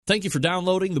Thank you for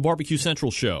downloading the Barbecue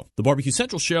Central Show. The Barbecue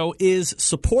Central Show is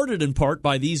supported in part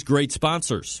by these great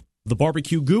sponsors. The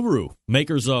Barbecue Guru,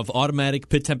 makers of automatic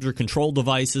pit temperature control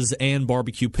devices and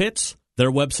barbecue pits.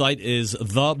 Their website is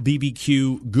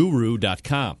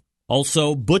thebbqguru.com.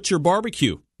 Also, Butcher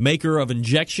Barbecue, maker of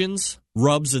injections,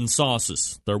 rubs, and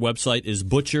sauces. Their website is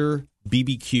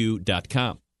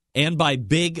butcherbbq.com. And by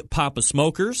Big Papa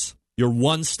Smokers, your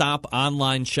one-stop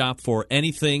online shop for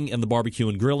anything in the barbecue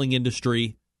and grilling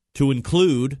industry, to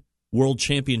include World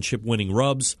Championship winning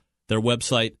rubs. Their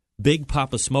website,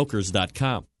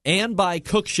 bigpapasmokers.com. And by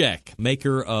Cook Shack,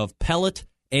 maker of pellet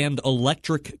and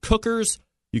electric cookers.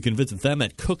 You can visit them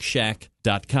at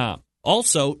cookshack.com.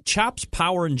 Also, Chops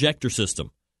Power Injector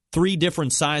System. 3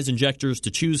 different size injectors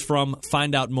to choose from.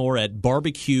 Find out more at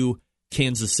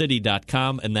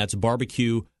barbecuekansascity.com, and that's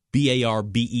barbecue,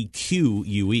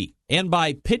 BARBEQUE. And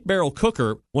by Pit Barrel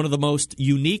Cooker, one of the most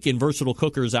unique and versatile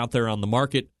cookers out there on the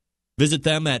market. Visit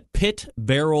them at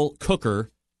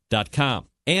pitbarrelcooker.com.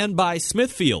 And by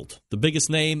Smithfield, the biggest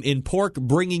name in pork,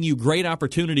 bringing you great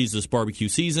opportunities this barbecue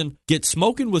season. Get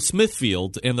smoking with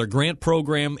Smithfield and their grant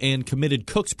program and committed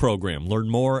cooks program. Learn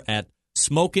more at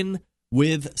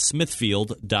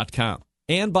smokinwithsmithfield.com.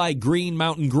 And by Green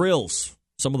Mountain Grills,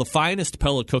 some of the finest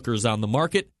pellet cookers on the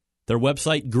market. Their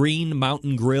website,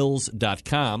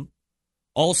 greenmountaingrills.com.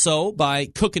 Also by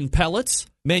Cookin' Pellets,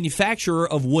 manufacturer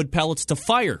of wood pellets to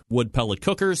fire wood pellet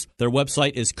cookers. Their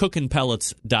website is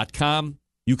cookinpellets.com.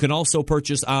 You can also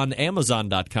purchase on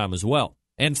Amazon.com as well.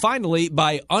 And finally,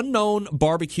 by Unknown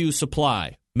Barbecue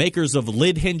Supply, makers of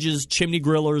lid hinges, chimney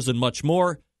grillers, and much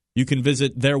more. You can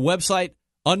visit their website,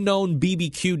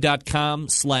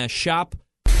 unknownbbq.com/shop.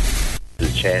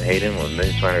 This is Chad Hayden with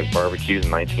Moonshiners Barbecue, the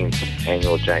 19th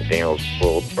annual Jack Daniel's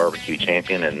World Barbecue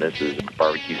Champion, and this is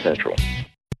Barbecue Central.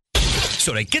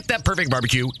 So to get that perfect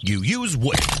barbecue, you use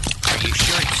wood. Are you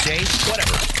sure it's safe?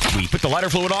 Whatever. We put the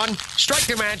lighter fluid on, strike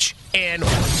the match, and...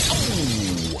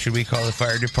 Oh, should we call the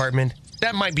fire department?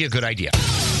 That might be a good idea.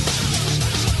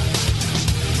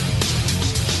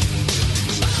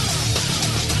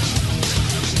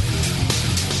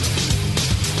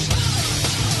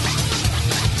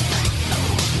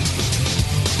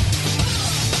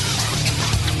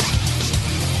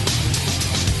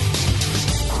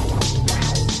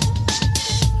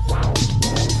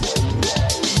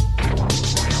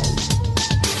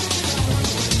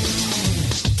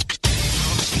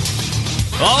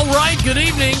 All right, good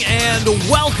evening, and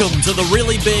welcome to the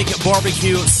Really Big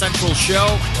Barbecue Central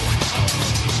Show.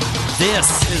 This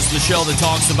is the show that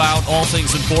talks about all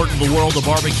things important in the world of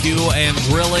barbecue and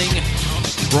grilling,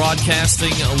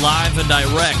 broadcasting live and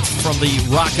direct from the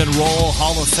Rock and Roll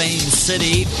Hall of Fame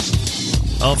city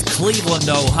of Cleveland,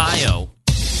 Ohio.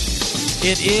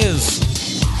 It is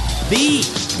the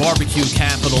barbecue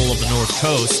capital of the North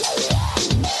Coast.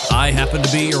 I happen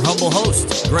to be your humble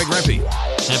host, Greg Rempe.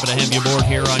 Happy to have you aboard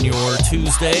here on your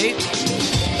Tuesday.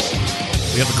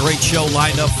 We have a great show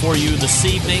lined up for you this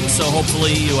evening, so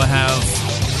hopefully you have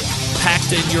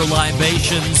packed in your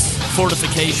libations,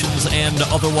 fortifications, and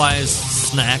otherwise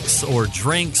snacks or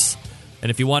drinks. And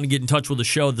if you want to get in touch with the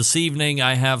show this evening,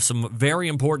 I have some very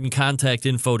important contact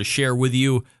info to share with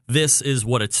you. This is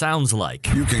what it sounds like.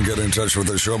 You can get in touch with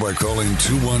the show by calling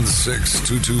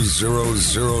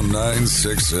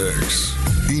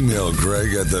 216-220-0966. Email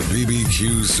Greg at the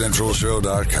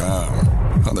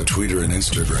bbqcentralshow.com. On the Twitter and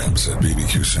Instagrams at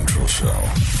BBQ Central Show.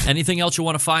 Anything else you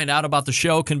want to find out about the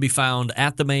show can be found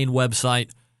at the main website,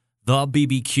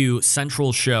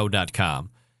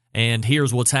 thebbqcentralshow.com. And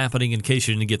here's what's happening in case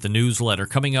you didn't get the newsletter.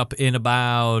 Coming up in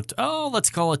about, let's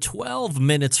call it 12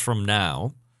 minutes from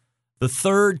now, the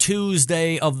third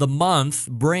Tuesday of the month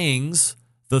brings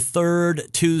the third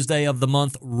Tuesday of the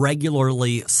month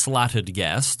regularly slotted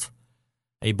guest,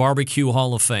 a Barbecue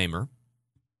Hall of Famer,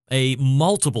 a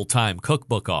multiple-time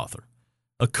cookbook author,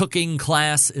 a cooking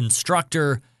class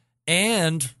instructor,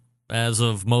 and, as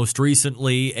of most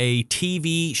recently, a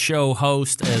TV show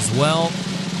host as well.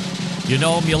 You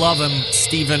know him, you love him,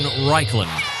 Steven Raichlen,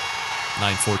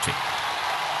 914.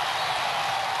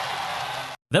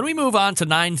 Then we move on to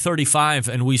 9:35,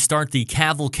 and we start the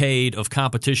cavalcade of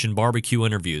competition barbecue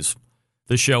interviews.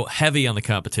 The show heavy on the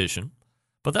competition,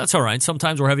 but that's all right.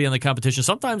 Sometimes we're heavy on the competition.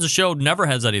 Sometimes the show never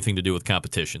has anything to do with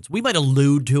competitions. We might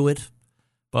allude to it,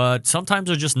 but sometimes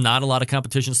there's just not a lot of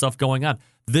competition stuff going on.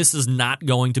 This is not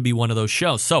going to be one of those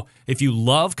shows. So if you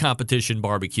love competition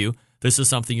barbecue, this is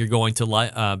something you're going to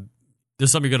like. This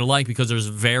is something you're going to like because there's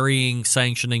varying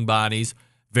sanctioning bodies,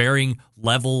 varying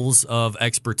levels of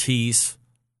expertise.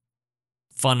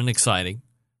 Fun and exciting.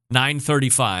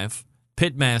 9:35,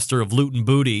 pitmaster of Loot and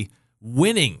Booty,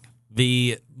 winning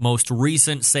the most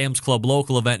recent Sam's Club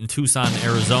local event in Tucson,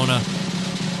 Arizona.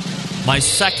 My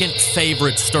second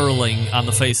favorite Sterling on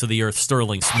the face of the earth,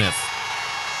 Sterling Smith.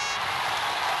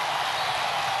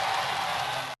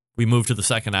 We move to the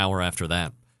second hour after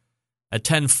that. At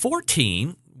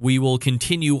 10:14, we will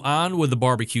continue on with the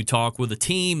barbecue talk with a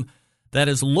team that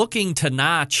is looking to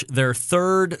notch their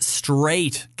third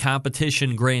straight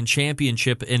competition grand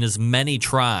championship in as many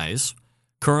tries,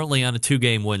 currently on a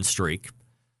 2-game win streak.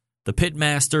 The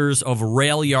pitmasters of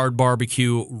Rail Yard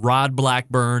Barbecue, Rod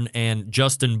Blackburn and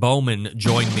Justin Bowman,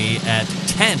 join me at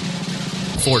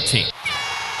 10:14.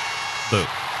 Boo.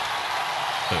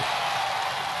 Boo.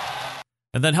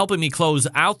 And then helping me close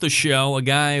out the show, a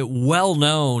guy well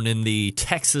known in the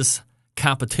Texas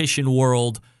competition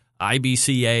world,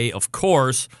 IBCA, of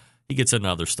course. He gets into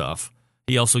other stuff.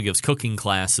 He also gives cooking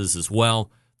classes as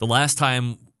well. The last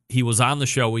time he was on the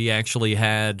show, we actually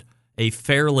had a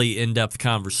fairly in-depth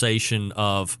conversation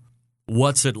of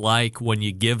what's it like when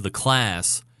you give the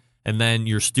class and then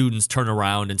your students turn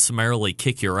around and summarily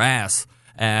kick your ass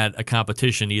at a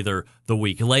competition either the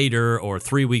week later or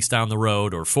 3 weeks down the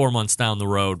road or 4 months down the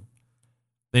road.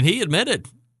 And he admitted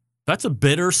that's a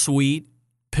bittersweet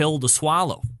pill to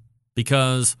swallow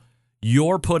because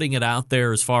you're putting it out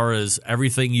there as far as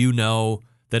everything you know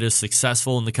that is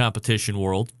successful in the competition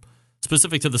world,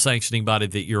 specific to the sanctioning body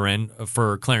that you're in.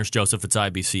 For Clarence Joseph, it's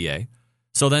IBCA.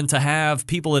 So then to have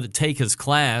people that take his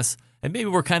class, and maybe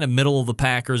we're kind of middle of the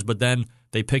Packers, but then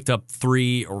they picked up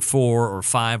 3 or 4 or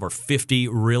 5 or 50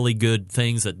 really good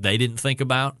things that they didn't think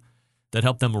about that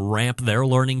helped them ramp their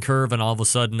learning curve, and all of a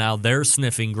sudden now they're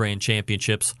sniffing grand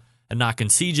championships and knocking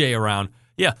CJ around.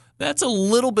 Yeah, that's a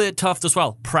little bit tough to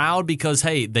swallow. Proud because,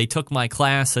 hey, they took my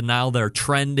class and now they're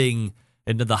trending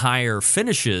into the higher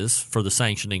finishes for the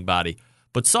sanctioning body.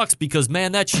 But sucks because,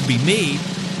 man, that should be me.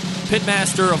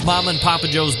 Pitmaster of Mama and Papa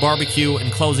Joe's Barbecue,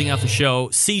 and closing out the show,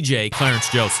 CJ Clarence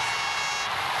Joseph.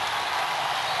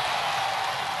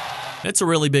 It's a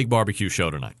really big barbecue show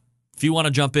tonight. If you want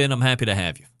to jump in, I'm happy to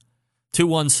have you.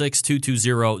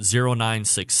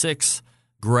 216-220-0966.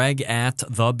 Greg at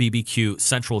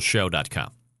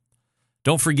thebbqcentralshow.com.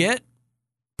 Don't forget,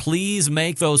 please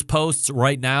make those posts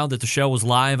right now that the show was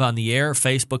live on the air.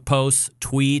 Facebook posts,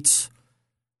 tweets,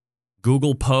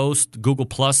 Google posts, Google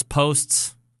Plus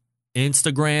posts,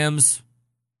 Instagrams.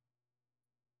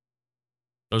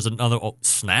 There's another,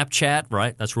 Snapchat,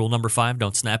 right? That's rule number 5.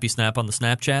 Don't snappy snap on the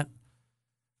Snapchat.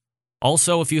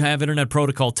 Also, if you have Internet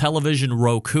Protocol Television,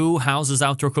 Roku houses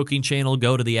Outdoor Cooking Channel,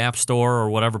 go to the App Store or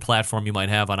whatever platform you might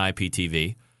have on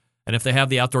IPTV. And if they have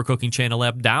the Outdoor Cooking Channel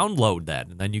app, download that.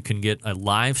 And then you can get a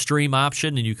live stream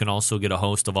option, and you can also get a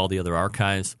host of all the other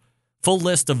archives. Full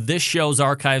list of this show's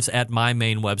archives at my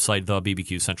main website,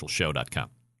 thebbqcentralshow.com. All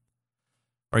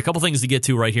right, a couple things to get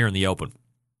to right here in the open.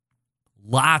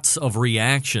 Lots of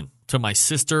reaction to my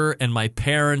sister and my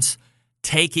parents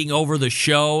taking over the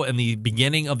show in the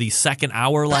beginning of the second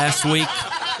hour last week.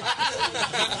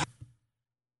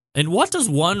 And what does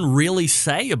one really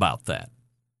say about that?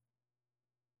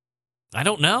 I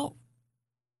don't know.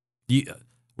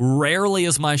 Rarely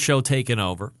is my show taken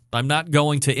over. I'm not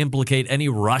going to implicate any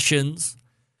Russians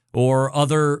or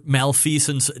other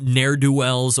malfeasance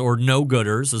ne'er-do-wells or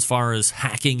no-gooders as far as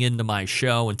hacking into my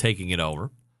show and taking it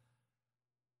over.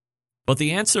 But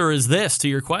the answer is this to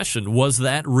your question. Was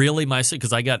that really my sister?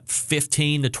 Because I got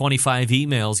 15 to 25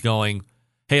 emails going,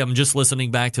 hey, I'm just listening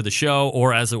back to the show,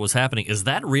 or as it was happening, is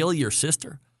that really your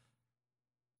sister?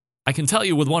 I can tell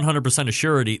you with 100%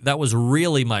 assurity that was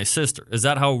really my sister. Is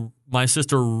that how my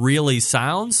sister really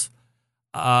sounds?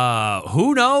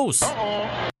 Who knows?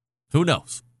 Who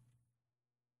knows?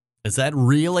 Is that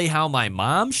really how my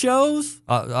mom sounds?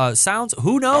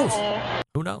 Who knows?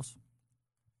 Who knows?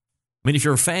 I mean, if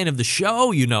you're a fan of the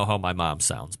show, you know how my mom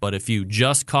sounds. But if you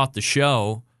just caught the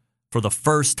show for the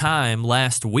first time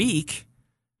last week,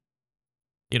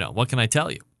 you know, what can I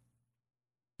tell you?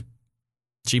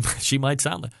 She might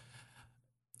sound like.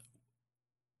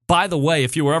 By the way,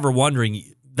 if you were ever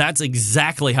wondering, that's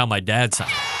exactly how my dad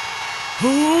sounded.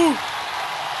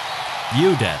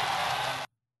 You, Dad.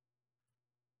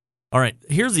 All right,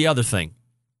 here's the other thing.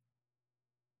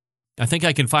 I think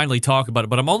I can finally talk about it,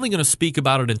 but I'm only going to speak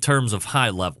about it in terms of high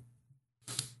level.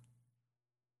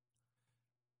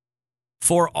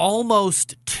 For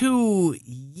almost 2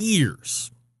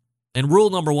 years, and rule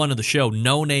number 1 of the show,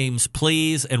 no names,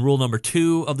 please, and rule number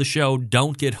 2 of the show,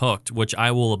 don't get hooked, which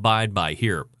I will abide by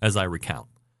here as I recount.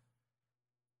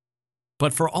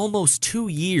 But for almost 2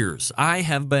 years, I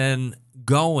have been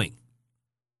going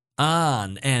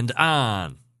on and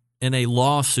on in a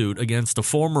lawsuit against a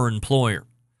former employer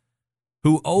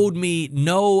who owed me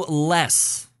no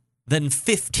less than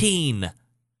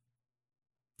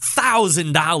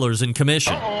 $15,000 in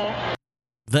commission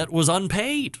that was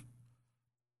unpaid.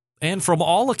 And from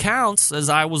all accounts, as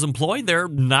I was employed there,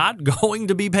 not going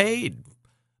to be paid.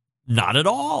 Not at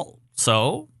all.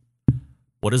 So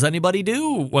what does anybody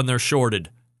do when they're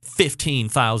shorted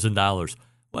 $15,000?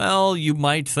 Well, you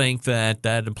might think that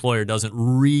that employer doesn't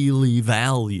really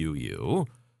value you.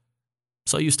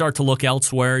 So you start to look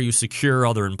elsewhere, you secure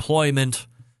other employment,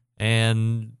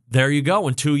 and there you go.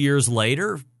 And 2 years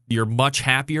later, you're much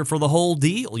happier for the whole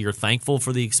deal. You're thankful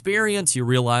for the experience. You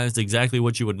realized exactly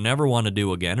what you would never want to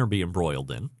do again or be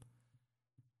embroiled in.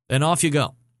 And off you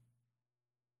go.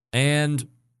 And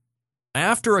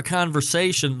after a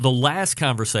conversation, the last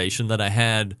conversation that I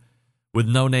had with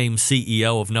no-name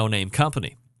CEO of no-name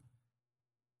company,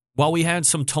 while we had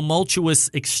some tumultuous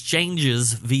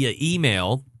exchanges via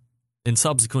email in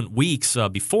subsequent weeks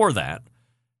before that,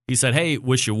 he said, hey,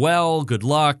 wish you well, good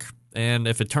luck, and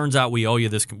if it turns out we owe you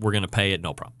this, we're going to pay it,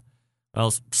 no problem.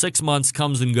 Well, 6 months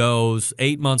comes and goes,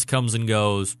 8 months comes and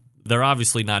goes. They're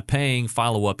obviously not paying,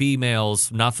 follow-up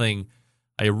emails, nothing.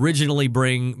 I originally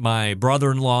bring my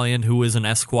brother-in-law in, who is an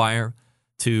Esquire,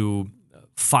 to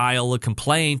file a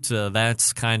complaint.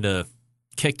 That's kind of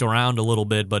kicked around a little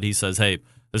bit, but he says, hey,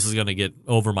 this is going to get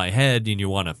over my head, and you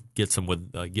want to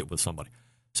get with somebody.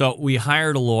 So we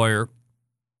hired a lawyer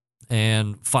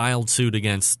and filed suit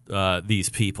against these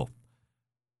people.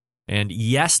 And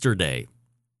yesterday,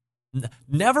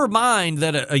 never mind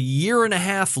that a year and a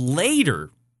half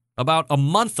later, about a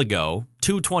month ago,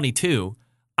 2/22,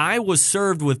 I was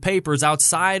served with papers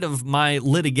outside of my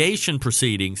litigation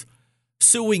proceedings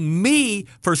suing me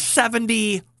for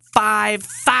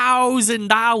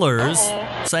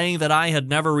 $75,000, saying that I had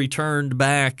never returned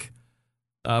back,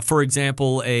 for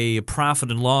example, a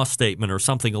profit and loss statement or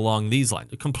something along these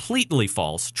lines. Completely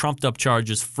false, trumped-up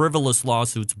charges, frivolous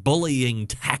lawsuits, bullying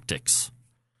tactics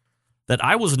that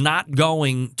I was not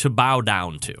going to bow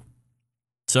down to.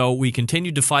 So we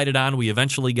continued to fight it on. We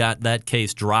eventually got that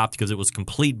case dropped because it was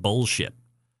complete bullshit.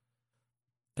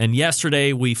 And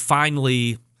yesterday we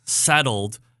finally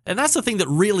settled. And that's the thing that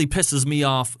really pisses me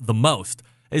off the most,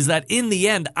 is that in the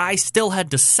end, I still had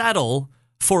to settle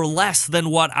for less than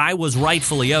what I was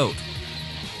rightfully owed.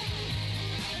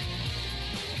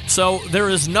 So there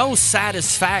is no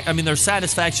satisfaction. There's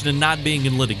satisfaction in not being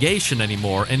in litigation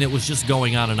anymore, and it was just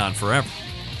going on and on forever.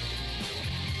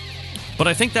 But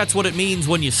I think that's what it means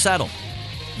when you settle.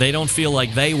 They don't feel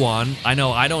like they won. I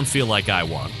know I don't feel like I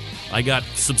won. I got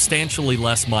substantially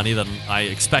less money than I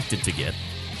expected to get.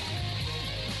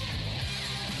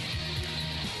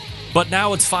 But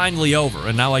now it's finally over,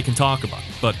 and now I can talk about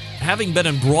it. But having been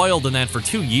embroiled in that for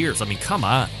 2 years, come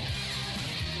on.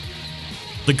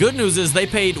 The good news is they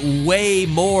paid way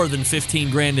more than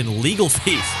 $15,000 in legal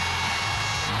fees.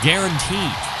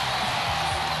 Guaranteed.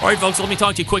 All right, folks, let me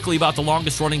talk to you quickly about the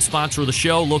longest-running sponsor of the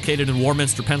show, located in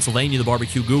Warminster, Pennsylvania, the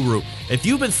Barbecue Guru. If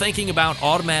you've been thinking about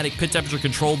automatic pit temperature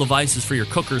control devices for your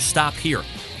cookers, stop here.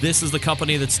 This is the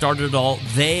company that started it all.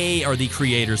 They are the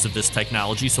creators of this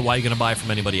technology, so why are you going to buy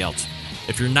from anybody else?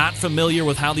 If you're not familiar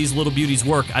with how these little beauties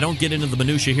work, I don't get into the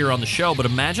minutia here on the show, but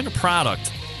imagine a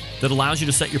product that allows you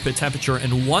to set your pit temperature,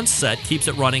 and one set keeps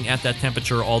it running at that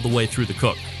temperature all the way through the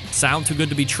cook. Sound too good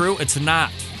to be true? It's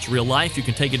not. It's real life. You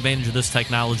can take advantage of this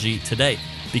technology today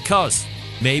because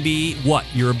maybe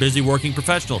you're a busy working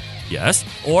professional. Yes.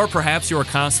 Or perhaps you're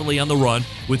constantly on the run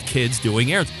with kids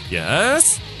doing errands.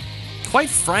 Yes. Quite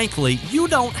frankly, you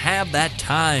don't have that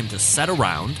time to sit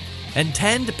around and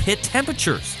tend pit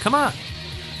temperatures. Come on.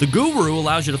 The Guru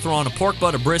allows you to throw on a pork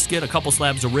butt, a brisket, a couple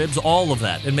slabs of ribs, all of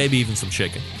that, and maybe even some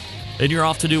chicken. Then you're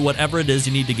off to do whatever it is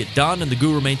you need to get done, and the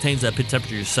Guru maintains that pit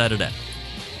temperature you set it at.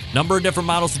 Number of different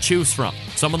models to choose from.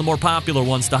 Some of the more popular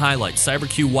ones to highlight.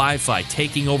 CyberQ Wi-Fi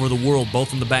taking over the world,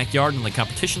 both in the backyard and the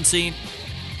competition scene.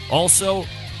 Also,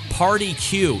 Party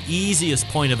Q, easiest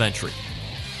point of entry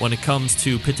when it comes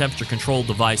to pit temperature control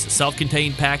devices.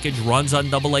 Self-contained package, runs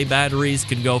on AA batteries,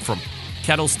 can go from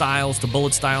kettle styles to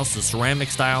bullet styles to ceramic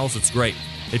styles. It's great.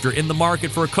 If you're in the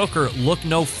market for a cooker, look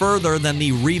no further than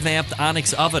the revamped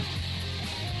Onyx oven.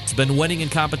 It's been winning in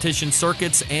competition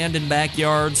circuits and in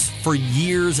backyards for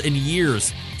years and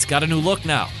years. It's got a new look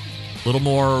now. A little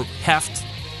more heft, a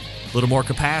little more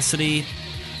capacity.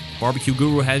 Barbecue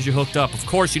Guru has you hooked up. Of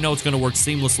course, you know it's going to work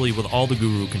seamlessly with all the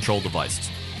Guru control devices.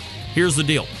 Here's the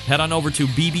deal. Head on over to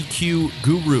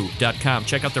bbqguru.com.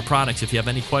 Check out their products. If you have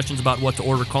any questions about what to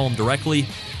order, call them directly.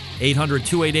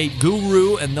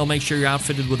 800-288-GURU, and they'll make sure you're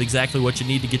outfitted with exactly what you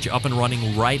need to get you up and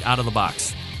running right out of the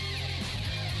box.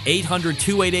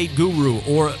 800-288-GURU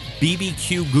or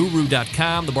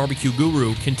bbqguru.com. The Barbecue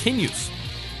Guru continues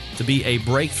to be a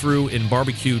breakthrough in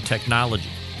barbecue technology.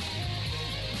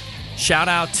 Shout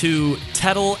out to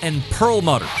Tettle and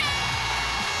Perlmutter,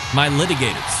 my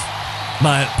litigators,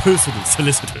 my personal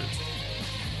solicitors.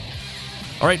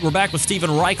 All right, we're back with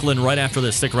Steven Raichlen right after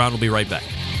this. Stick around. We'll be right back.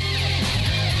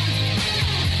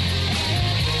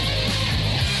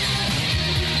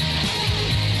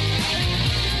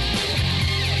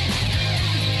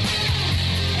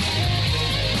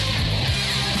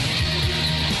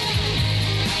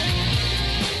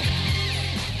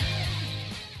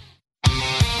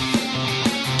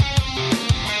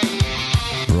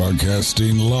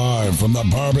 Broadcasting live from the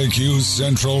Barbecue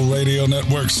Central Radio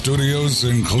Network studios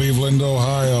in Cleveland,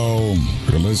 Ohio.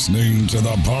 You're listening to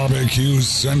the Barbecue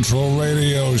Central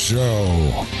Radio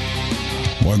Show.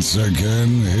 Once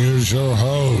again, here's your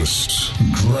host,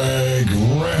 Greg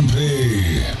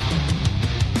Rempe.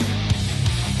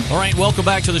 All right, welcome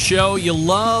back to the show. You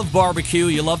love barbecue.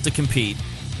 You love to compete.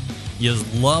 You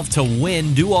love to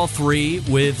win. Do all three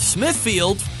with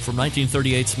Smithfield. From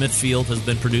 1938, Smithfield has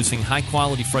been producing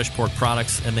high-quality fresh pork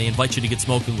products, and they invite you to get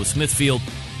smoking with Smithfield.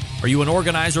 Are you an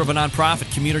organizer of a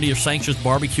nonprofit, community, or sanctioned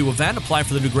barbecue event? Apply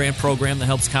for the new grant program that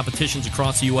helps competitions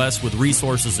across the U.S. with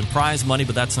resources and prize money,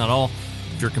 but that's not all.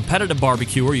 If you're a competitive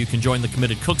barbecuer, you can join the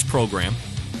Committed Cooks program.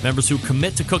 Members who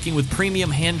commit to cooking with premium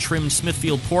hand-trimmed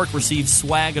Smithfield pork receive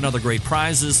swag and other great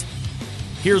prizes.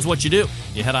 Here's what you do.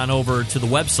 You head on over to the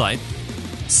website,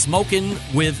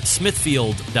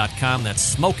 SmokinWithSmithfield.com.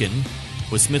 That's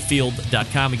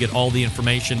SmokinWithSmithfield.com. You get all the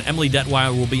information. Emily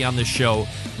Detweiler will be on this show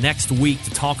next week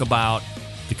to talk about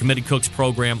the Committed Cooks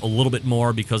program a little bit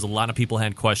more, because a lot of people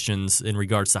had questions in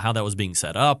regards to how that was being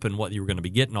set up and what you were going to be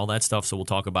getting, all that stuff. So we'll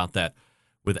talk about that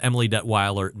with Emily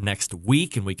Detweiler next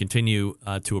week, and we continue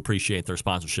to appreciate their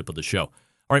sponsorship of the show.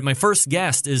 All right, my first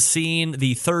guest is seen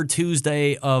the third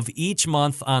Tuesday of each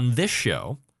month on this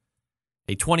show.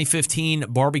 A 2015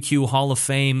 Barbecue Hall of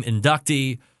Fame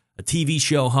inductee, a TV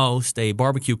show host, a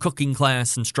barbecue cooking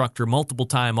class instructor,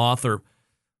 multiple-time author.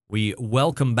 We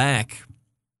welcome back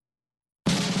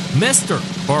Mr.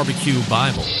 Barbecue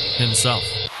Bible himself,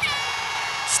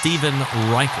 Steven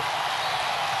Raichlen.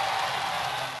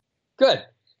 Good.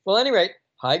 Well, at any rate,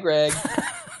 hi, Greg.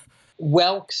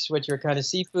 Whelks, which are kind of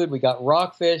seafood. We got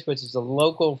rockfish, which is a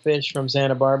local fish from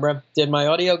Santa Barbara. Did my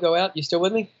audio go out? You still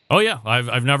with me? Oh yeah,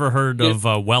 I've never heard of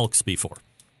whelks before.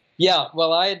 Yeah,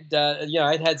 well, I'd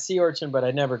had sea urchin, but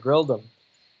I never grilled them.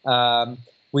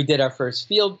 We did our first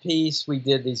field piece. We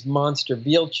did these monster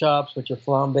veal chops, which are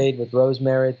flambéed with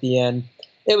rosemary at the end.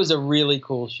 It was a really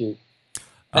cool shoot.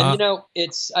 And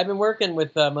I've been working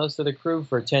with most of the crew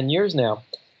for 10 years now,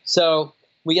 so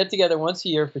we get together once a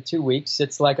year for 2 weeks.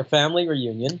 It's like a family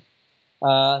reunion.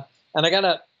 And I got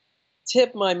to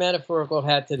tip my metaphorical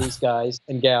hat to these guys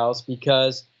and gals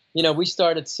because, we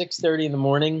start at 6:30 in the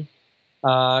morning.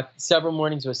 Several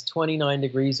mornings it was 29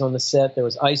 degrees on the set. There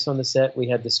was ice on the set. We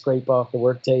had to scrape off the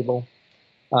work table.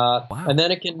 Wow. And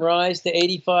then it can rise to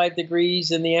 85 degrees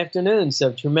in the afternoon.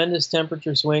 So tremendous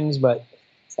temperature swings, but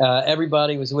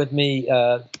everybody was with me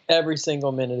every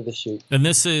single minute of the shoot. And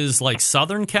this is like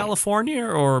Southern California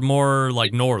or more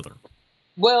like Northern?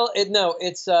 Well,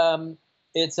 it's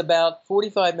about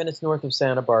 45 minutes north of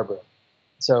Santa Barbara.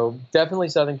 So definitely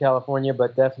Southern California,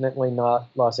 but definitely not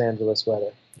Los Angeles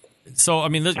weather. So, I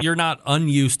mean, you're not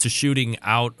unused to shooting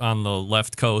out on the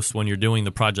left coast when you're doing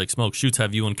the Project Smoke shoots.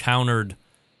 Have you encountered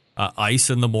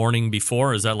ice in the morning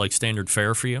before? Is that like standard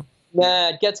fare for you? Nah,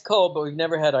 it gets cold, but we've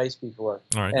never had ice before.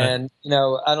 All right. And,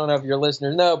 I don't know if your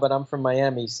listeners know, but I'm from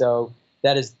Miami, so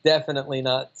that is definitely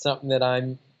not something that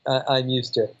I'm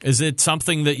used to. Is it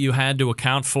something that you had to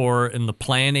account for in the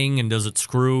planning, and does it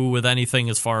screw with anything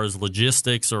as far as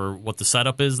logistics or what the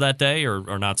setup is that day,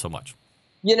 or not so much?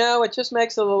 It just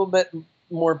makes it a little bit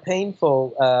more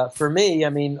painful for me. I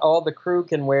mean, all the crew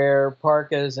can wear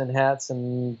parkas and hats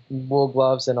and wool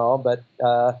gloves and all, but,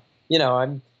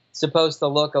 I'm supposed to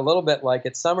look a little bit like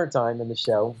it's summertime in the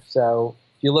show. So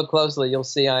if you look closely, you'll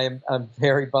see I'm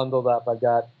very bundled up. I've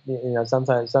got, some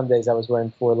days I was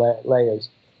wearing 4 layers.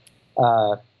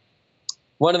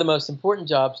 One of the most important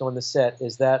jobs on the set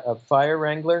is that of fire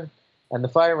wrangler. And the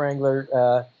fire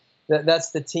wrangler,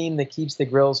 that's the team that keeps the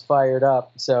grills fired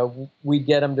up. So we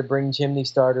get them to bring chimney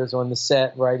starters on the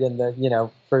set right in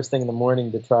the, first thing in the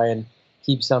morning to try and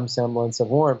keep some semblance of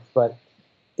warmth. But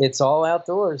it's all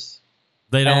outdoors.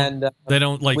 They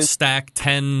don't stack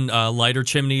 10 lighter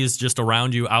chimneys just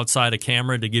around you outside a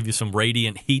camera to give you some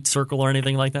radiant heat circle or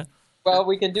anything like that? Well,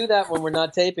 we can do that when we're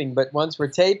not taping, but once we're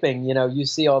taping, you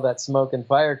see all that smoke and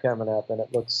fire coming up, and it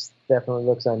definitely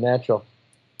looks unnatural.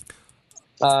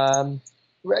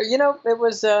 It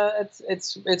was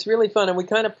it's really fun, and we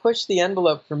kind of pushed the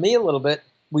envelope for me a little bit.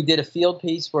 We did a field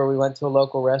piece where we went to a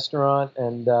local restaurant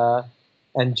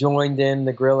and joined in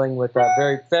the grilling with a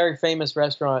very, very famous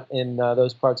restaurant in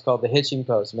those parts called the Hitching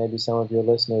Post. Maybe some of your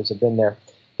listeners have been there.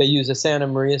 They use a Santa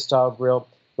Maria style grill,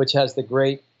 which has the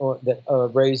grate that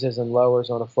raises and lowers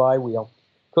on a flywheel,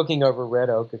 cooking over red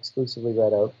oak, exclusively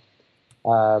red oak.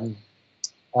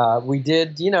 We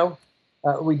did,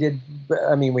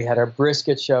 we had our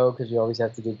brisket show because you always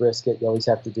have to do brisket. You always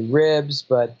have to do ribs.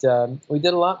 But we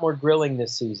did a lot more grilling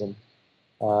this season,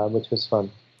 which was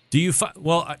fun. Do you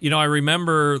I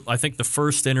remember, I think the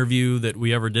first interview that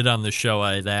we ever did on this show,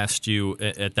 I had asked you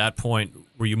at that point,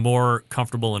 were you more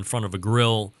comfortable in front of a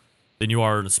grill than you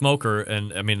are in a smoker?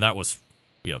 And, I mean, that was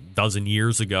a dozen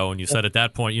years ago, and you said at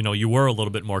that point, you were a little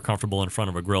bit more comfortable in front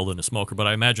of a grill than a smoker. But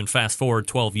I imagine fast forward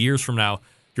 12 years from now,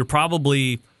 you're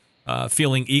probably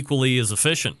feeling equally as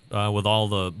efficient with all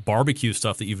the barbecue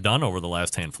stuff that you've done over the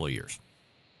last handful of years.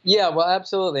 Yeah, well,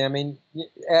 absolutely. I mean,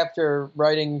 after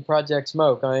writing Project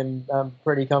Smoke, I'm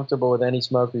pretty comfortable with any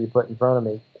smoker you put in front of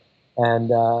me. And,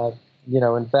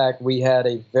 in fact, we had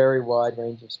a very wide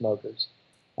range of smokers.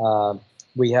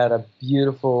 We had a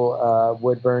beautiful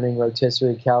wood-burning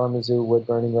rotisserie, Kalamazoo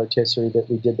wood-burning rotisserie that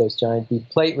we did those giant beef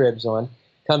plate ribs on.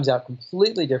 Comes out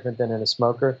completely different than in a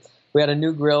smoker. We had a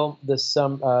new grill this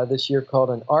year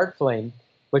called an Art Flame,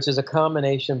 which is a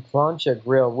combination plancha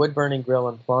grill, wood-burning grill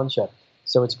and plancha.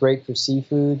 So it's great for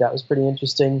seafood. That was pretty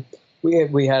interesting.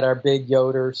 We had our big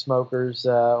Yoder smokers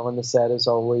on the set as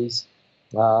always.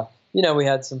 We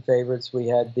had some favorites. We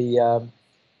had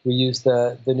we used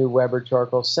the new Weber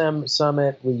Charcoal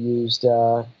Summit. We used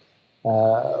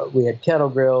we had kettle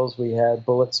grills. We had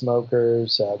bullet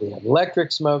smokers. We had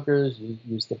electric smokers. We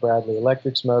used the Bradley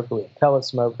electric smoker. We had pellet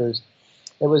smokers.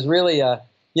 It was really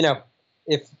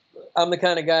if I'm the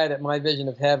kind of guy that my vision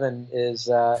of heaven is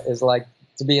like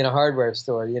to be in a hardware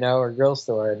store, or grill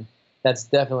store, and that's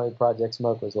definitely what Project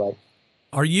Smoke was like.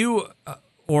 Are you,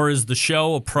 or is the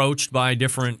show approached by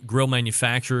different grill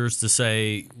manufacturers to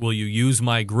say, will you use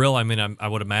my grill? I mean, I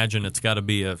would imagine it's got to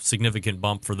be a significant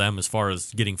bump for them as far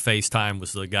as getting FaceTime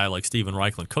with a guy like Steven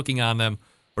Raichlen cooking on them,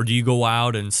 or do you go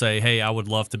out and say, hey, I would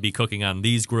love to be cooking on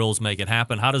these grills, make it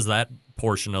happen? How does that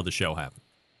portion of the show happen?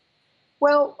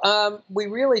 Well, we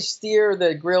really steer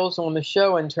the grills on the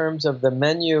show in terms of the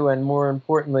menu and, more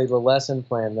importantly, the lesson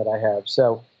plan that I have.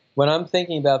 So when I'm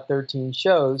thinking about 13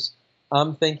 shows,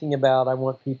 I'm thinking about I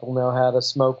want people to know how to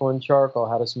smoke on charcoal,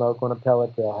 how to smoke on a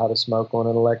pellet grill, how to smoke on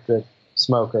an electric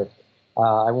smoker.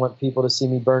 I want people to see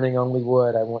me burning only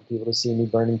wood. I want people to see me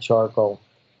burning charcoal.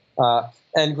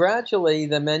 And gradually,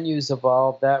 the menus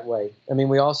evolve that way. I mean,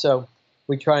 we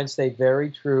try and stay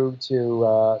very true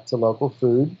to local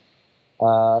food.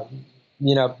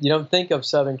 You don't think of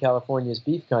Southern California as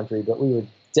beef country, but we were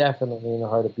definitely in the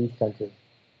heart of beef country.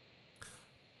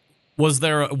 Was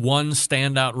there one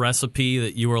standout recipe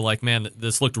that you were like, man,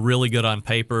 this looked really good on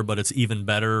paper, but it's even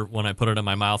better when I put it in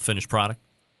my mouth, finished product?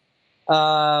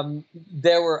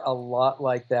 There were a lot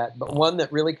like that, but one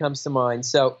that really comes to mind.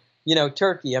 So,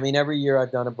 turkey. I mean, every year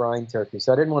I've done a brine turkey,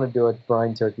 so I didn't want to do a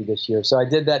brine turkey this year. So I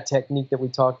did that technique that we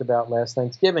talked about last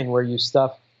Thanksgiving where you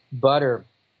stuff butter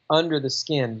under the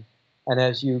skin, and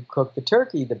as you cook the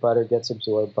turkey, the butter gets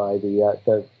absorbed by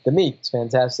the meat. It's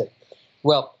fantastic.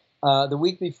 Well, the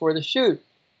week before the shoot,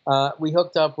 we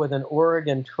hooked up with an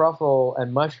Oregon truffle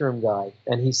and mushroom guy,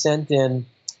 and he sent in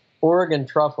Oregon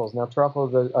truffles. Now,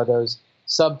 truffles are those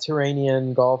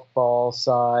subterranean golf ball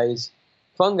size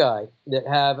fungi that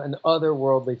have an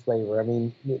otherworldly flavor. I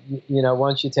mean,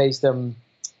 once you taste them,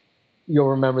 you'll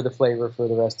remember the flavor for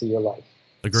the rest of your life.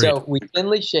 Agreed. So we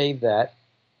thinly shaved that,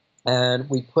 and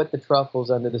we put the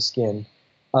truffles under the skin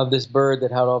of this bird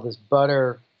that had all this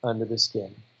butter under the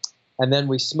skin. And then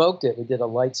we smoked it. We did a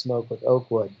light smoke with oak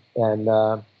wood. And,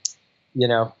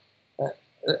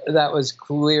 that was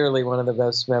clearly one of the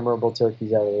most memorable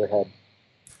turkeys I've ever had.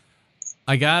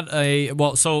 I got a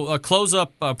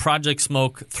close-up Project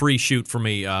Smoke 3 shoot for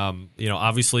me.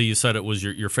 Obviously you said it was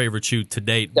your favorite shoot to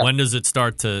date. Yeah. When does it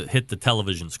start to hit the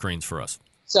television screens for us?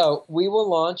 So we will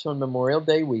launch on Memorial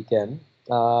Day weekend.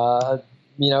 For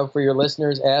your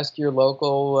listeners, ask your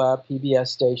local PBS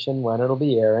station when it'll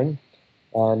be airing.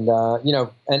 And,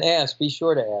 and be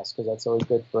sure to ask, because that's always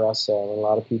good for us when a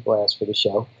lot of people ask for the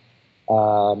show.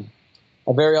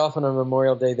 Very often on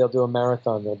Memorial Day, they'll do a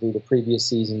marathon. They'll do the previous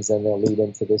seasons, and they'll lead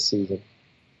into this season.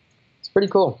 It's pretty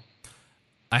cool.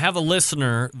 I have a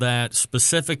listener that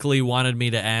specifically wanted me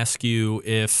to ask you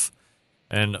if,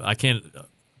 and I can't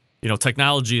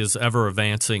technology is ever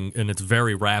advancing and it's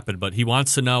very rapid, but he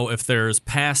wants to know if there's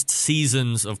past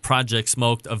seasons of Project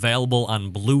Smoked available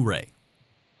on Blu-ray.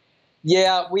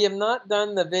 Yeah, we have not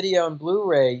done the video and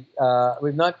Blu-ray.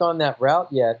 We've not gone that route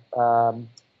yet,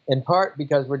 in part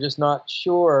because we're just not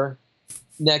sure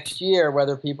next year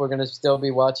whether people are going to still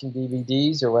be watching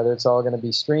DVDs or whether it's all going to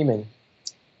be streaming.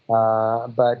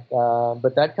 But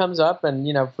that comes up,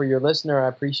 and for your listener, I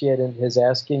appreciate his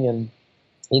asking, and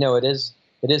it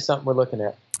is something we're looking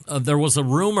at. There was a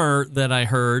rumor that I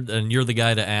heard, and you're the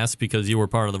guy to ask because you were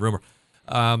part of the rumor.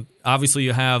 Obviously,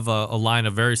 you have a line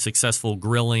of very successful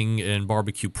grilling and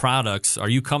barbecue products. Are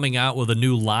you coming out with a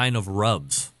new line of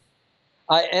rubs?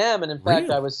 I am, and in fact,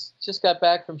 Really? I just got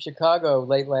back from Chicago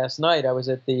late last night. I was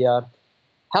at the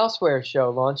Houseware show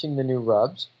launching the new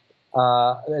rubs.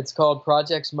 It's called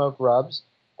Project Smoke Rubs,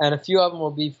 and a few of them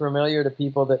will be familiar to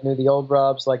people that knew the old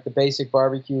rubs, like the basic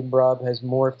barbecue rub has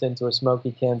morphed into a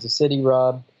smoky Kansas City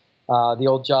rub. The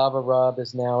old Java rub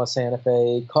is now a Santa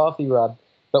Fe coffee rub.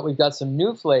 But we've got some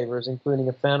new flavors, including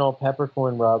a fennel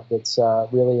peppercorn rub that's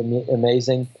really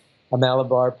amazing, a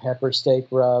Malabar pepper steak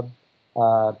rub,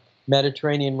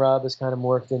 Mediterranean rub has kind of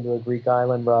morphed into a Greek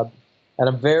island rub. And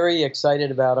I'm very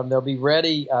excited about them. They'll be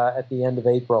ready at the end of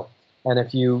April. And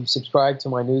if you subscribe to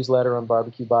my newsletter on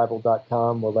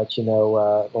barbecuebible.com, we'll let you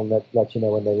know. Let you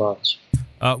know when they launch.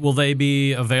 Will they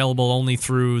be available only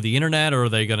through the internet, or are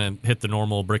they going to hit the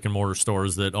normal brick and mortar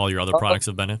stores that all your other products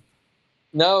have been in?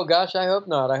 No, gosh, I hope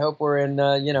not. I hope we're in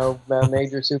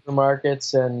major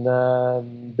supermarkets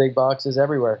and big boxes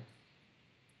everywhere.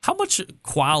 How much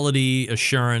quality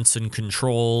assurance and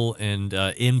control and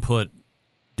input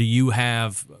do you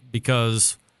have?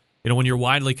 Because when you're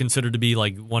widely considered to be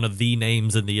like one of the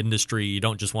names in the industry, you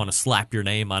don't just want to slap your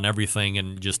name on everything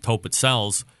and just hope it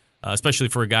sells. Especially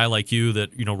for a guy like you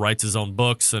that writes his own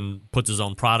books and puts his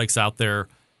own products out there.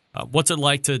 What's it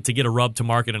like to get a rub to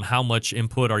market, and how much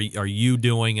input are you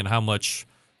doing, and how much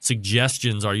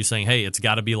suggestions are you saying, hey, it's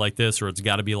got to be like this or it's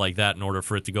got to be like that in order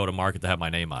for it to go to market to have my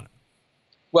name on it?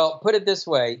 Well, put it this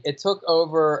way. It took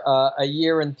over a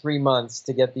year and 3 months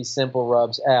to get these simple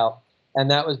rubs out, and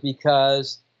that was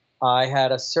because I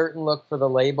had a certain look for the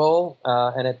label,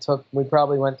 and we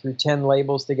probably went through 10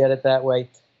 labels to get it that way.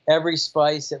 Every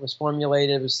spice that was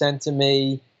formulated was sent to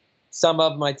me. Some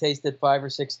of them I tasted 5 or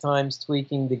 6 times,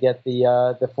 tweaking to get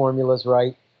the formulas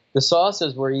right. The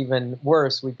sauces were even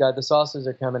worse. The sauces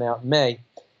are coming out in May,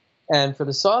 and for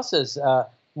the sauces,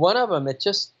 one of them it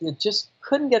just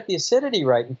couldn't get the acidity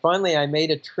right. And finally, I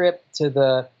made a trip to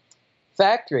the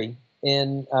factory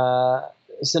in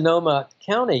Sonoma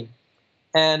County,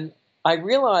 and I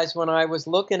realized when I was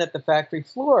looking at the factory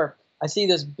floor, I see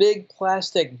this big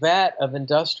plastic vat of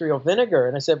industrial vinegar,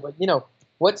 and I said, "Well,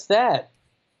 what's that?"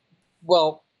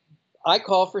 Well, I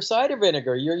call for cider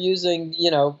vinegar. You're using,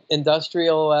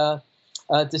 industrial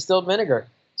distilled vinegar.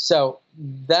 So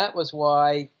that was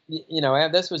why,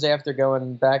 this was after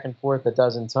going back and forth a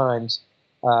dozen times.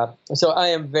 So I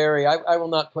am I will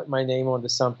not put my name onto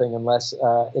something unless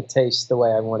it tastes the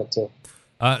way I want it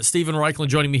to. Stephen Reichlin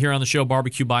joining me here on the show,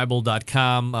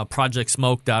 barbecuebible.com,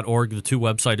 projectsmoke.org, the two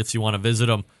websites if you want to visit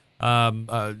them.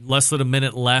 Less than a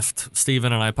minute left,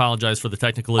 Stephen, and I apologize for the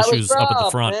technical issues up at the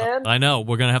front. Man. I know.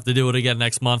 We're going to have to do it again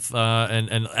next month,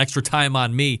 and extra time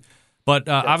on me. But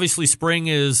obviously spring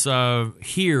is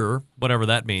here, whatever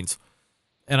that means.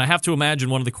 And I have to imagine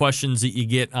one of the questions that you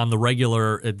get on the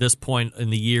regular at this point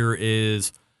in the year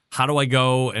is, how do I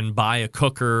go and buy a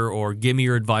cooker, or give me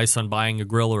your advice on buying a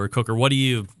grill or a cooker? What do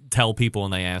you tell people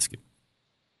when they ask you?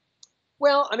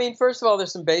 Well, I mean, first of all,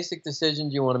 there's some basic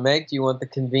decisions you want to make. Do you want the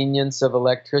convenience of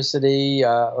electricity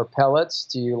or pellets?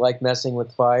 Do you like messing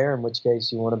with fire, in which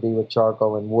case you want to be with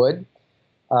charcoal and wood?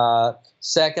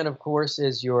 Second, of course,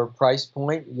 is your price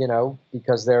point,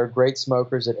 because there are great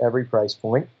smokers at every price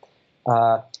point.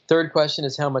 Third question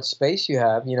is how much space you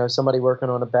have. Somebody working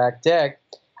on a back deck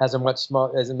is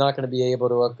not going to be able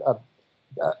to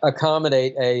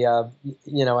accommodate a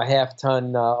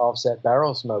half-ton offset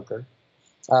barrel smoker.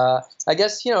 I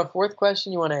guess, fourth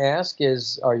question you want to ask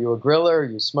is, are you a griller? Are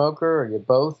you a smoker? Are you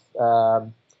both?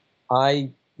 I'm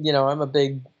a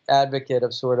big advocate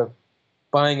of sort of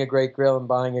buying a great grill and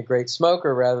buying a great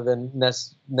smoker rather than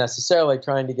necessarily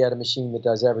trying to get a machine that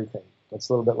does everything. It's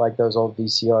a little bit like those old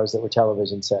VCRs that were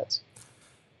television sets.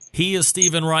 He is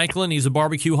Stephen Reichlin. He's a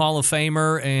Barbecue Hall of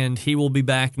Famer, and he will be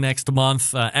back next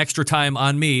month. Extra time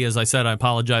on me. As I said, I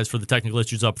apologize for the technical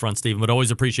issues up front, Stephen, but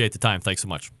always appreciate the time. Thanks so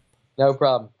much. No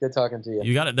problem. Good talking to you.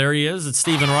 You got it. There he is. It's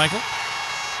Stephen Reichlin.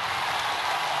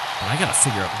 And I got to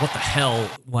figure out what the hell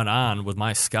went on with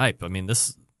my Skype. I mean,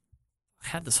 I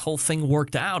had this whole thing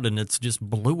worked out, and it's just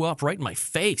blew up right in my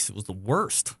face. It was the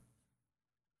worst.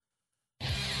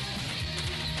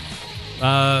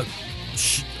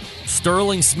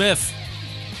 Sterling Smith,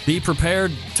 be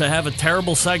prepared to have a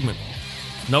terrible segment.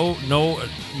 No,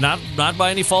 not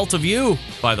by any fault of you,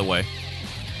 by the way.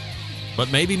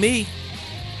 But maybe me.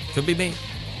 Could be me.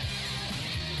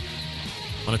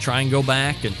 I'm going to try and go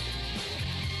back and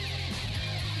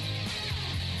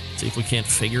see if we can't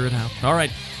figure it out. All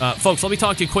right, folks, let me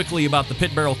talk to you quickly about the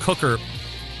Pit Barrel Cooker.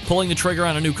 Pulling the trigger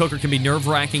on a new cooker can be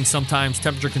nerve-wracking sometimes.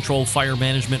 Temperature control, fire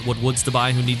management, what woods to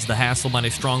buy, who needs the hassle, might I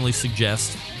strongly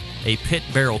suggest a Pit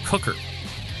Barrel Cooker.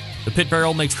 The Pit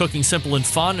Barrel makes cooking simple and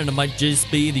fun, and it might just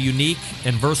be the unique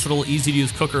and versatile,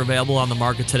 easy-to-use cooker available on the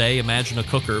market today. Imagine a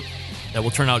cooker that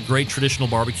will turn out great traditional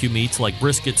barbecue meats like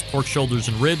briskets, pork shoulders,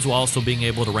 and ribs, while also being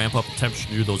able to ramp up the temperature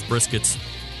to do those briskets,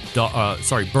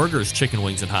 burgers, chicken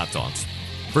wings, and hot dogs.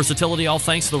 Versatility, all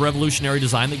thanks to the revolutionary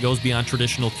design that goes beyond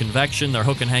traditional convection. Their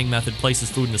hook and hang method places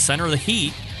food in the center of the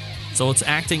heat, so it's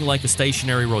acting like a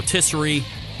stationary rotisserie.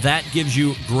 That gives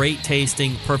you great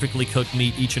tasting, perfectly cooked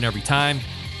meat each and every time.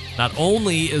 Not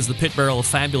only is the Pit Barrel a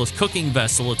fabulous cooking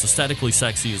vessel, it's aesthetically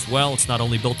sexy as well. It's not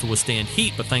only built to withstand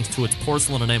heat, but thanks to its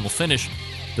porcelain enamel finish,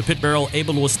 the Pit Barrel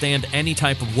able to withstand any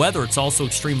type of weather. It's also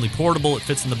extremely portable. It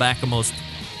fits in the back of most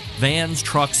vans,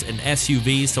 trucks, and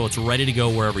SUVs, so it's ready to go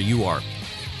wherever you are.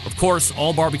 Of course,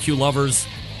 all barbecue lovers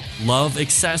love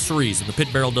accessories, and the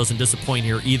Pit Barrel doesn't disappoint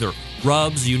here either.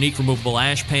 Rubs, unique removable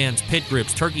ash pans, pit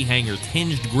grips, turkey hangers,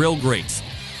 hinged grill grates,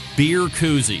 beer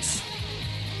koozies,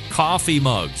 coffee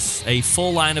mugs, a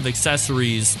full line of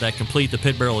accessories that complete the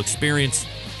Pit Barrel experience.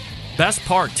 Best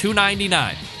part,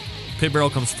 $2.99. Pit Barrel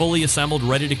comes fully assembled,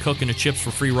 ready to cook, and it ships for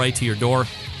free right to your door.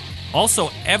 Also,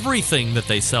 everything that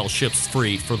they sell ships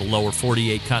free for the lower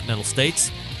 48 continental states.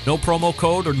 No promo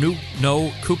code or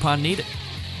no coupon needed.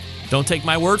 Don't take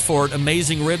my word for it.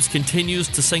 Amazing Ribs continues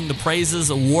to sing the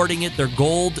praises, awarding it their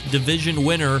Gold Division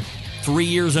winner 3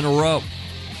 years in a row.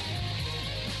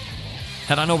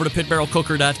 Head on over to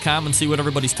pitbarrelcooker.com and see what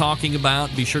everybody's talking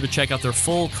about. Be sure to check out their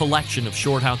full collection of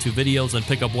short how-to videos and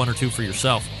pick up one or two for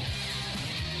yourself.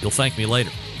 You'll thank me later.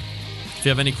 If you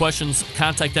have any questions,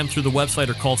 contact them through the website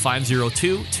or call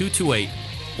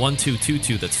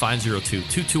 502-228-1222. That's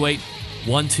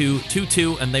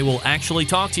 502-228-1222, and they will actually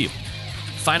talk to you.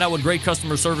 Find out what great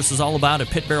customer service is all about at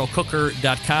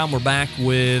pitbarrelcooker.com. We're back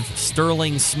with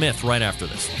Sterling Smith right after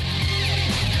this.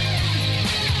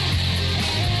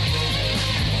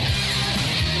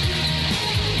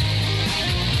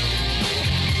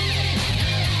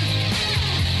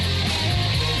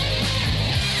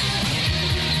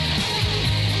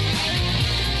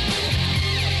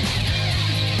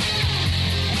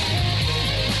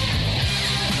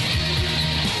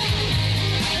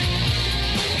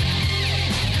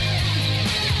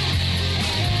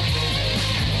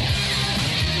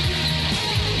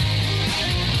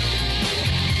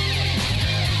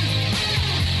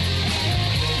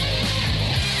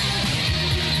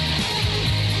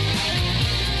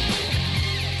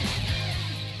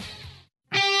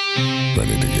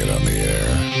 Ready to get on the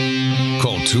air?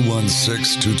 Call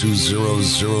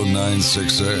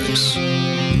 216-220-0966.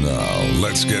 Now,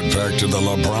 let's get back to the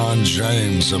LeBron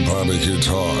James of barbecue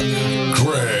talk.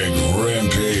 Greg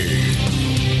Rempe.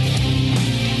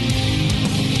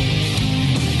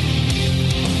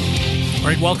 All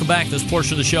right, welcome back. This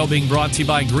portion of the show being brought to you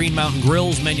by Green Mountain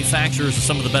Grills, manufacturers of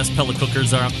some of the best pellet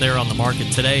cookers out there on the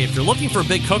market today. If you're looking for a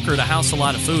big cooker to house a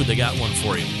lot of food, they got one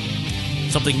for you.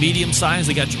 Something medium-sized,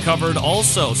 they got you covered.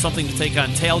 Also, something to take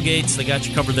on tailgates, they got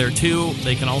you covered there too.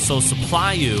 They can also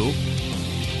supply you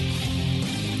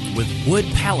with wood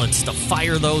pellets to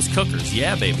fire those cookers.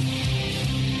 Yeah, baby.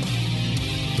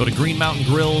 Go to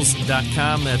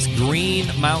greenmountaingrills.com. That's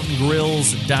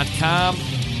greenmountaingrills.com.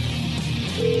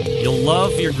 You'll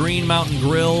love your Green Mountain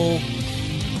Grill.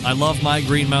 I love my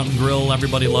Green Mountain Grill.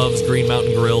 Everybody loves Green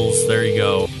Mountain Grills. There you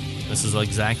go. This is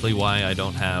exactly why I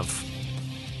don't have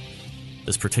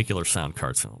this particular sound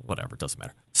card, so whatever, it doesn't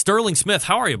matter. Sterling Smith,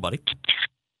 how are you, buddy?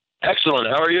 Excellent.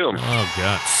 How are you? Oh,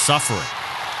 God, suffering.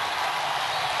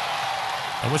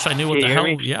 I wish I knew what the hell.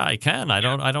 Yeah, I can. I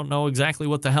don't know exactly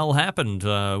what the hell happened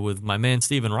with my man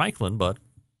Steven Reichlin, but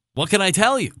what can I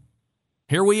tell you?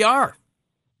 Here we are,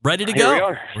 ready to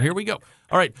go. Here we go.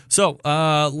 All right, so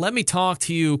let me talk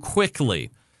to you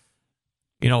quickly.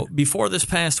 You know, before this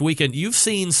past weekend, you've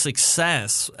seen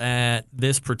success at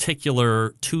this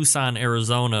particular Tucson,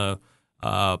 Arizona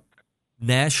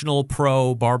National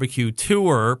Pro Barbecue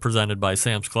Tour presented by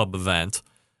Sam's Club event.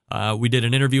 We did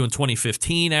an interview in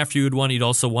 2015 after you had won. You'd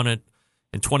also won it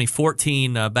in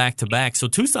 2014 back-to-back. So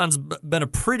Tucson's been a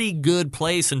pretty good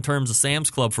place in terms of Sam's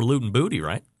Club for loot and booty,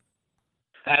 right?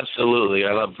 Absolutely.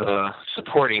 I love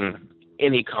supporting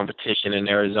any competition in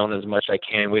Arizona as much as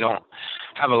I can. We don't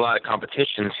have a lot of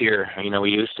competitions here.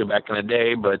 We used to back in the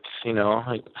day, but,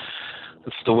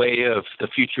 it's the way of the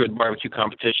future with barbecue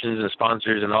competitions and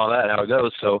sponsors and all that, how it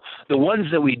goes. So the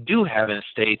ones that we do have in the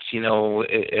States,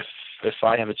 if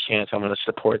I have a chance, I'm going to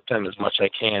support them as much as I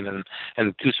can.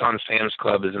 And Tucson Sam's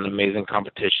Club is an amazing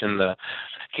competition. The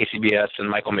KCBS and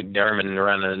Michael McDermott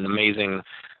run an amazing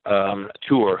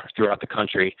tour throughout the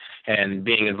country, and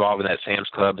being involved in that Sam's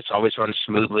Club, it's always run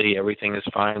smoothly. Everything is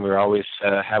fine. We always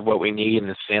have what we need,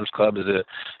 and the Sam's Club is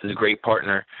a great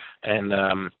partner. And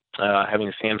having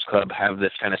the Sam's Club have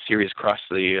this kind of series across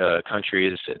the country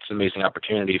it's an amazing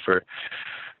opportunity for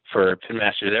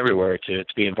pitmasters everywhere to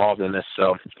be involved in this.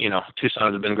 So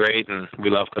Tucson has been great, and we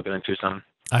love cooking in Tucson.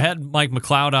 I had Mike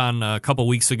McLeod on a couple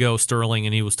weeks ago, Sterling,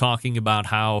 and he was talking about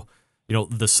how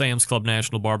the Sam's Club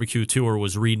National Barbecue Tour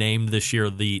was renamed this year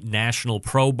the National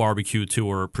Pro Barbecue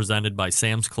Tour, presented by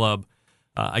Sam's Club.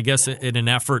 I guess in an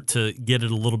effort to get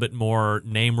it a little bit more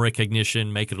name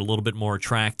recognition, make it a little bit more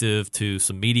attractive to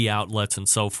some media outlets and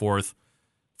so forth,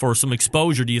 for some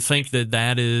exposure. Do you think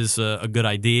that is a good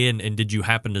idea? And did you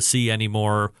happen to see any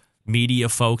more media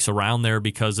folks around there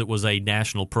because it was a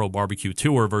National Pro Barbecue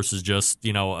Tour versus just,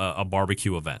 a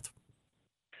barbecue event?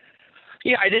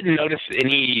 Yeah, I didn't notice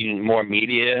any more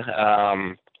media.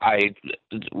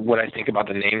 What I think about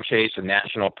the name change, the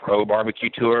National Pro Barbecue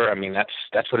Tour,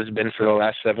 that's what it's been for the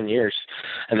last 7 years.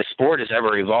 And the sport is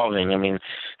ever evolving.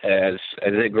 As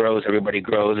it grows, everybody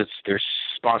grows. There's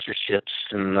sponsorships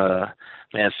and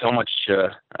so much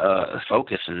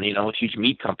focus, and huge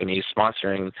meat companies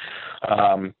sponsoring.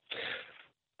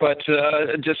 But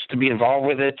just to be involved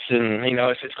with it, and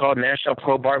if it's called National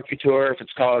Pro Barbecue Tour, if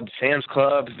it's called Sam's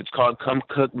Club, if it's called Come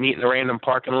Cook Meat in the Random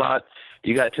Parking Lot,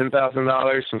 you got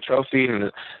 $10,000, some trophy, and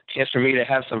a chance for me to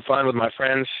have some fun with my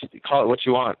friends. Call it what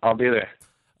you want. I'll be there.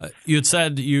 You had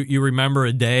said you remember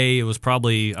a day, it was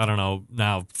probably, I don't know,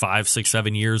 now 5, 6,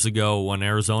 7 years ago, when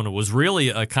Arizona was really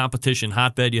a competition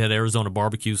hotbed. You had Arizona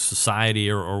Barbecue Society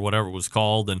or whatever it was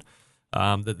called, and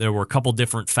there were a couple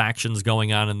different factions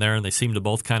going on in there, and they seemed to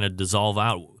both kind of dissolve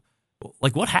out.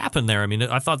 Like, what happened there?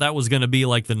 I thought that was going to be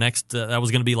like the next, that was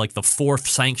going to be like the fourth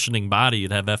sanctioning body.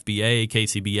 You'd have FBA,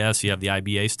 KCBS, you have the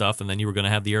IBA stuff, and then you were going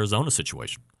to have the Arizona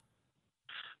situation.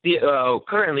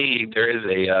 Currently, there is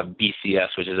a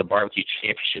BCS, which is a Barbecue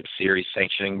Championship Series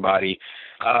sanctioning body.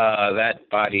 That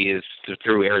body is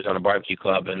through Arizona Barbecue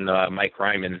Club, and Mike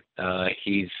Ryman,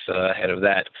 he's head of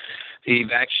that.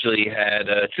 They've actually had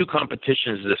 2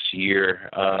 competitions this year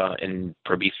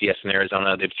for BCS in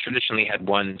Arizona. They've traditionally had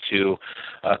 1, 2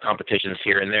 competitions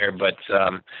here and there, but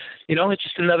it's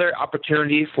just another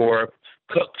opportunity for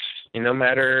cooks, no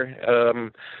matter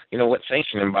what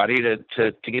sanctioning body,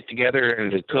 to get together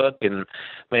and to cook and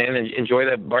enjoy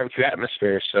that barbecue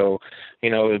atmosphere. So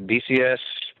BCS,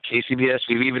 KCBS,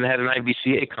 we've even had an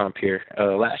IBCA comp here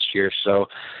last year. So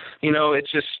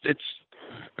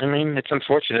it's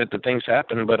unfortunate that things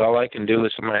happen, but all I can do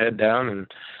is put my head down and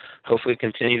hopefully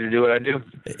continue to do what I do.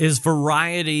 Is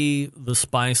variety the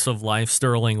spice of life,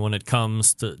 Sterling, when it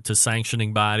comes to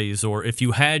sanctioning bodies? Or if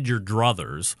you had your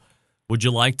druthers, would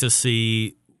you like to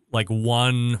see like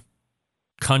one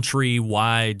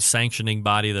country-wide sanctioning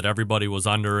body that everybody was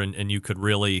under and you could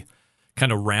really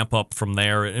kind of ramp up from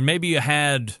there? And maybe you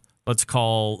had, let's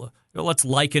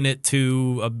liken it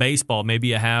to a baseball. Maybe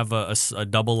you have a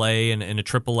AA and a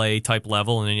AAA type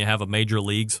level, and then you have a major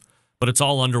leagues, but it's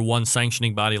all under one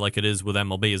sanctioning body like it is with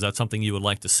MLB. Is that something you would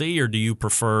like to see, or do you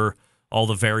prefer all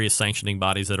the various sanctioning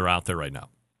bodies that are out there right now?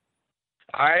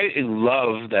 I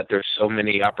love that there's so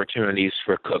many opportunities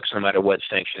for cooks, no matter what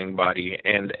sanctioning body,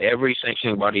 and every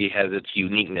sanctioning body has its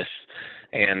uniqueness.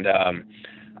 And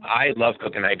I love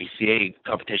cooking IBCA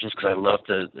competitions because I love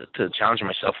to challenge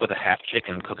myself with a half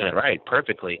chicken, cooking it right,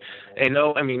 perfectly. And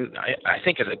I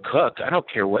think as a cook, I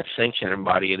don't care what sanctioning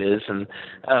body it is, and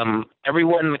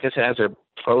everyone, like I said, has their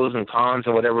pros and cons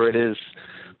or whatever it is.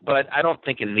 But I don't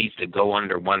think it needs to go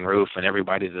under one roof and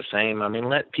everybody's the same.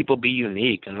 Let people be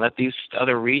unique and let these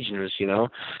other regions,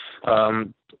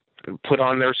 put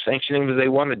on their sanctioning as they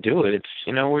want to do it. It's,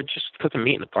 we're just cooking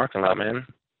meat in the parking lot, man.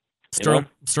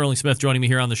 Sterling Smith joining me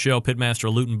here on the show, pitmaster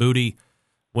of Loot and Booty,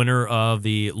 winner of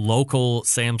the local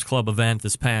Sam's Club event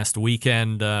this past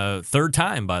weekend, third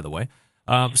time, by the way.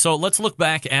 So let's look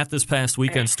back at this past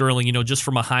weekend, Sterling, just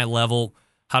from a high level.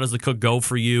 How does the cook go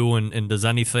for you, and does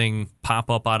anything pop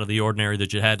up out of the ordinary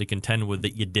that you had to contend with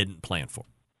that you didn't plan for?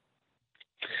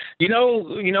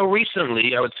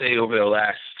 Recently, I would say over the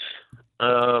last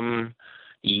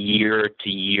year to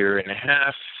year and a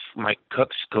half, my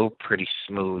cooks go pretty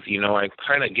smooth. You know, I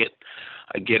kind of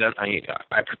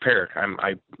I prepare.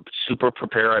 I super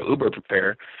prepare. I uber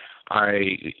prepare.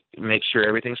 I make sure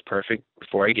everything's perfect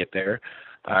before I get there.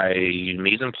 I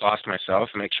mise en place myself,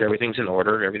 make sure everything's in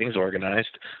order, everything's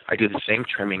organized. I do the same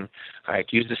trimming. I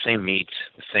use the same meats,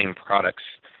 the same products,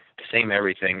 the same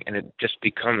everything, and it just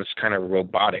becomes kind of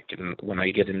robotic. And when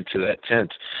I get into that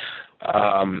tent,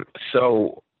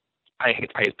 so I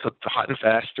cook the hot and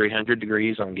fast, 300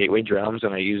 degrees on Gateway drums,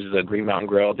 and I use the Green Mountain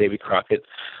Grill, Davy Crockett.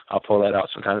 I'll pull that out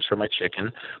sometimes for my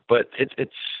chicken. But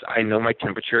I know my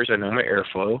temperatures, I know my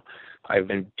airflow. I've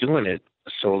been doing it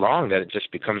so long that it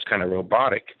just becomes kind of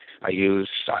robotic. I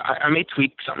may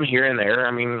tweak something here and there.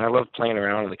 I mean, I love playing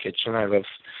around in the kitchen. I love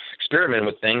experimenting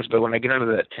with things, but when I get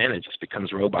under that tent, it just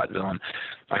becomes robot zone.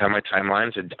 I have my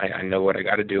timelines, and I know what I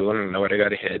got to do and I know what I got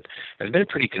to hit. It's been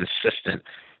pretty consistent.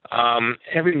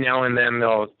 Every now and then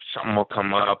something will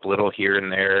come up, a little here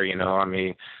and there, you know. I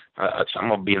mean, something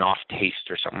will be an off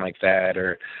taste or something like that,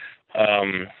 or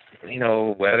you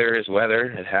know, weather is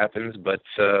weather. It happens, but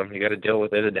you got to deal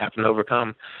with it, adapt and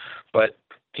overcome. But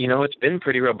you know, it's been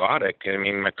pretty robotic. I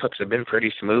mean, my cooks have been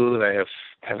pretty smooth. I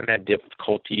haven't had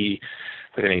difficulty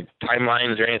with any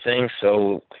timelines or anything.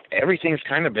 So everything's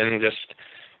kind of been just.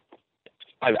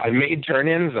 I made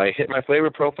turn-ins. I hit my flavor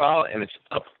profile, and it's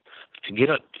up to get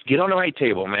on the right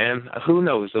table, man. Who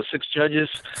knows? Those 6 judges,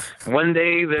 one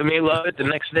day they may love it, the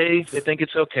next day they think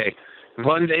it's okay.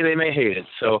 One day they may hate it.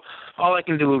 So all I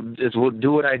can do is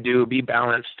do what I do, be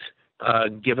balanced,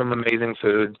 give them amazing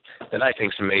food that I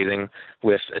think's amazing,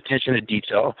 with attention to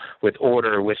detail, with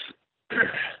order, with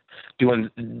doing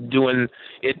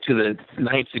it to the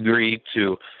 9th degree,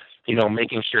 to, you know,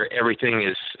 making sure everything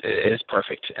is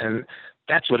perfect. And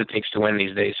that's what it takes to win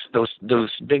these days.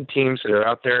 Those big teams that are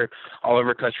out there all over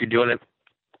the country doing it,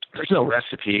 there's no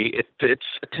recipe. It's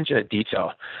attention to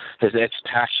detail. It's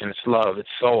passion, it's love, it's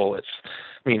soul. It's,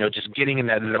 you know, just getting in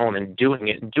that zone and doing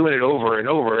it over and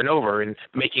over and over and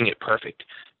making it perfect.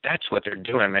 That's what they're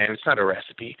doing, man. It's not a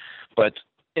recipe. But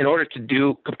in order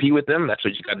to compete with them, that's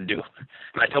what you got to do.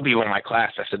 And I tell people in my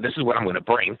class, I said, this is what I'm going to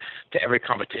bring to every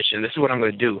competition. This is what I'm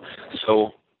going to do.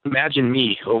 So imagine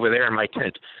me over there in my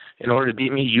tent. In order to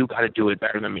beat me, you got to do it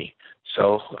better than me.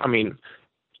 So, I mean,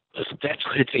 that's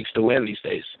what it takes to win these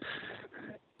days.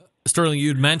 Sterling,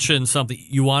 you'd mentioned something.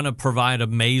 You want to provide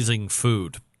amazing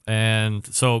food. And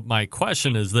so my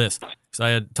question is this, because I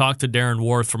had talked to Darren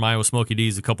Worth from Iowa Smoky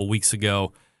D's a couple weeks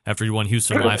ago after he won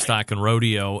Houston Livestock and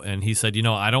Rodeo, and he said, you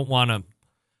know, I don't want to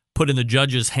put in the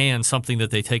judges' hands something that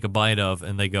they take a bite of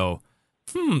and they go,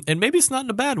 and maybe it's not in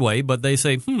a bad way, but they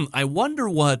say, I wonder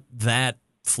what that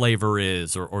flavor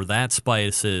is or that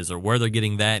spice is or where they're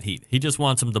getting that heat. He just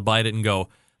wants them to bite it and go,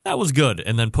 that was good,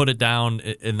 and then put it down,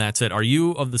 and that's it. Are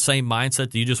you of the same mindset?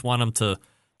 Do you just want them to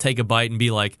take a bite and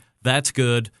be like, that's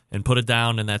good, and put it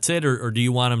down, and that's it? Or do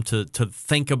you want them to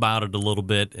think about it a little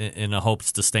bit in the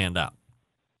hopes to stand out?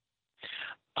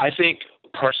 I think,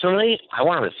 personally, I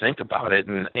want them to think about it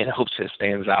in hopes it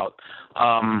stands out.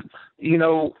 You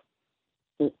know,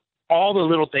 all the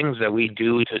little things that we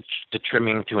do, to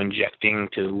trimming, to injecting,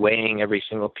 to weighing every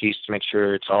single piece to make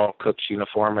sure it's all cooked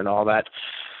uniform and all that,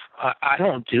 I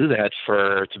don't do that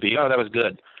to be, that was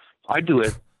good. I do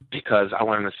it because I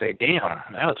want them to say, damn,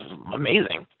 that was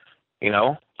amazing. You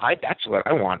know, that's what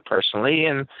I want personally.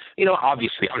 And, you know,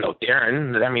 obviously I'm no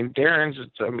Darren. I mean, Darren's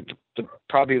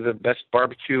probably the best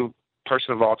barbecue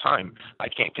person of all time. I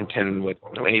can't contend with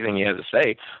anything he has to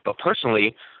say. But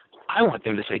personally, I want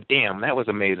them to say, damn, that was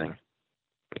amazing.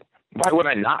 Why would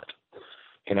I not?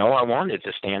 You know, I want it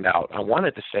to stand out. I want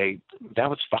it to say,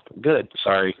 that was fucking good.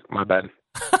 Sorry, my bad.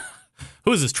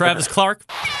 Who is this, Travis Clark?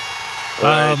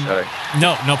 Sorry.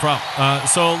 No problem.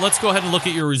 So let's go ahead and look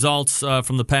at your results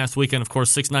from the past weekend. Of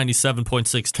course,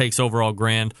 697.6 takes overall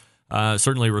grand.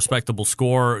 Certainly a respectable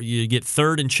score. You get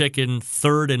 3rd in chicken,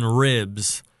 3rd in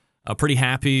ribs. Pretty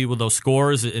happy with those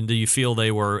scores, and do you feel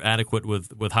they were adequate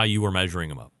with how you were measuring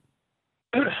them up?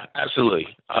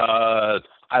 Absolutely.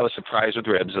 I was surprised with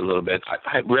ribs a little bit.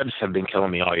 Ribs have been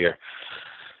killing me all year.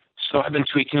 So I've been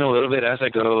tweaking a little bit as I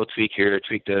go, tweak here,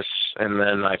 tweak this, and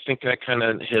then I think I kind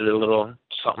of hit a little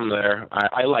something there.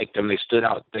 I liked them. They stood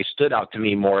out. They stood out to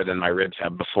me more than my ribs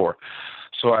have before.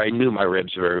 So I knew my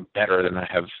ribs were better than I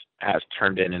have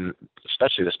turned in, and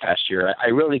especially this past year. I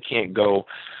really can't go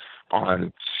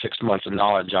on 6 months of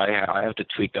knowledge. I have to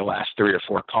tweak the last 3 or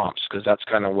 4 comps because that's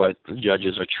kind of what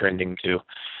judges are trending to.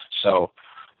 So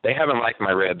they haven't liked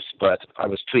my ribs, but I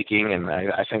was tweaking, and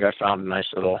I think I found a nice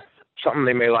little something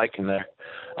they may like in there.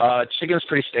 Chicken's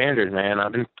pretty standard, man.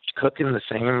 I've been cooking the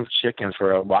same chicken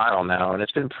for a while now, and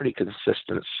it's been pretty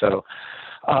consistent. So,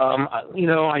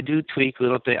 I do tweak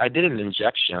little things. I did an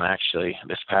injection, actually,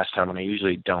 this past time, and I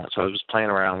usually don't. So I was playing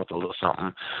around with a little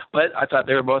something. But I thought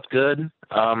they were both good.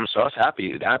 So I was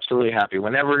happy, absolutely happy.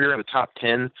 Whenever you're in the top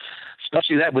 10,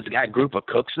 especially that with that group of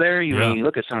cooks there, you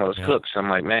look at some of those cooks, I'm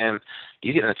like, man,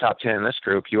 you get in the top 10 in this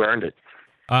group, you earned it.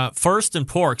 First in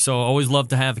pork, so always love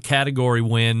to have a category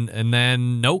win, and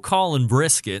then no call in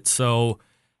brisket. So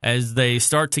as they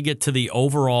start to get to the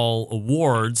overall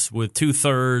awards with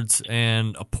 2/3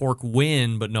 and a pork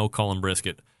win, but no call in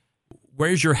brisket,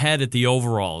 where's your head at the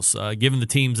overalls? Given the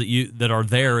teams that are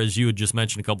there, as you had just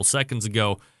mentioned a couple seconds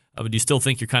ago, do you still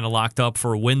think you're kind of locked up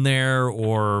for a win there,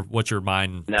 or what's your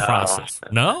mind process?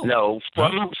 No.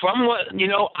 From what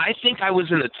I think I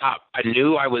was in the top. I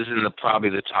knew I was in probably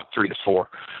the top 3 to 4.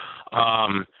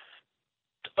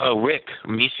 Rick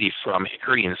Misi from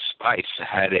Hickory and Spice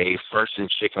had a first in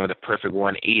chicken with a perfect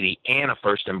 180 and a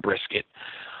first in brisket.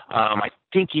 I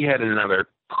think he had another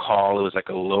call. It was like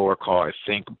a lower call, I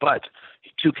think, but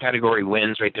 2 category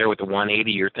wins right there with the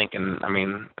 180. You're thinking, I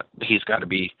mean, he's got to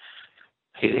be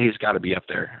up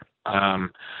there.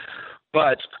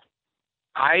 But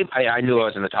I knew I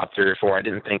was in the top 3 or 4. I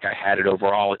didn't think I had it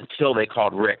overall until they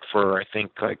called Rick for, I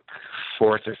think, like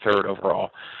 4th or 3rd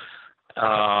overall.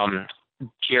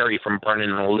 Jerry from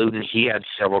Vernon and Loudon, he had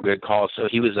several good calls, so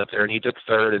he was up there, and he took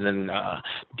 3rd. And then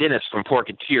Dennis from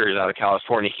Porketeers out of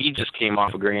California, he just came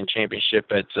off a grand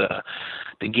championship at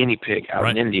the Guinea Pig out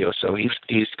in Indio, so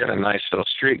he's got a nice little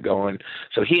streak going.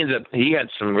 So he had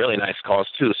some really nice calls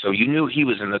too. So you knew he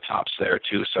was in the tops there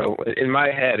too. So in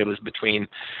my head, it was between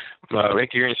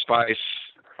Hickory and Spice,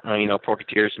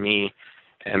 Porketeers, me.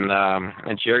 And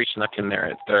Jerry snuck in there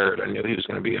at 3rd. I knew he was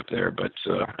going to be up there. But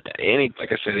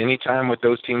like I said, anytime with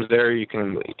those teams there, you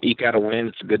can eke out a win.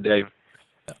 It's a good day.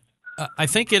 I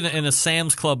think in a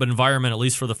Sam's Club environment, at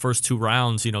least for the first 2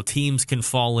 rounds, teams can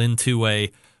fall into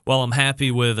I'm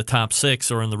happy with the top 6,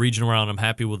 or in the regional round, I'm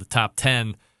happy with the top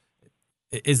 10.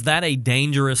 Is that a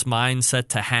dangerous mindset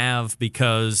to have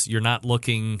because you're not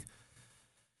looking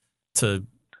to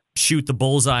shoot the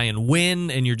bullseye and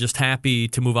win, and you're just happy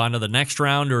to move on to the next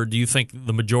round? Or do you think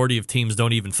the majority of teams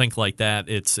don't even think like that?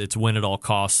 It's win at all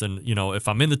costs, and if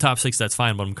I'm in the top 6, that's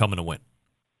fine, but I'm coming to win.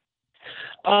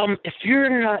 If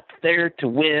you're not there to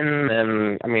win,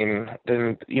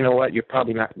 then you know what, you're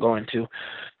probably not going to,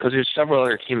 because there's several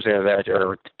other teams there that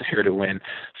are here to win.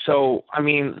 So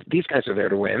these guys are there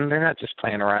to win. They're not just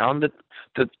playing around.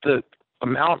 The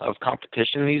amount of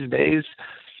competition these days,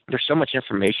 there's so much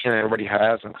information everybody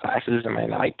has in classes.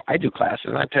 I do classes,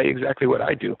 and I tell you exactly what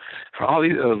I do. A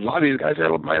lot of these guys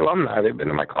are my alumni. They've been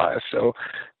in my class. So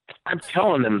I'm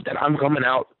telling them that I'm coming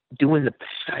out doing the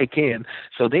best I can.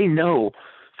 So they know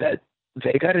that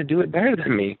they got to do it better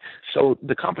than me. So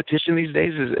the competition these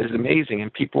days is amazing.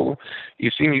 And people, you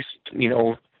see these,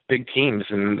 big teams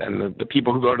and the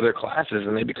people who go to their classes,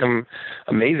 and they become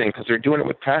amazing because they're doing it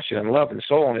with passion and love and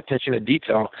soul and attention to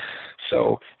detail.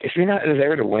 So if you're not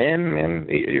there to win, then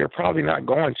you're probably not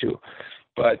going to.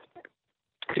 But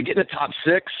to get in the top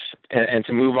 6 and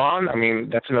to move on,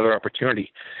 that's another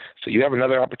opportunity. So you have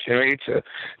another opportunity to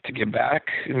get back,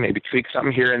 maybe tweak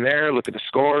something here and there, look at the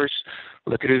scores,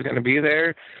 look at who's going to be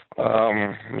there,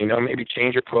 maybe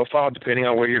change your profile depending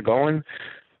on where you're going.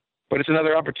 But it's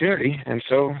another opportunity. And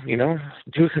so,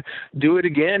 do it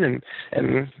again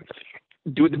and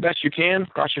do it the best you can.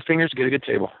 Cross your fingers, get a good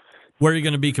table. Where are you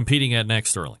going to be competing at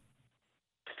next, Sterling?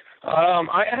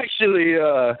 I actually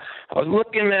I was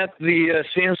looking at the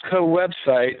Sam's Club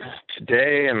website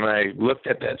today, and I looked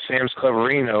at that Sam's Club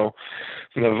Reno,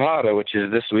 Nevada, which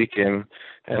is this weekend,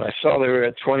 and I saw there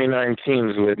were 29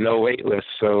 teams with no wait list.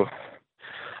 So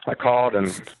I called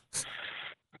and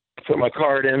put my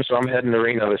card in, so I'm heading to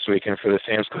Reno this weekend for the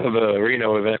Sam's Club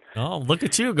Reno event. Oh, look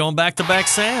at you, going back-to-back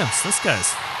Sam's. This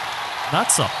guy's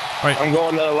nuts up. All right. I'm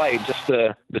going to the light, just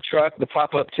the truck, the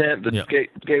pop-up tent, the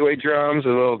gateway drums, a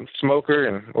little smoker,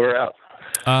 and we're out.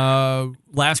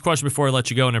 Last question before I let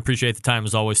you go, and I appreciate the time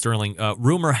as always, Sterling.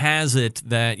 Rumor has it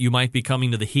that you might be coming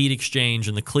to the Heat Exchange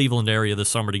in the Cleveland area this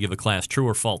summer to give a class. True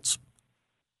or false?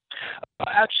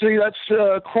 Actually,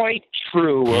 that's quite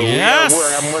true. Yes.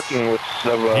 I'm working with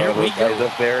some guys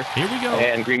up there. Here we go.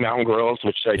 And Green Mountain Grills,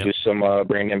 which I do some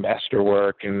brand ambassador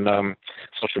work and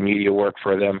social media work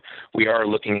for them. We are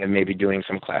looking at maybe doing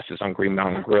some classes on Green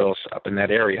Mountain Grills up in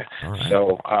that area. All right.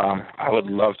 So I would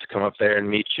love to come up there and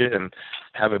meet you and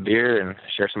have a beer and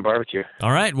share some barbecue.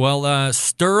 All right. Well,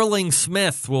 Sterling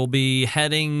Smith will be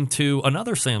heading to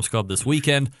another Sam's Club this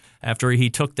weekend after he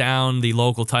took down the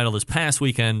local title this past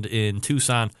weekend in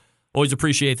Tucson. Always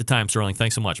appreciate the time, Sterling.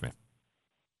 Thanks so much, man.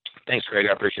 Thanks, Greg.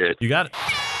 I appreciate it. You got it.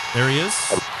 There he is.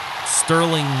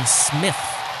 Sterling Smith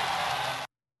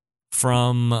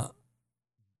from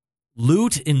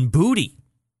Loot and Booty.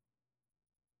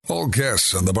 All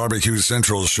guests on the Barbecue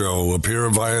Central show appear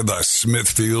via the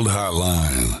Smithfield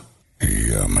Hotline.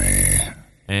 Yummy.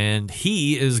 And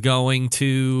he is going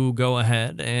to go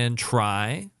ahead and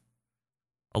try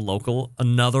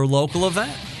another local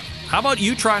event. How about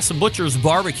you try some Butcher's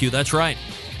Barbecue? That's right.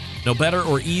 No better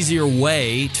or easier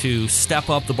way to step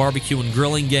up the barbecue and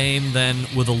grilling game than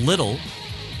with a little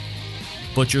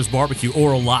Butcher's Barbecue,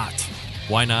 or a lot.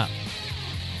 Why not?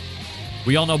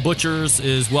 We all know Butcher's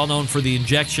is well known for the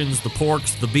injections, the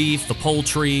porks, the beef, the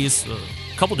poultries, a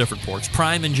couple different porks.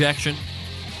 Prime injection.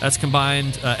 That's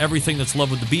combined everything that's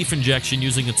loved with the beef injection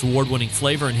using its award-winning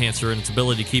flavor enhancer and its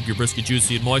ability to keep your brisket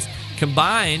juicy and moist,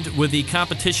 combined with the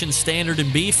competition standard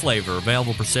and beef flavor,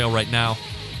 available for sale right now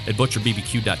at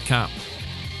butcherbbq.com.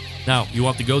 Now, you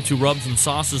want the go-to rubs and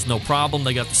sauces, no problem.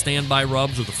 They got the standby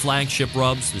rubs or the flagship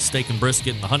rubs, the steak and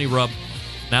brisket and the honey rub.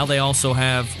 Now they also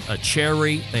have a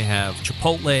cherry, they have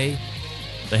chipotle,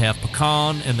 they have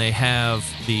pecan, and they have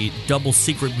the double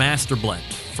secret master blend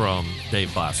from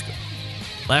Dave Bosco.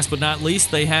 Last but not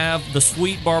least, they have the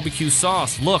sweet barbecue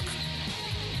sauce. Look,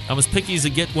 I'm as picky as it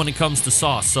gets when it comes to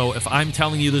sauce. So if I'm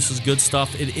telling you this is good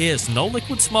stuff, it is. No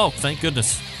liquid smoke, thank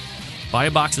goodness. Buy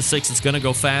a box of 6. It's going to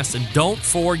go fast. And don't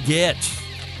forget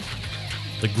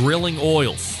the grilling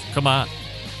oils. Come on.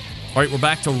 All right, we're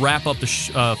back to wrap up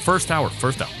the first hour.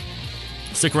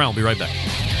 Stick around. We'll be right back.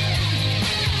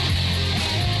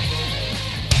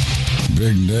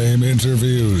 Big name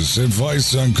interviews,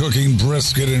 advice on cooking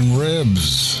brisket and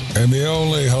ribs, and the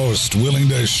only host willing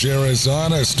to share his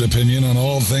honest opinion on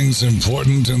all things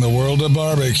important in the world of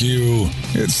barbecue.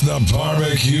 It's the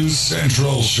Barbecue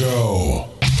Central Show.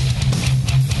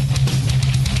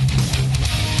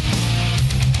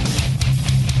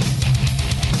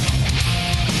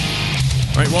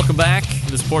 All right, welcome back.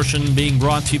 This portion being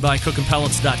brought to you by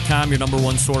CookingPellets.com, your number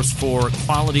one source for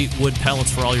quality wood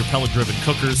pellets for all your pellet-driven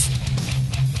cookers.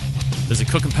 Visit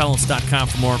CookingPellets.com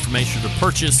for more information to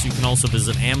purchase. You can also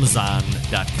visit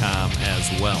Amazon.com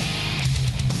as well.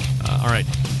 All right,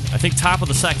 I think top of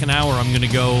the second hour, I'm going to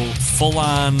go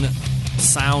full-on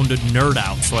sound nerd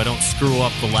out so I don't screw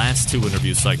up the last two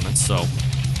interview segments. So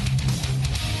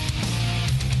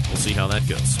we'll see how that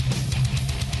goes.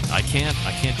 I can't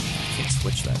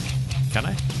switch that. Can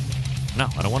I? No,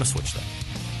 I don't want to switch that.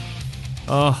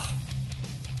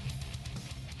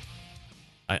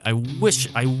 I wish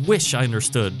I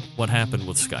understood what happened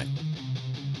with Skype.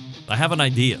 I have an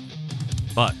idea,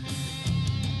 but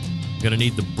I'm going to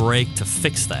need the break to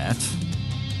fix that.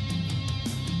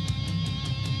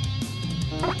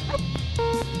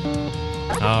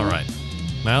 All right.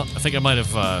 Well, I think I might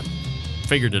have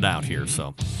figured it out here,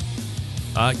 so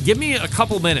give me a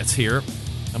couple minutes here.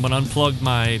 I'm going to unplug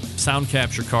my sound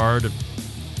capture card,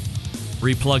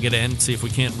 replug it in, see if we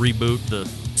can't reboot the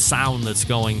sound that's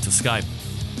going to Skype.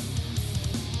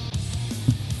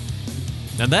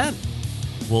 And then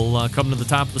we'll come to the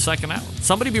top of the second hour.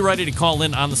 Somebody be ready to call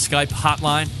in on the Skype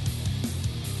hotline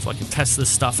so I can test this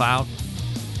stuff out.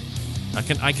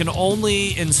 I can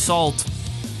only insult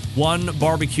one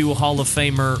Barbecue Hall of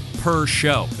Famer per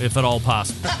show, if at all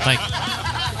possible. Thank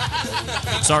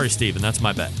you. Sorry, Steven, that's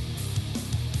my bad.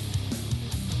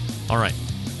 All right.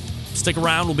 Stick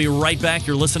around. We'll be right back.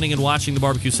 You're listening and watching the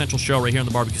Barbecue Central show right here on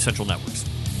the Barbecue Central Networks.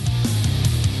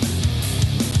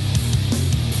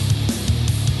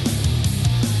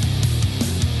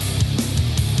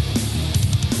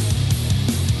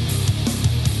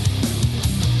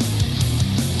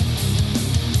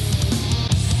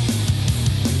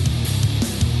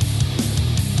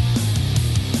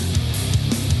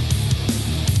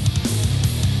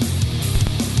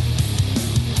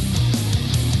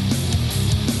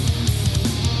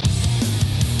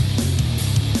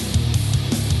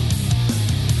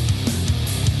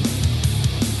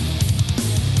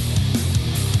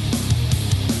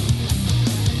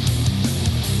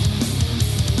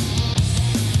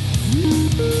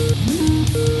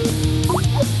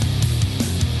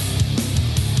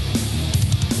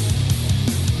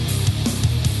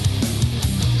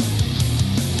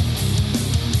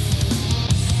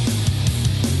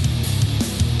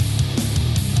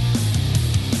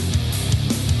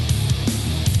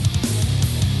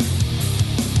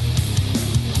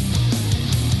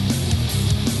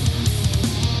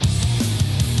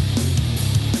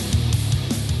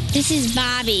 This is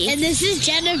Bobby. And this is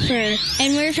Jennifer.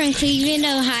 And we're from Cleveland,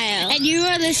 Ohio. And you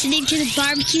are listening to the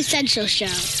Barbecue Central Show.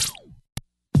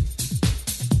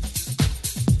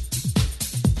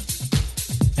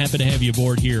 Happy to have you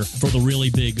aboard here for the Really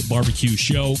Big Barbecue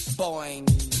Show. Boing.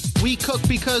 We cook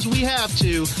because we have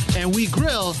to, and we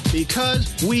grill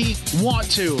because we want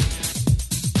to.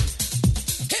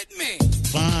 Hit me.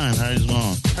 Fine, how's it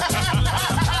going?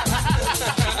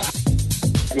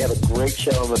 You have a great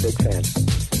show. I'm a big fan.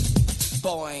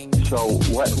 Boing. So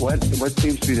what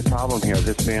seems to be the problem here?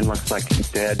 This man looks like he's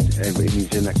dead, and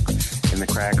he's in the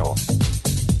crackle.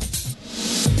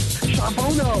 Sean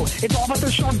Bono. It's all about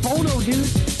the Sean Bono, dude.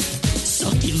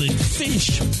 Succulent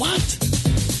fish. What?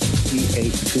 He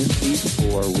ate 2 feet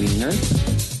for wiener.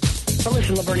 Now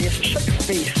listen, Lavernius, shut your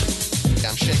face.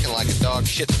 I'm shaking like a dog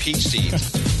shit peach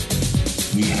seeds.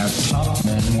 We have top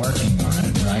men working on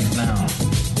it right now.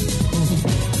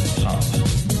 Top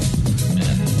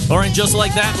men. All right, just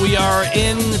like that, we are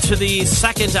into the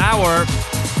second hour.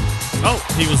 Oh,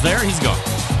 he was there. He's gone.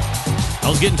 I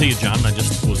was getting to you, John. I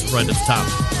just was right at the top.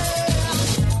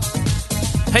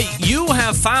 Hey, you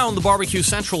have found the Barbecue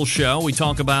Central Show. We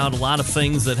talk about a lot of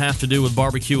things that have to do with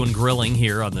barbecue and grilling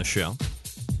here on this show.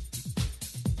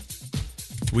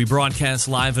 We broadcast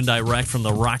live and direct from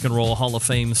the Rock and Roll Hall of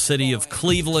Fame city of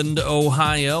Cleveland,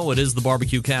 Ohio. It is the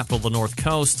barbecue capital of the North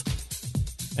Coast.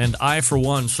 And I, for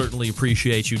one, certainly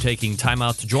appreciate you taking time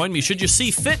out to join me. Should you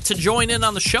see fit to join in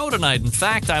on the show tonight? In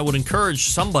fact, I would encourage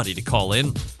somebody to call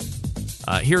in.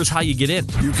 Here's how you get in.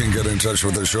 You can get in touch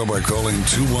with the show by calling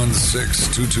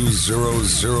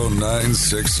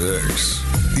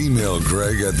 216-220-0966. Email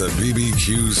Greg at the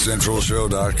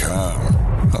bbqcentralshow.com.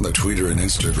 On the Twitter and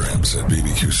Instagrams at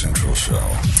BBQ Central Show.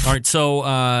 All right, so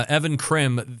Evan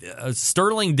Krim,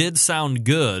 Sterling did sound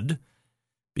good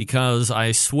because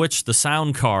I switched the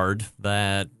sound card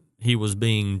that he was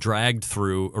being dragged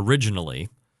through originally.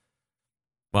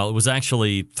 Well, it was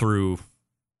actually through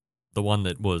the one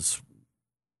that was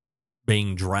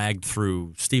being dragged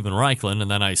through Steven Reichlin,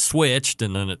 and then I switched,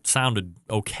 and then it sounded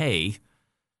okay.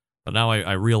 But now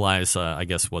I realize, I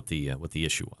guess, what the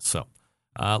issue was. So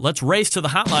let's race to the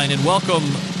hotline and welcome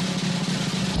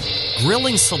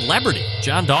grilling celebrity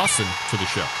John Dawson to the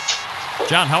show.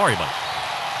 John, how are you, buddy?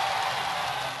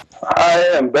 I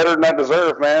am better than I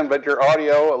deserve, man. But your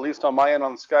audio, at least on my end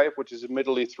on Skype, which is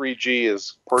admittedly 3G,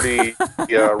 is pretty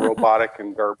robotic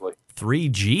and garbly.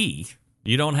 3G?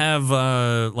 You don't have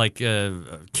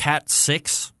Cat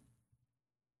 6?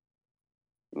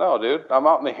 No, dude. I'm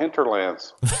out in the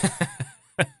hinterlands.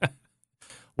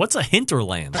 What's a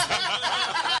hinterland?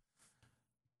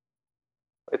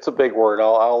 It's a big word.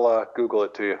 I'll Google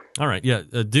it to you. All right, yeah.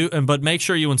 But make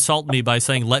sure you insult me by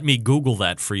saying, "Let me Google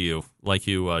that for you," like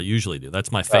you usually do.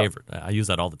 That's my favorite. I use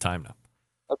that all the time now.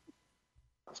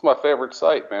 That's my favorite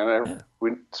site, man. Yeah.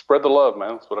 We spread the love,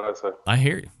 man. That's what I say. I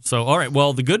hear you. So, all right.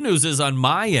 Well, the good news is on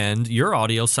my end, your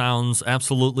audio sounds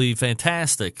absolutely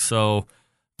fantastic. So,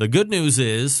 the good news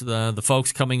is the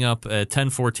folks coming up at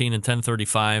 10:14 and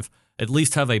 10:35 at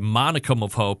least have a modicum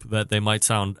of hope that they might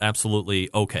sound absolutely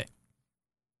okay.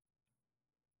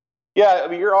 Yeah, I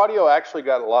mean, your audio actually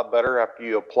got a lot better after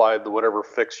you applied the whatever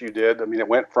fix you did. I mean, it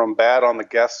went from bad on the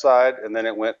guest side, and then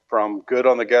it went from good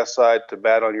on the guest side to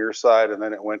bad on your side, and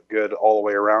then it went good all the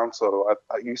way around. So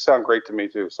you sound great to me,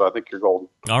 too. So I think you're golden.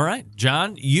 All right.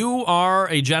 John, you are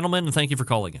a gentleman, and thank you for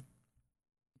calling in.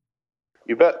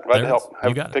 You bet. Glad to help.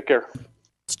 Take care.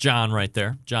 It's John right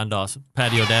there. John Dawson.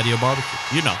 Patio Daddy-O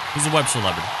Barbecue. You know, he's a web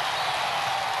celebrity.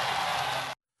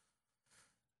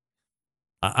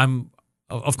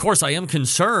 Of course, I am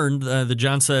concerned that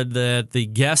John said that the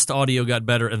guest audio got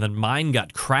better and then mine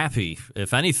got crappy.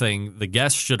 If anything, the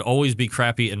guest should always be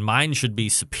crappy and mine should be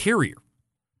superior.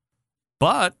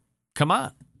 But, come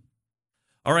on.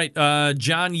 All right,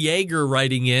 John Yeager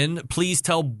writing in, please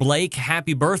tell Blake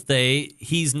happy birthday.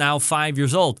 He's now 5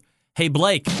 years old. Hey,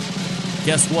 Blake,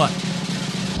 guess what?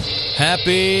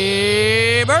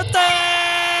 Happy birthday!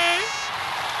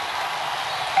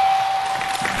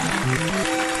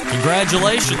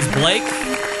 Congratulations, Blake.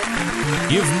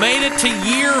 You've made it to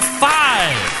year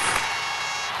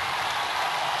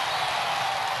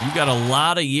 5. You got a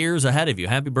lot of years ahead of you.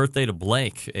 Happy birthday to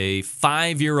Blake, a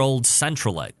 5-year-old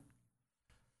Centralite.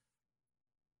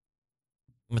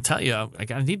 I'm going to tell you, I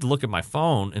need to look at my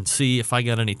phone and see if I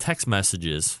got any text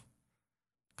messages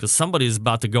because somebody's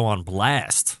about to go on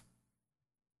blast.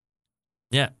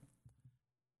 Yeah.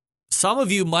 Some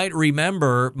of you might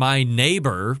remember my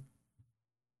neighbor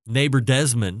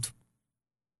Desmond,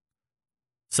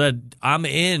 said, I'm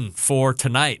in for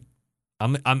tonight.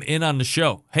 I'm in on the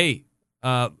show. Hey,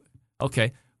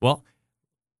 okay. Well,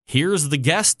 Here's the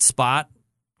guest spot.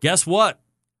 Guess what?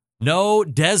 No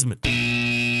Desmond.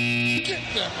 Get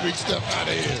that big stuff out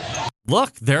of here.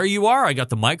 Look, there you are. I got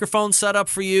the microphone set up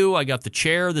for you. I got the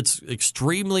chair that's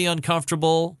extremely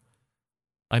uncomfortable.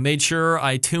 I made sure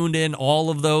I tuned in all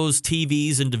of those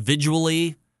TVs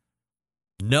individually.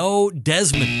 No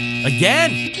Desmond.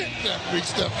 Again. Get that big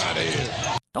stuff out of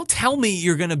here. Don't tell me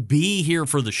you're going to be here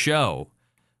for the show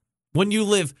when you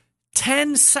live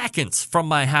 10 seconds from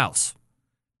my house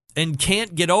and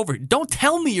can't get over it. Don't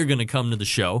tell me you're going to come to the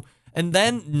show and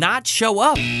then not show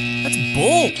up. That's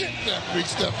bull. Get that big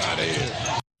stuff out of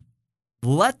here.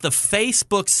 Let the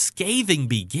Facebook scathing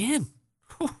begin.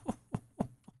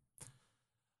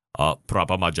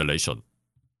 Proper modulation.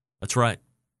 That's right.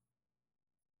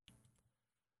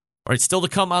 All right, still to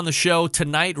come on the show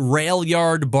tonight, Rail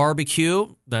Yard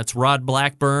Barbecue. That's Rod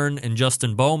Blackburn and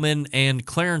Justin Bowman, and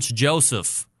Clarence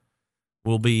Joseph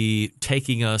will be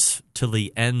taking us to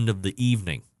the end of the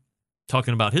evening,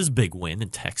 talking about his big win in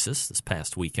Texas this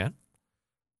past weekend.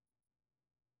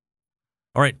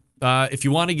 All right, if you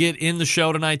want to get in the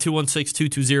show tonight,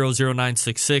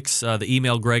 216-220-0966, the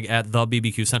email Greg at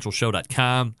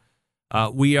thebbqcentralshow.com.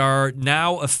 We are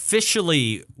now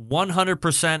officially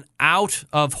 100% out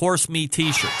of horse meat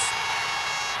T-shirts.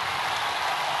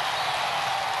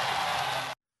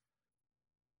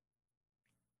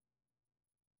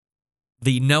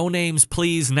 The No Names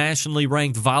Please nationally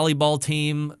ranked volleyball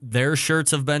team, their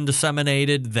shirts have been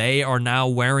disseminated. They are now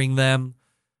wearing them.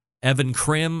 Evan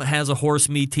Krim has a horse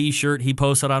meat T-shirt he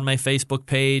posted on my Facebook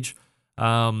page.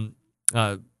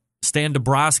 Stan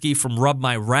Dabrowski from Rub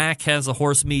My Rack has a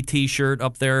horse meat T-shirt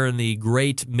up there in the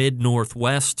great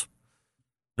mid-northwest.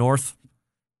 North.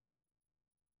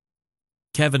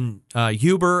 Kevin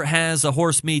Huber has a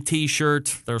horse meat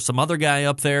T-shirt. There's some other guy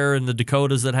up there in the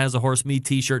Dakotas that has a horse meat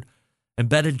T-shirt.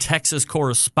 Embedded Texas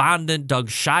correspondent Doug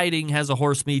Scheiding has a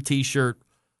horse meat T-shirt.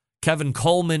 Kevin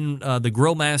Coleman, the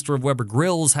grill master of Weber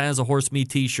Grills, has a horse meat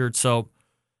T-shirt. So,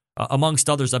 amongst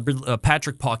others,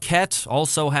 Patrick Paquette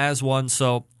also has one.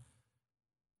 So,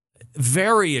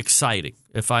 very exciting,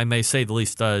 if I may say the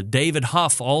least. David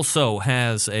Huff also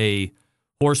has a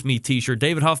horse meat T-shirt.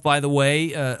 David Huff, by the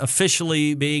way,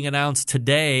 officially being announced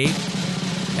today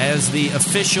as the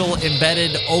official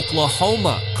Embedded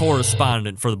Oklahoma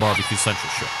correspondent for the Barbecue Central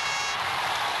Show.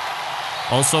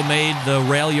 Also made the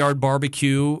Rail Yard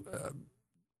Barbecue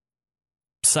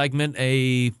segment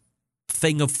a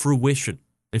thing of fruition,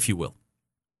 if you will.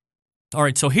 All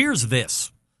right, so here's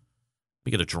this. Let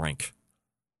me get a drink.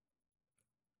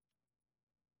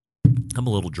 I'm a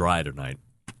little dry tonight.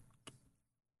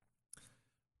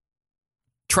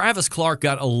 Travis Clark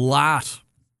got a lot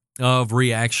of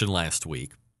reaction last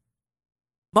week.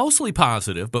 Mostly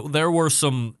positive, but there were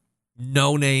some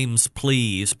no names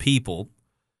please people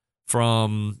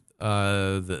from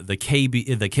the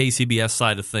KCBS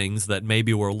side of things that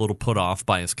maybe were a little put off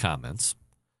by his comments.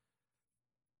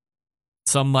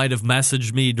 Some might have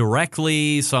messaged me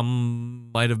directly. Some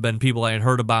might have been people I had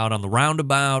heard about on the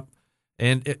roundabout.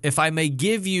 And if I may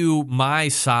give you my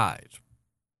side,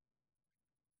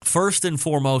 first and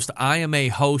foremost, I am a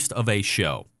host of a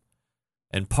show.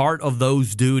 And part of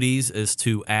those duties is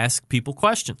to ask people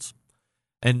questions.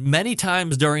 And many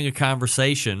times during a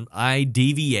conversation, I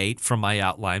deviate from my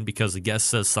outline because the guest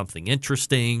says something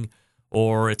interesting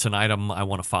or it's an item I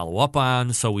want to follow up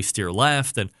on, so we steer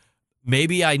left. And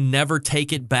maybe I never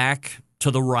take it back to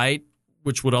the right,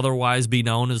 which would otherwise be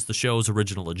known as the show's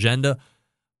original agenda.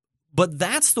 But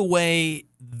that's the way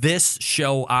this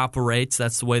show operates.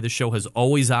 That's the way the show has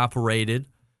always operated,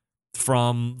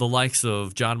 from the likes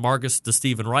of John Marcus to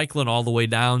Steven Reichlin all the way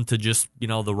down to just,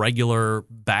 the regular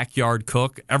backyard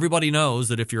cook. Everybody knows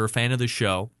that if you're a fan of the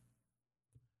show,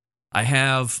 I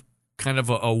have kind of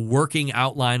a working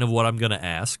outline of what I'm going to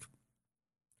ask.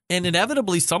 And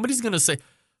inevitably, somebody's going to say,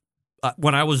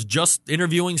 when I was just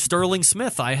interviewing Sterling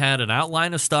Smith, I had an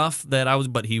outline of stuff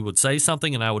but he would say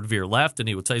something and I would veer left, and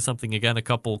he would say something again a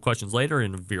couple questions later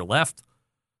and veer left.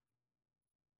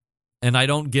 And I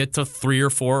don't get to 3 or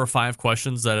 4 or 5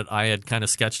 questions that I had kind of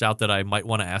sketched out that I might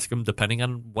want to ask him depending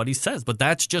on what he says. But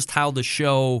that's just how the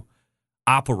show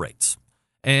operates.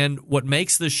 And what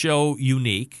makes the show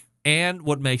unique and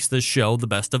what makes this show the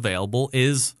best available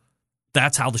is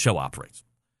that's how the show operates.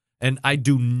 And I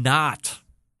do not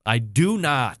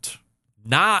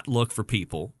look for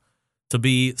people to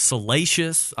be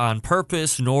salacious on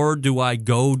purpose, nor do I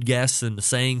goad guests into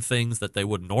saying things that they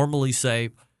would normally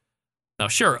say. Now,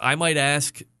 sure, I might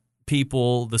ask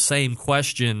people the same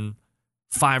question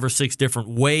 5 or 6 different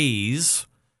ways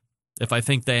if I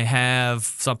think they have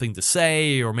something to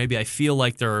say, or maybe I feel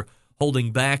like they're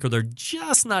holding back, or they're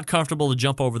just not comfortable to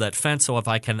jump over that fence. So if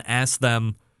I can ask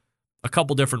them a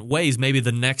couple different ways, maybe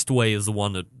the next way is the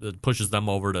one that pushes them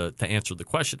over to answer the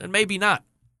question, and maybe not.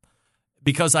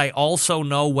 Because I also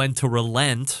know when to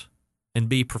relent and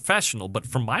be professional. But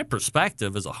from my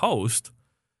perspective as a host,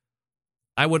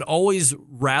 I would always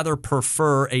rather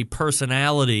prefer a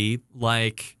personality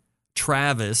like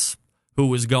Travis, who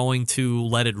was going to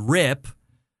let it rip,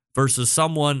 versus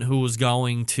someone who was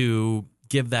going to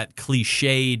give that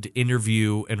cliched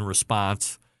interview and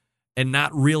response and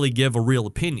not really give a real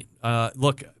opinion.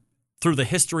 Look, through the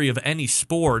history of any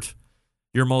sport,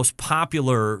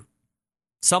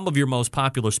 some of your most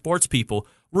popular sports people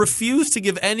refuse to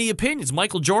give any opinions.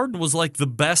 Michael Jordan was like the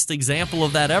best example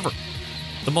of that ever.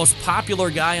 The most popular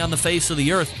guy on the face of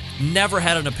the earth never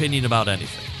had an opinion about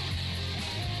anything.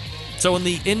 So in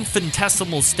the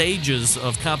infinitesimal stages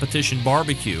of competition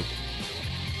barbecue,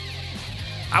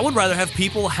 I would rather have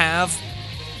people have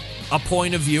a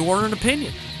point of view or an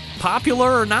opinion,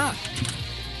 popular or not.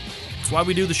 That's why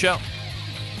we do the show.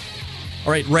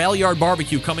 All right, Rail Yard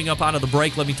Barbecue coming up out of the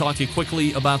break. Let me talk to you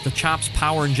quickly about the Chops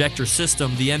Power Injector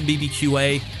System, the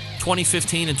NBBQA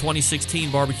 2015 and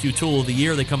 2016 Barbecue Tool of the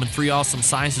Year. They come in 3 awesome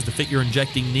sizes to fit your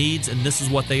injecting needs, and this is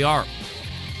what they are.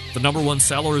 The number one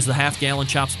seller is the half-gallon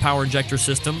Chops Power Injector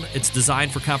System. It's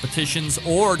designed for competitions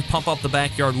or to pump up the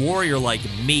backyard warrior like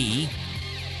me.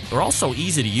 They're also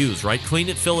easy to use, right? Clean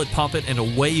it, fill it, pump it, and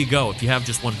away you go. If you have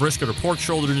just one brisket or pork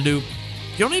shoulder to do,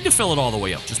 you don't need to fill it all the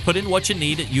way up. Just put in what you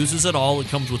need. It uses it all. It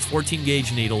comes with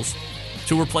 14-gauge needles,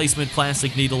 2 replacement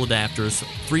plastic needle adapters,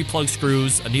 3 plug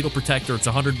screws, a needle protector. It's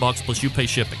 $100 plus you pay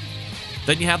shipping.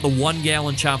 Then you have the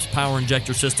 1-gallon Chops Power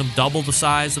Injector System, double the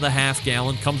size of the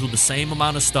half-gallon, comes with the same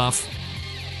amount of stuff.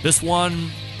 This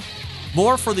one,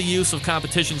 more for the use of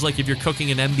competitions, like if you're cooking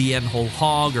an MBN whole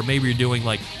hog, or maybe you're doing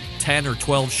like 10 or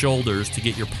 12 shoulders to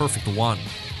get your perfect one.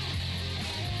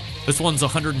 This one's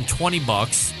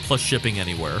 $120 plus shipping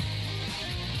anywhere.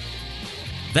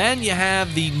 Then you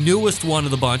have the newest one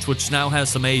of the bunch, which now has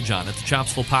some age on it, the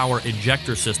Chops Full Power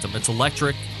Injector System. It's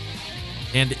electric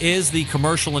and is the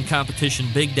commercial and competition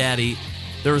Big Daddy.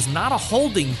 There is not a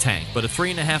holding tank, but a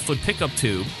 3.5-foot pickup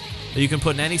tube that you can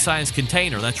put in any size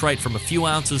container. That's right, from a few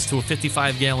ounces to a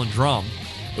 55-gallon drum.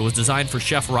 It was designed for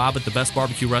Chef Rob at the best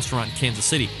barbecue restaurant in Kansas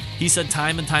City. He said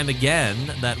time and time again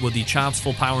that with the Chops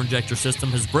Full Power Injector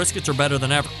System, his briskets are better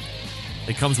than ever.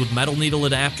 It comes with metal needle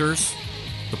adapters,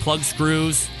 the plug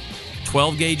screws,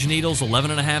 12-gauge needles,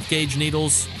 11.5-gauge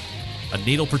needles, a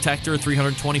needle protector,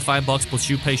 $325 plus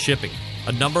you pay shipping.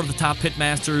 A number of the top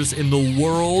pitmasters in the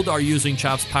world are using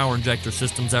Chops Power Injector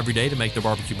Systems every day to make their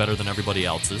barbecue better than everybody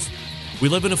else's. We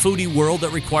live in a foodie world that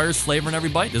requires flavor in every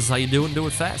bite. This is how you do it and do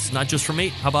it fast. Not just for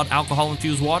meat. How about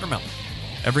alcohol-infused watermelon?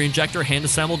 Every injector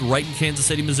hand-assembled right in Kansas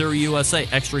City, Missouri, USA.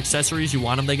 Extra accessories, you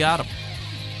want them, they got them.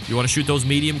 You want to shoot those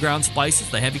medium ground spices?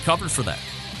 They have you covered for that.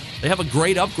 They have a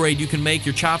great upgrade. You can make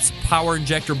your Chops Power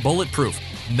Injector bulletproof.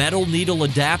 Metal needle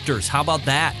adapters. How about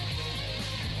that?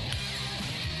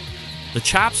 The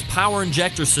Chops Power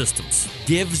Injector Systems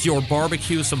gives your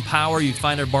barbecue some power. You can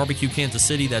find it at Barbecue Kansas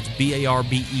City. That's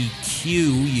BARBEQUE.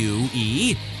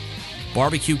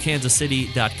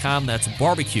 BarbecueKansasCity.com. That's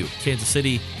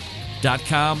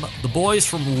BarbecueKansasCity.com. The boys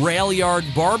from Rail Yard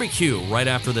Barbecue right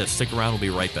after this. Stick around. We'll be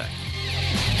right back.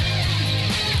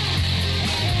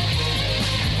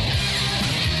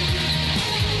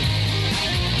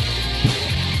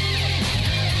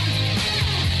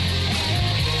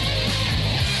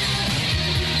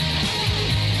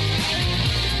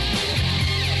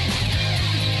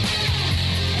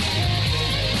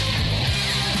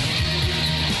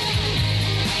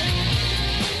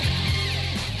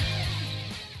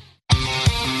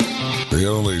 The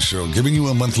only show giving you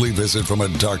a monthly visit from a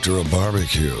doctor of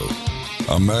barbecue.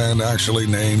 A man actually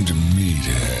named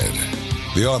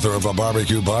Meathead. The author of a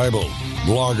barbecue Bible.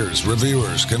 Bloggers,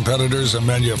 reviewers, competitors, and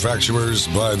manufacturers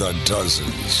by the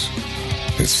dozens.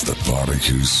 It's the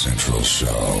Barbecue Central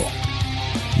Show.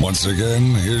 Once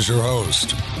again, here's your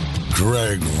host,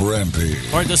 Greg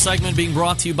Rempe. All right, this segment being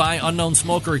brought to you by Unknown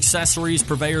Smoker Accessories,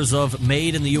 purveyors of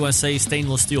made-in-the-USA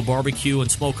stainless steel barbecue and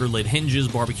smoker lid hinges,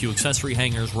 barbecue accessory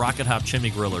hangers, rocket hop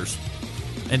chimney grillers,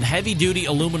 and heavy-duty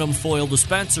aluminum foil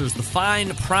dispensers. The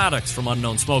fine products from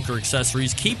Unknown Smoker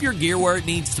Accessories keep your gear where it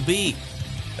needs to be.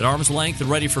 At arm's length and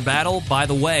ready for battle. By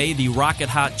the way, the rocket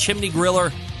hot chimney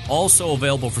griller also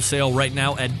available for sale right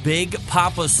now at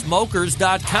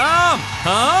BigPapaSmokers.com.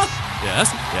 Huh?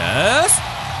 Yes.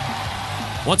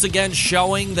 Once again,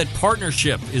 showing that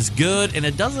partnership is good, and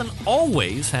it doesn't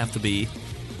always have to be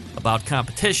about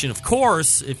competition. Of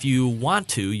course, if you want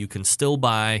to, you can still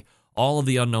buy all of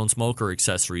the Unknown Smoker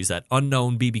accessories at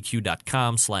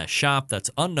unknownbbq.com/shop. That's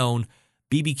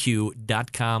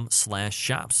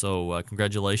unknownbbq.com/shop. So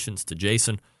congratulations to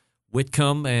Jason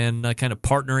Whitcomb and kind of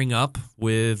partnering up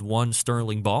with one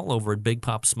Sterling Ball over at Big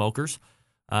Pop Smokers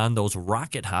on those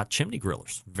rocket hot chimney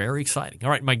grillers. Very exciting. All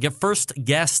right, my first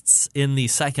guests in the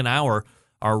second hour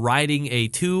are riding a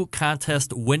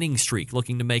 2-contest winning streak,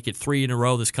 looking to make it 3 in a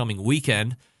row this coming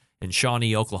weekend in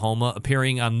Shawnee, Oklahoma.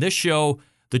 Appearing on this show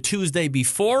the Tuesday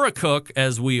before a cook,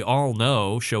 as we all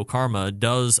know, Show Karma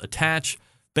does attach,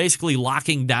 basically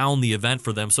locking down the event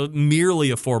for them. So merely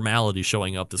a formality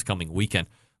showing up this coming weekend.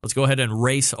 Let's go ahead and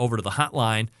race over to the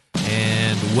hotline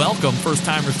and welcome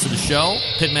first-timers to the show,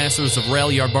 Pitmasters of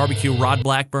Rail Yard Barbecue, Rod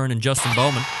Blackburn and Justin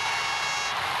Bowman.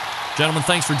 Gentlemen,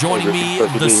 thanks for joining me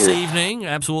this evening.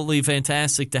 Absolutely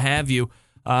fantastic to have you.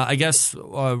 I guess,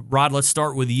 Rod, let's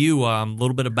start with you. A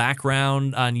little bit of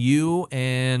background on you,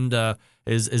 and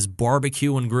is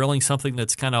barbecue and grilling something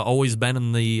that's kind of always been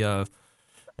in the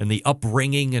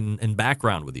upbringing and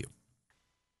background with you?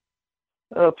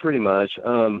 Pretty much.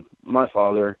 My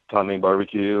father taught me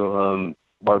barbecuing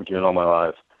all my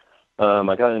life.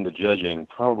 I got into judging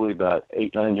probably about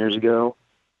 8-9 years ago,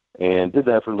 and did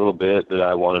that for a little bit, but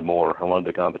I wanted more. I wanted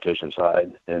the competition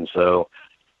side. And so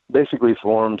basically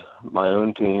formed my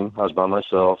own team. I was by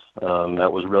myself.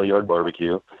 That was Rail Yard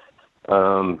Barbecue.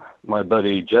 My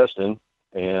buddy Justin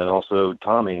and also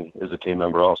Tommy is a team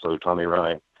member also, Tommy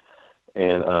Ryan.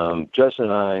 And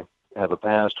Justin and I have a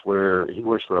past where he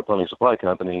works for a plumbing supply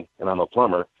company, and I'm a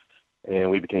plumber. And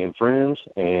we became friends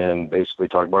and basically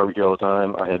talked barbecue all the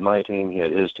time. I had my team, he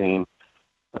had his team.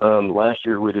 Last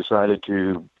year we decided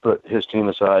to put his team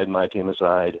aside, my team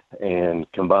aside,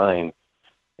 and combine,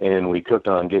 and we cooked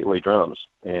on Gateway drums.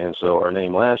 And so our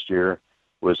name last year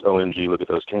was OMG, Look at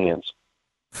Those Cans.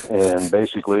 And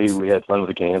basically we had fun with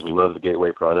the cans. We loved the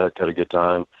Gateway product, had a good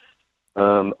time.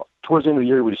 Towards the end of the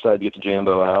year, we decided to get the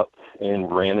Jambo out and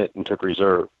ran it and took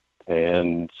reserve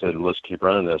and said, let's keep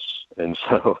running this. And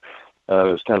so it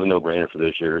was kind of a no-brainer for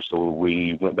this year. So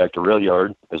we went back to Rail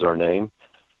Yard as our name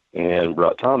and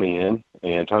brought Tommy in,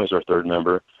 and Tommy's our third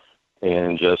member.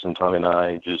 And Justin, Tommy, and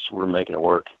I we're making it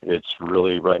work. It's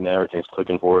really, right now, everything's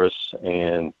clicking for us,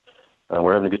 and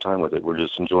we're having a good time with it. We're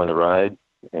just enjoying the ride,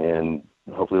 and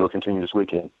hopefully we'll continue this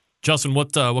weekend. Justin,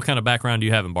 what kind of background do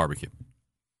you have in barbecue?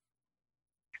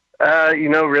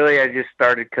 Really, I just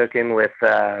started cooking with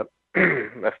a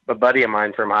buddy of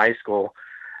mine from high school,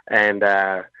 and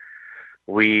I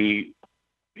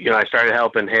started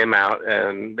helping him out,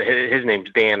 and his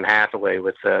name's Dan Hathaway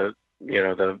with the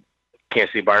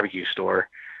Kansas City barbecue store.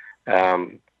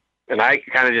 And I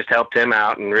kind of just helped him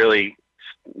out and really,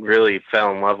 really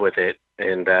fell in love with it,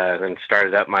 and then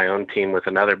started up my own team with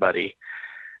another buddy.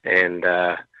 And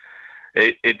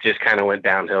it just kind of went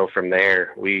downhill from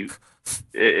there. We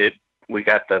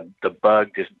got the bug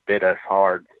just bit us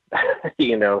hard,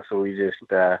 so we just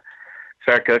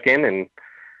started cooking and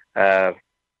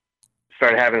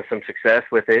started having some success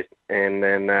with it. And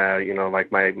then,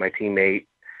 like my teammate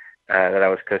that I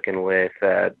was cooking with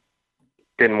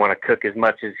didn't want to cook as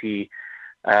much as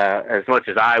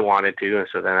I wanted to. And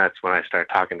so then that's when I started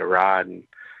talking to Rod,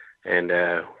 and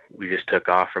we just took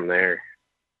off from there.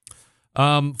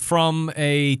 From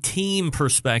a team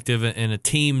perspective and a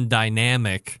team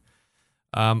dynamic,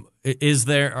 are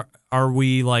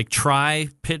we like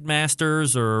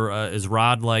pitmasters, or is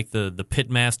Rod like the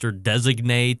pitmaster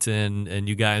designate, and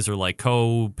you guys are like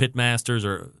co-pitmasters,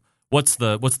 or what's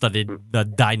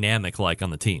the dynamic like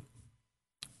on the team?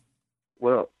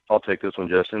 Well, I'll take this one,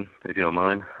 Justin, if you don't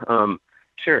mind.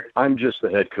 Sure. I'm just the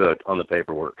head cook on the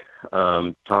paperwork.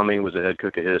 Tommy was the head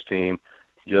cook of his team.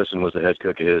 Justin was the head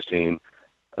cook of his team.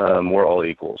 We're all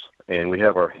equals, and we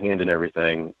have our hand in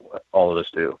everything. All of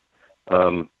us do.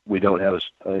 We don't have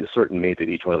a certain meat that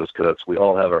each one of us cooks. We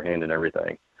all have our hand in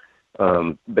everything.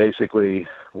 Basically,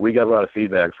 we got a lot of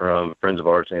feedback from friends of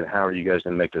ours saying, how are you guys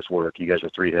going to make this work? You guys are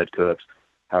 3 head cooks.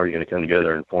 How are you going to come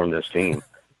together and form this team?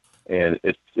 And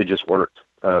it just worked.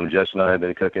 Justin and I have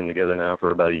been cooking together now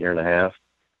for about 1.5 years,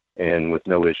 and with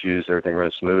no issues, everything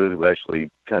runs smooth. We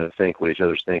actually kind of think what each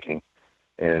other's thinking.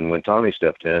 And when Tommy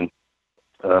stepped in,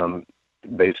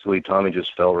 basically Tommy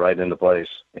just fell right into place,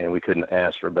 and we couldn't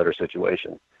ask for a better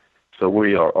situation. So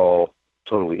we are all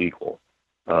totally equal.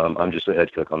 I'm just a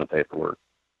head cook on the paperwork.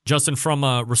 Justin, from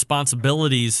a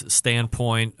responsibilities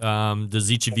standpoint,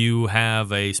 does each of you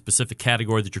have a specific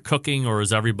category that you're cooking, or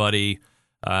is everybody,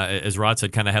 as Rod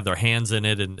said, kind of have their hands in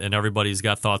it, and everybody's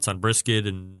got thoughts on brisket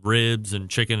and ribs and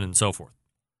chicken and so forth?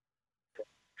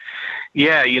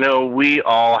 Yeah, we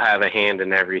all have a hand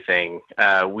in everything.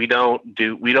 We don't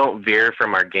veer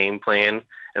from our game plan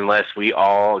unless we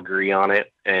all agree on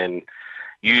it. And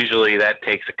usually that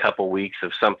takes a couple weeks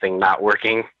of something not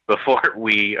working before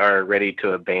we are ready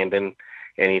to abandon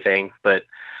anything. But,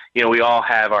 you know, we all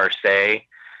have our say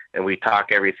and we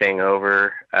talk everything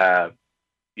over,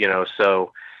 you know,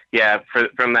 so yeah,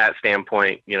 from that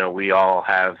standpoint, you know, we all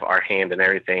have our hand in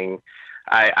everything.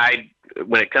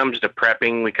 When it comes to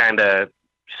prepping, we kind of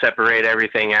separate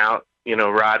everything out. You know,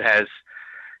 Rod has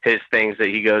his things that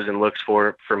he goes and looks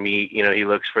for meat. You know, he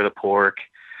looks for the pork,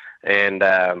 and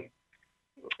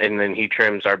then he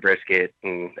trims our brisket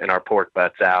and our pork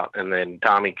butts out. And then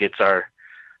Tommy gets our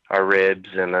ribs,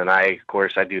 and then I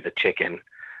do the chicken.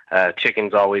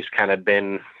 Chicken's always kind of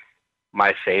been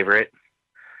my favorite.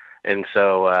 And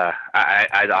so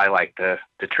I like to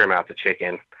trim out the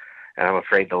chicken, and I'm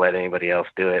afraid to let anybody else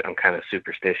do it. I'm kind of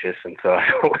superstitious, and so I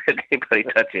don't let anybody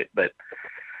touch it. But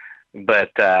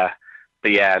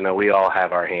yeah, no, we all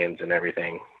have our hands in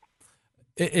everything.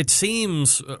 It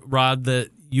seems, Rod, that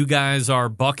you guys are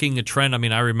bucking a trend. I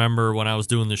mean, I remember when I was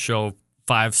doing the show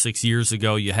 5-6 years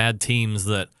ago, you had teams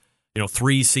that, you know,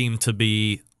 3 seemed to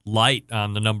be light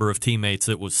on the number of teammates.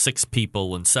 It was 6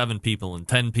 people and 7 people and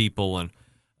 10 people, and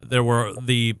there were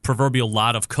the proverbial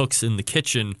lot of cooks in the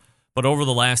kitchen. But over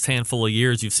the last handful of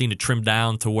years, you've seen it trimmed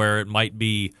down to where it might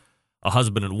be a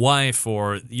husband and wife,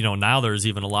 or, you know, now there's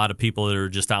even a lot of people that are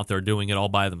just out there doing it all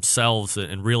by themselves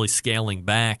and really scaling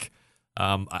back.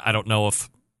 I don't know if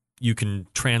you can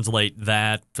translate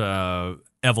that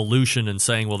evolution and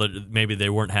saying, well, that maybe they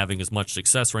weren't having as much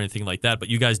success or anything like that, but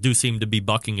you guys do seem to be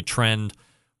bucking a trend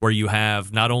where you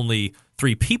have not only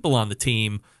 3 people on the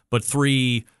team, but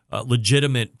 3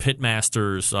 legitimate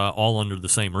pitmasters all under the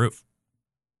same roof.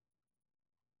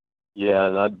 Yeah,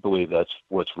 and I believe that's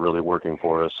what's really working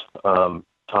for us.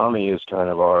 Tommy is kind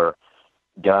of our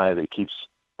guy that keeps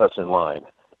us in line.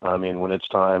 I mean, when it's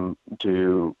time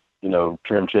to, you know,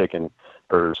 trim chicken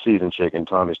or season chicken,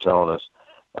 Tommy's telling us.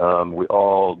 We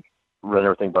all run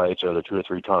everything by each other 2 or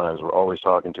 3 times. We're always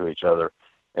talking to each other,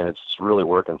 and it's really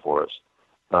working for us.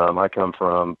 I come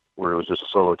from where it was just a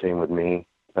solo team with me.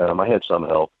 I had some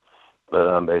help,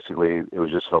 but basically it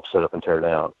was just help set up and tear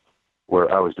down,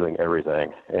 where I was doing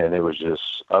everything. And it was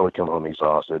just, I would come home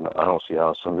exhausted. And I don't see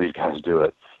how some of these guys do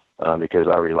it because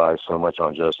I rely so much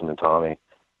on Justin and Tommy,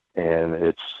 and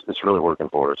it's really working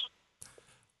for us.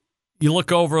 You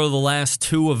look over the last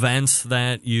 2 events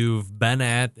that you've been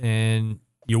at, and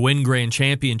you win Grand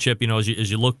Championship. You know, as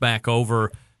you look back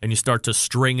over and you start to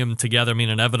string them together, I mean,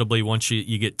 inevitably once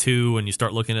you get 2 and you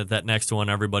start looking at that next one,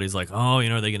 everybody's like, oh, you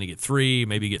know, are they going to get 3?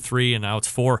 Maybe get 3, and now it's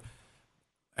 4.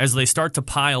 As they start to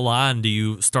pile on, do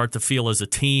you start to feel as a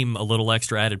team a little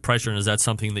extra added pressure, and is that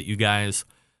something that you guys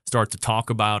start to talk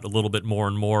about a little bit more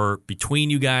and more between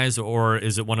you guys, or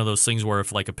is it one of those things where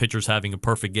if like a pitcher's having a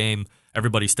perfect game,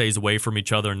 everybody stays away from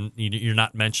each other and you're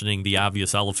not mentioning the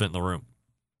obvious elephant in the room?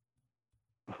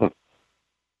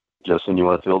 Justin, you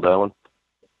want to field that one?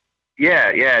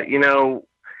 Yeah. You know,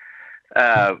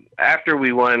 after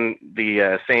we won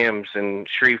the Sam's in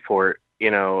Shreveport, you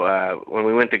know, when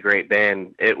we went to Great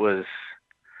Bend, it was,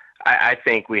 I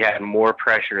think we had more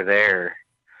pressure there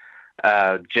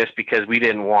just because we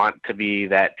didn't want to be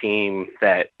that team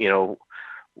that, you know,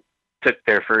 took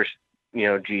their first, you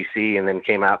know, GC and then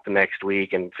came out the next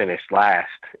week and finished last,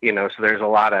 you know, so there's a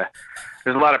lot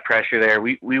of pressure there.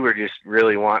 We were just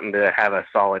really wanting to have a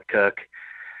solid cook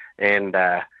and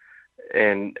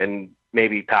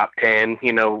maybe top 10,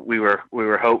 you know, we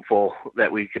were hopeful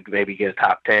that we could maybe get a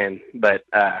top 10, but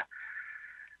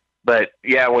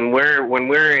yeah, when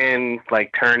we're in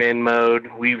like turn in mode,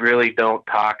 we really don't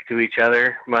talk to each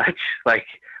other much. Like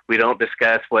we don't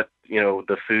discuss what, you know,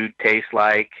 the food tastes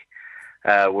like.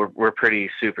 We're pretty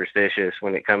superstitious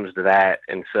when it comes to that.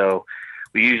 And so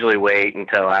we usually wait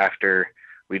until after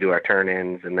we do our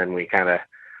turn-ins, and then we kind of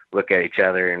look at each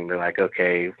other and we're like,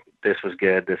 okay, this was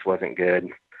good, this wasn't good.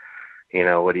 You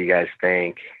know, what do you guys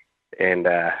think? And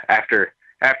after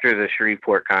the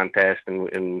Shreveport contest,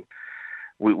 and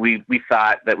we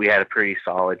thought that we had a pretty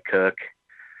solid cook,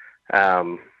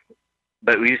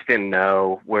 but we just didn't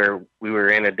know, where we were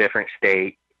in a different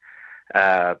state.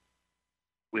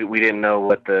 We didn't know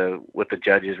what the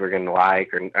judges were going to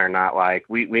like or not like.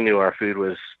 We knew our food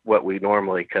was what we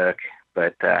normally cook,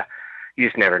 but you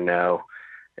just never know.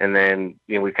 And then,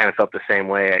 you know, we kind of felt the same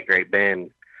way at Great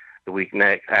Bend. The week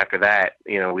next after that,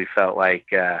 you know, we felt like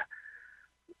it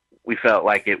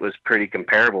was pretty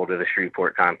comparable to the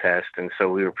Shreveport contest, and so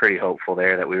we were pretty hopeful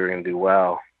there that we were going to do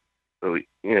well. But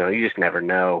you know, you just never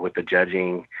know with the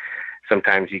judging.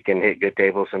 Sometimes you can hit good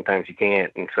tables, sometimes you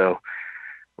can't, and so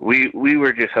we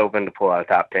were just hoping to pull out a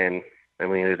top 10,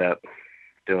 and we ended up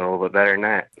doing a little bit better than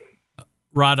that.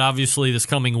 Rod, obviously this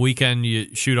coming weekend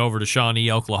you shoot over to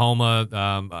Shawnee, Oklahoma.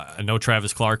 I know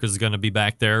Travis Clark is going to be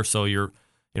back there, so you're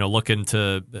looking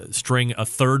to string a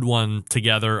third one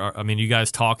together. I mean, you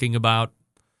guys talking about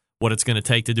what it's going to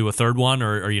take to do a third one,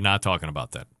 or are you not talking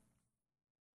about that?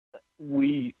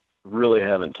 We really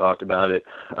haven't talked about it.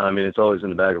 I mean, it's always in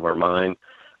the back of our mind.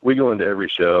 We go into every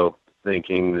show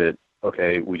thinking that,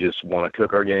 okay, we just want to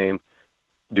cook our game,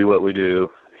 do what we do,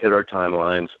 hit our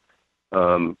timelines,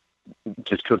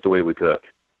 just cook the way we cook.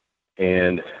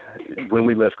 And when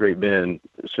we left Great Bend,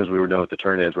 as soon as we were done with the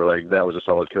turn-ins, we're like, that was a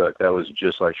solid cook. That was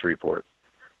just like Shreveport.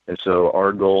 And so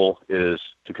our goal is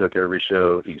to cook every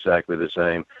show exactly the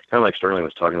same, kind of like Sterling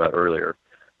was talking about earlier.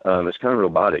 It's kind of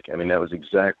robotic. I mean, that was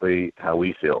exactly how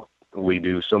we feel. We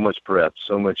do so much prep,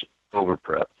 so much over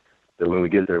prep, that when we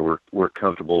get there, we're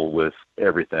comfortable with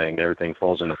everything. Everything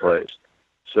falls into place.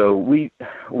 So we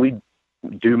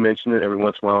do mention it every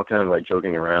once in a while, kind of like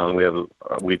joking around.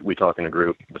 We talk in a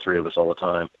group, the three of us, all the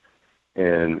time,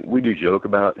 and we do joke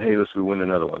about, hey, let's go win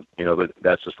another one, but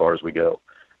that's as far as we go,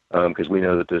 because we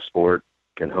know that this sport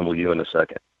can humble you in a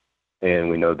second, and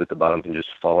we know that the bottom can just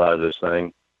fall out of this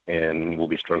thing, and we'll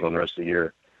be struggling the rest of the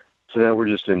year. So now we're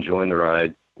just enjoying the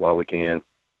ride while we can,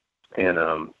 and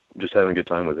just having a good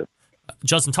time with it.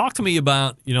 Justin, talk to me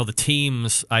about the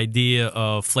team's idea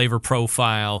of flavor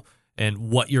profile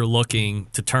and what you're looking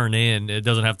to turn in. It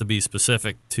doesn't have to be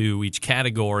specific to each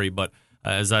category, but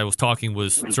as I was talking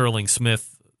with Sterling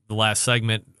Smith the last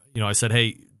segment, I said,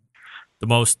 hey, the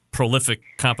most prolific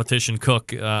competition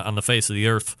cook on the face of the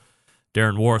earth,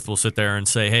 Darren Worth, will sit there and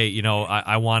say, hey,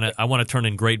 I want to turn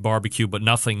in great barbecue, but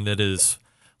nothing that is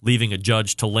leaving a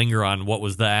judge to linger on what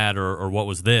was that or what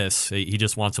was this. He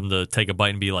just wants them to take a bite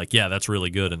and be like, yeah, that's really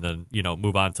good, and then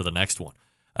move on to the next one.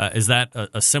 Is that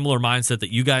a similar mindset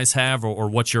that you guys have, or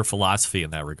what's your philosophy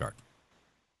in that regard?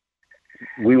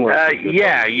 We want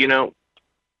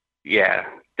yeah,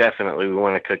 definitely. We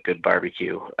want to cook good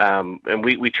barbecue. And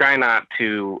we try not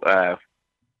to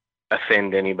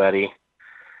offend anybody.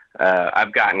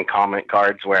 I've gotten comment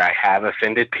cards where I have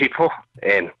offended people,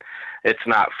 and it's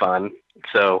not fun.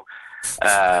 So,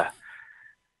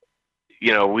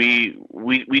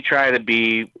 we try to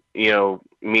be,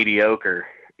 mediocre.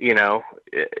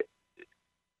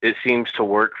 It seems to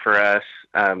work for us.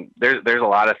 There's a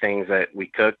lot of things that we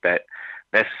cook that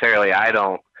necessarily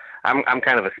I'm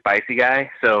kind of a spicy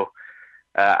guy, so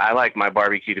I like my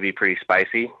barbecue to be pretty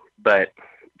spicy. But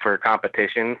for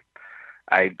competition,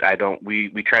 I don't.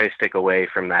 We try to stick away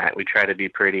from that. We try to be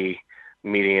pretty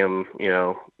medium,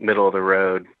 middle of the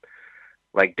road,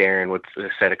 like Darren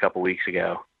said a couple weeks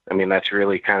ago. I mean, that's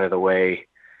really kind of the way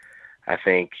I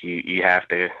think you have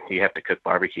to cook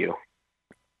barbecue.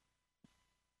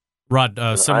 Rod,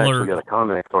 similar. I actually got a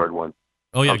comment card one.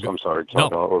 Oh yeah, I'm sorry,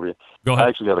 talking all over you. Go ahead. I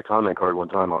actually got a comment card one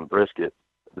time on brisket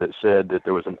that said that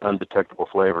there was an undetectable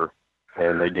flavor,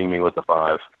 and they dinged me with a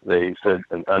 5. They said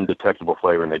an undetectable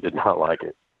flavor, and they did not like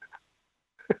it.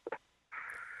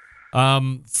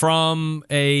 From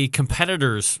a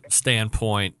competitor's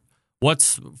standpoint,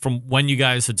 what's from when you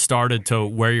guys had started to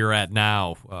where you're at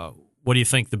now? What do you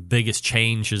think the biggest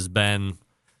change has been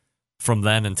from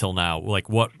then until now? Like,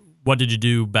 what did you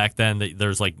do back then that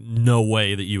there's like no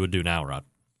way that you would do now, Rod?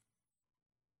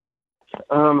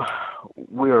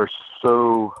 We are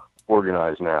so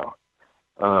organized now.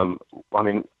 I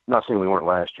mean, not saying we weren't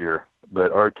last year,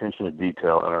 but our attention to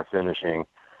detail and our finishing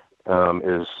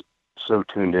is so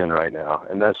tuned in right now,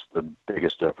 and that's the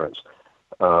biggest difference.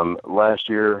 Last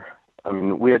year, I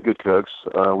mean, we had good cooks.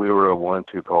 We were a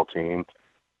 1-2 call team.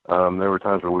 There were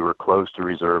times where we were close to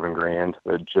reserve and grand,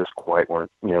 but just quite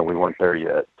weren't, we weren't there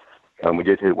yet. We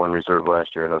did hit one reserve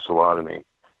last year in Osawatomie,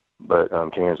 but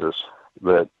Kansas,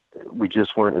 but we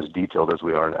just weren't as detailed as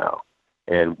we are now.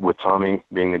 And with Tommy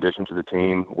being an addition to the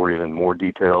team, we're even more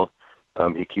detailed.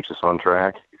 He keeps us on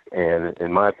track, and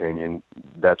in my opinion,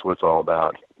 that's what it's all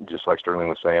about. Just like Sterling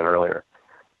was saying earlier,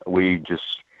 we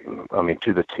just,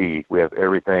 to the T, we have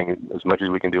everything as much as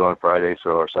we can do on Friday,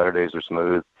 so our Saturdays are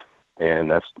smooth,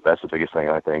 and that's the biggest thing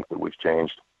I think that we've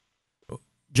changed.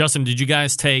 Justin, did you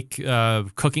guys take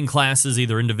cooking classes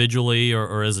either individually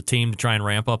or as a team to try and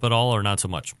ramp up at all, or not so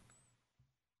much?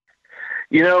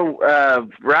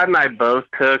 Rod and I both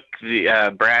took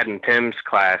the Brad and Tim's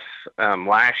class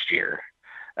last year,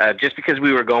 just because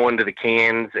we were going to the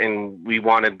cans and we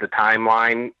wanted the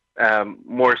timeline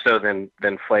more so than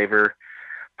flavor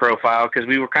profile, because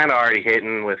we were kind of already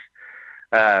hitting with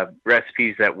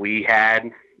recipes that we had,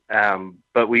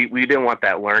 but we didn't want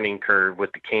that learning curve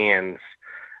with the cans.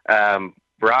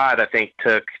 Rod, I think,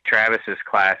 took Travis's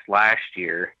class last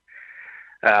year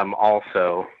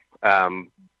also,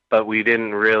 but we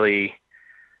didn't really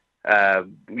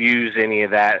use any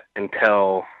of that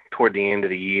until toward the end of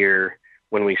the year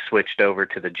when we switched over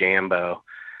to the Jambo,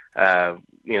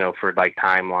 for like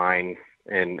timeline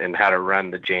and how to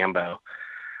run the Jambo.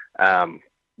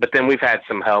 But then we've had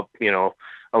some help,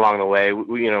 along the way.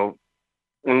 When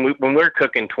we're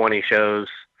cooking 20 shows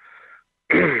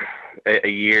a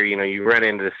year, you run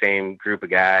into the same group of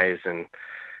guys and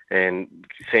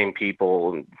same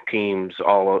people and teams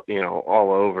all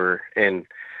over, and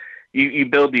you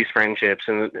build these friendships.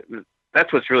 And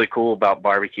that's what's really cool about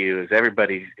barbecue is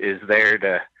everybody is there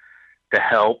to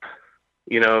help,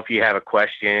 if you have a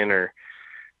question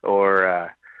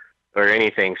or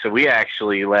anything. So we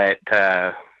actually let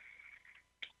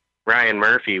Ryan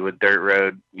Murphy with Dirt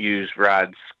Road use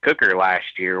Rod's cooker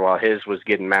last year while his was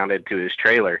getting mounted to his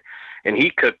trailer, and he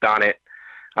cooked on it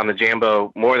on the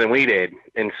Jambo more than we did.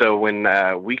 And so when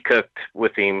we cooked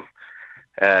with him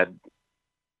in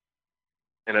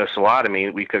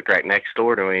Osawatomie, we cooked right next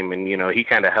door to him, and he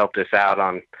kind of helped us out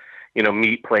on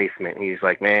meat placement. He's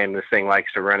like, man, this thing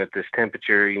likes to run at this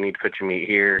temperature, you need to put your meat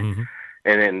here. Mm-hmm.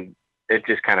 And then it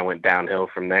just kind of went downhill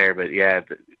from there. But yeah,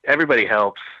 everybody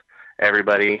helps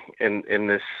everybody in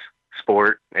this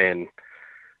sport, and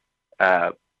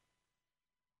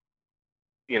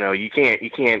you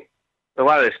can't a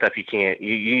lot of this stuff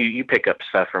you pick up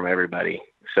stuff from everybody,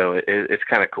 so it's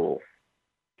kind of cool.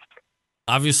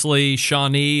 Obviously,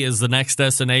 Shawnee is the next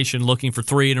destination, looking for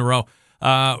 3 in a row.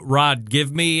 Rod,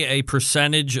 give me a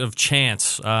percentage of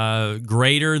chance,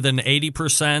 greater than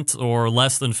 80% or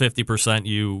less than 50%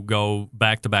 you go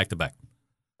back to back to back.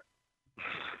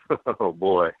 Oh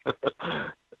boy,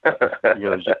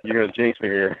 you're gonna jinx me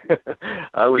here.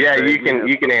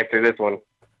 You can answer this one.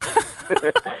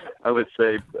 I would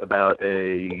say about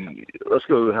let's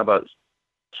go. How about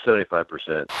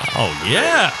 75%? Oh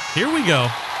yeah, here we go.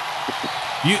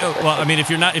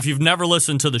 If you've never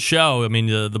listened to the show,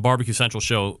 the Barbecue Central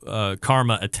show,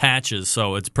 karma attaches,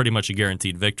 so it's pretty much a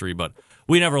guaranteed victory. But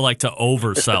we never like to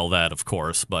oversell that, of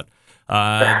course. But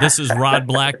this is Rod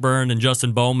Blackburn and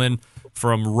Justin Bowman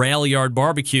from Rail Yard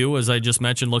Barbecue, as I just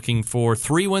mentioned, looking for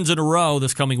 3 wins in a row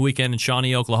this coming weekend in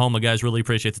Shawnee, Oklahoma. Guys, really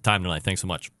appreciate the time tonight. Thanks so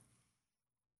much.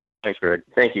 Thanks, Greg.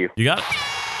 Thank you. You got it.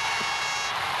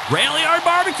 Rail Yard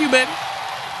Barbecue, baby.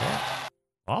 Yeah.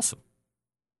 Awesome.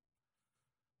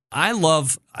 And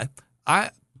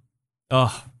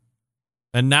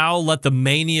now let the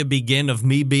mania begin of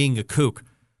me being a kook.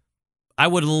 I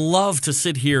would love to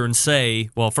sit here and say,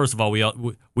 well, first of all, we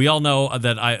all know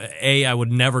that I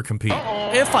would never compete.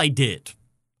 If I did.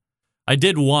 I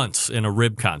did once in a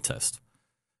rib contest.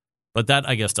 But that,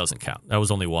 I guess, doesn't count. That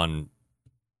was only one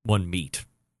meat.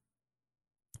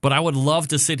 But I would love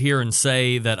to sit here and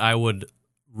say that I would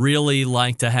really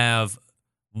like to have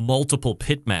multiple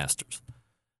pitmasters.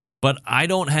 But I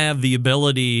don't have the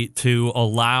ability to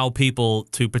allow people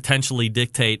to potentially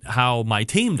dictate how my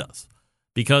team does,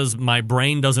 because my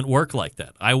brain doesn't work like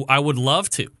that. I would love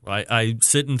to. I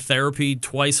sit in therapy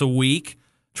twice a week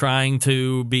trying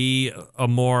to be a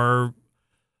more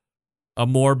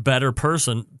better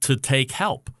person to take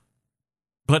help.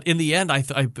 But in the end,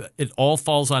 it all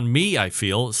falls on me, I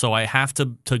feel. So I have to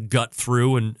gut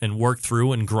through and work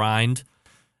through and grind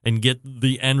and get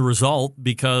the end result,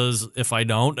 because if I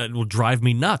don't, it will drive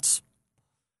me nuts.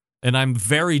 And I'm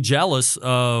very jealous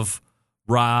of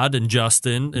Rod and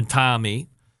Justin and Tommy,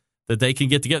 that they can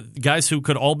get together, guys who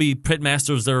could all be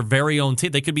pitmasters of their very own team.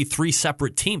 They could be 3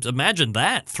 separate teams. Imagine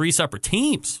that, 3 separate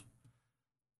teams.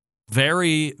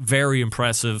 Very, very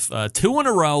impressive. 2 in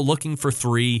a row, looking for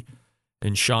 3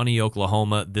 in Shawnee,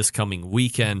 Oklahoma this coming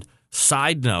weekend.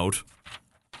 Side note,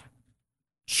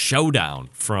 showdown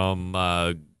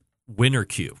from Winter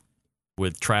Q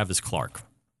with Travis Clark,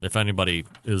 if anybody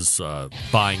is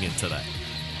buying into that.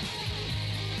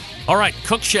 All right,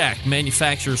 Cook Shack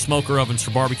manufactures smoker ovens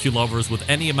for barbecue lovers with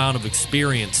any amount of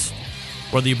experience.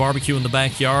 Whether you barbecue in the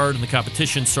backyard, in the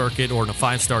competition circuit, or in a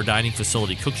 5-star dining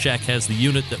facility, Cook Shack has the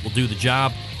unit that will do the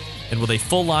job. And with a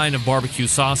full line of barbecue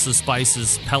sauces,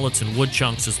 spices, pellets, and wood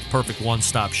chunks, is the perfect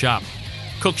one-stop shop.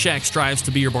 Cook Shack strives to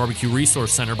be your barbecue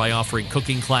resource center by offering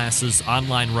cooking classes,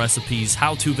 online recipes,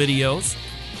 how-to videos,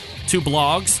 2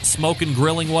 blogs, smoke and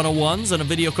grilling 101s, and a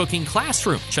video cooking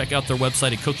classroom. Check out their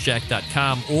website at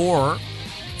cookshack.com or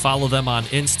follow them on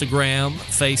Instagram,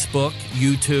 Facebook,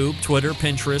 YouTube, Twitter,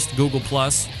 Pinterest, Google+.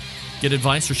 Get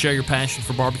advice or share your passion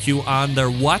for barbecue on their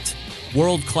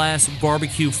World-Class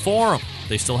Barbecue Forum.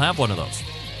 They still have one of those.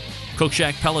 Cook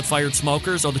Shack pellet-fired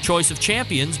smokers are the choice of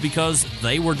champions because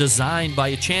they were designed by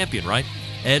a champion, right?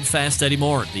 Ed Fast Eddie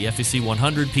Moore, the FEC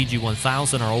 100, PG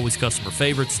 1000 are always customer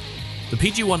favorites. The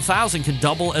PG-1000 can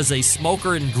double as a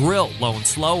smoker and grill, low and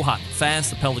slow, hot and fast.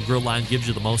 The pellet grill line gives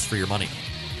you the most for your money.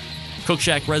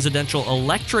 Cookshack residential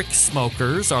electric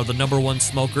smokers are the #1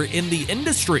 smoker in the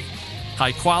industry.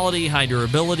 High quality, high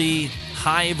durability,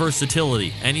 high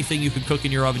versatility. Anything you can cook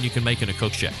in your oven, you can make in a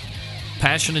Cookshack.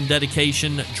 Passion and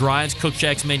dedication drives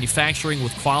Cookshack's manufacturing,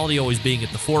 with quality always being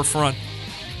at the forefront.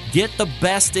 Get the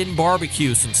best in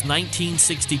barbecue since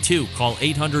 1962. Call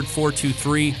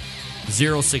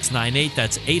 800-423-0698.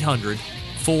 That's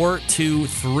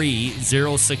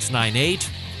 800-423-0698.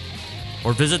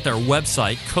 Or visit their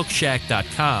website,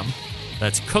 cookshack.com.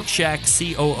 That's Cookshack,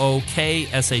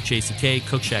 Cookshack,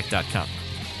 Cookshack.com.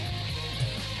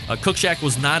 Cookshack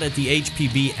was not at the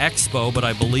HPB Expo, but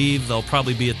I believe they'll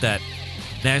probably be at that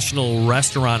National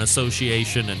Restaurant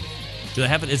Association. And do they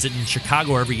have it? Is it in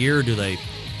Chicago every year, or do they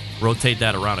rotate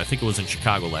that around? I think it was in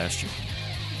Chicago last year.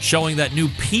 Showing that new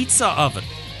pizza oven.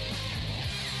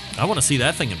 I want to see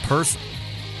that thing in person.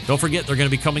 Don't forget, they're going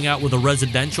to be coming out with a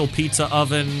residential pizza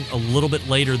oven a little bit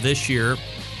later this year.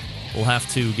 We'll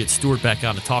have to get Stuart back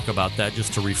on to talk about that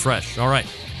just to refresh. All right.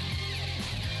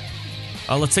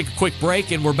 Let's take a quick break,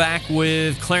 and we're back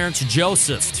with Clarence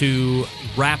Joseph to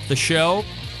wrap the show.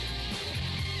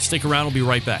 Stick around. We'll be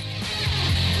right back.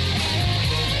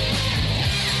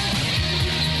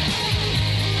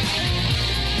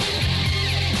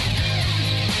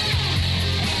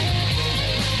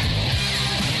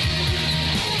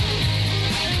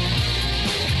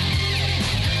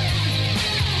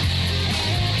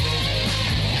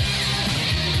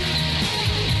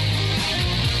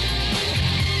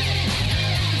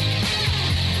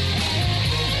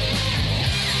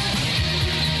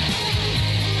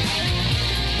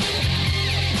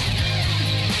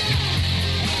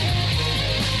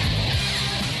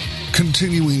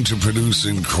 Continuing to produce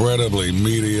incredibly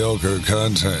mediocre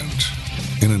content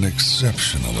in an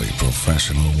exceptionally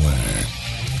professional way.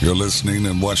 You're listening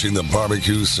and watching the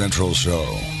Barbecue Central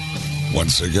Show.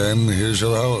 Once again, here's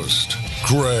your host,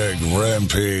 Greg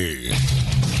Rempe.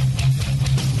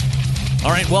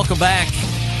 All right, welcome back.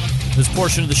 This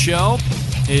portion of the show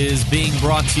is being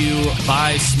brought to you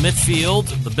by Smithfield,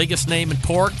 the biggest name in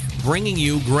pork, bringing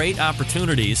you great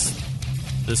opportunities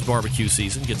this barbecue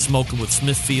season. Get smoking with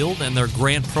Smithfield and their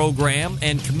grant program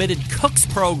and Committed Cooks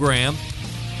program.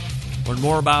 Learn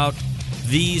more about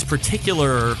these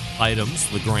particular items,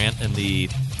 the grant and the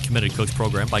Committed Cooks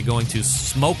program, by going to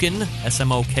Smokin',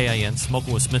 S-M-O-K-I-N,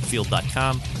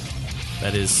 SmokingWithSmithfield.com.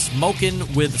 That is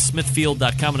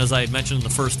SmokingWithSmithfield.com. And as I had mentioned in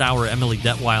the first hour, Emily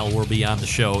Detweiler will be on the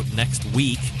show next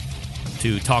week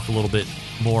to talk a little bit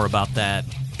more about that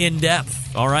in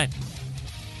depth. All right.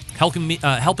 Helping me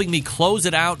close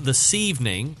it out this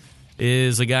evening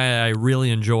is a guy I really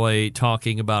enjoy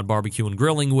talking about barbecue and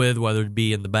grilling with, whether it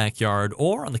be in the backyard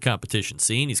or on the competition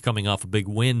scene. He's coming off a big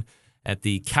win at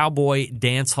the Cowboy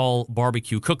Dance Hall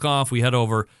Barbecue Cook-Off. We head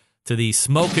over to the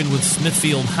Smokin' with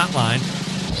Smithfield hotline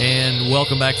and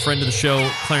welcome back friend of the show,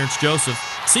 Clarence Joseph.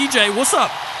 CJ, what's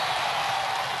up?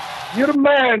 You're the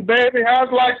man, baby.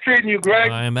 How's life treating you,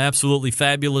 Greg? I am absolutely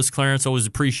fabulous, Clarence. Always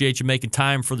appreciate you making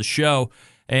time for the show.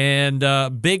 And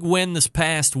big win this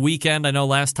past weekend. I know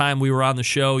last time we were on the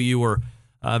show, you were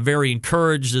very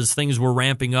encouraged as things were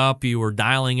ramping up. You were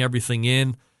dialing everything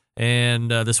in. And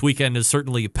this weekend is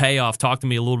certainly a payoff. Talk to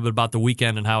me a little bit about the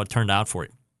weekend and how it turned out for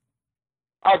you.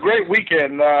 A great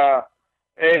weekend. A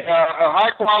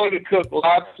high-quality cook.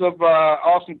 Lots of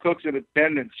awesome cooks in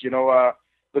attendance. You know,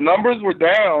 the numbers were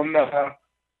down.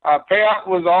 Payoff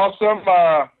was awesome.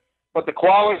 But the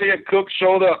quality of cooks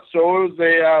showed up, so it was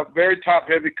a very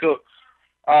top-heavy cook.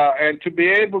 And to be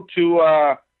able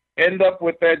to end up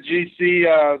with that GC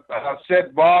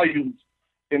set volumes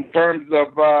in terms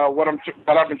of what I've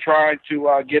been trying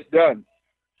to get done.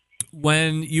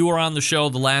 When you were on the show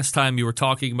the last time, you were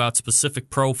talking about specific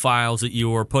profiles that you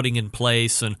were putting in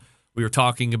place, and we were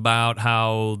talking about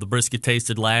how the brisket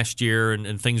tasted last year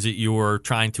and things that you were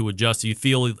trying to adjust. Do you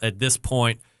feel at this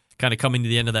point, kind of coming to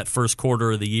the end of that first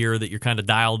quarter of the year, that you're kind of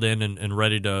dialed in and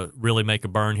ready to really make a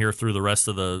burn here through the rest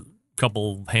of the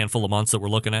handful of months that we're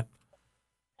looking at?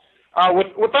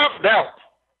 Without doubt.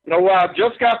 You know, I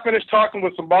just got finished talking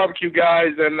with some barbecue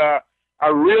guys, and I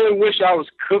really wish I was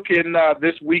cooking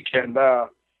this weekend.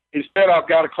 Instead, I've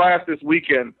got a class this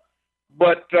weekend.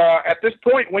 But at this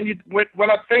point, when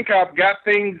I think I've got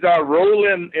things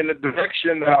rolling in the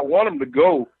direction that I want them to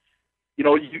go, you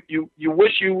know, you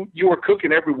wish you were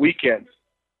cooking every weekend.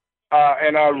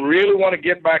 And I really want to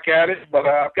get back at it, but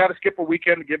I've got to skip a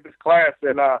weekend to give this class.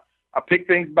 And I pick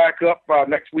things back up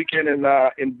next weekend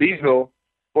in Beesville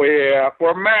for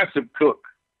a massive cook,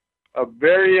 a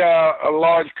very a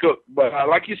large cook. But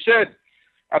like you said,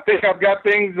 I think I've got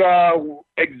things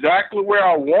exactly where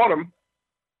I want them,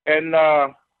 and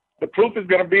the proof is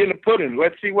going to be in the pudding.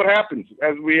 Let's see what happens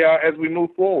as we move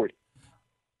forward.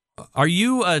 Are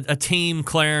you a team,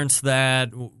 Clarence, that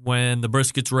when the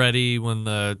brisket's ready, when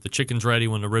the chicken's ready,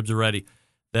 when the ribs are ready,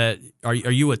 that are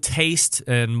you a taste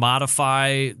and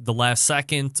modify the last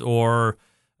second, or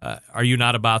are you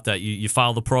not about that? You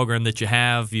follow the program that you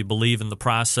have, you believe in the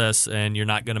process, and you're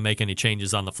not going to make any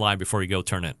changes on the fly before you go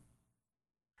turn in?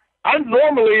 I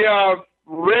normally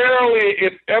rarely,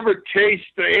 if ever, taste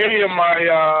any of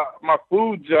my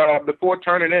foods before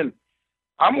turning in.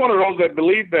 I'm one of those that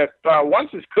believe that once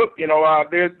it's cooked,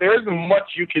 there isn't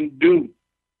much you can do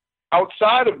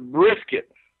outside of brisket.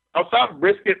 Outside of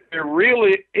brisket, there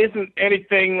really isn't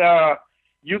anything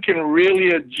you can really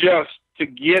adjust to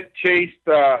get taste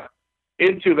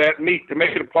into that meat, to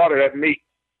make it a part of that meat.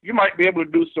 You might be able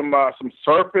to do some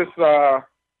surface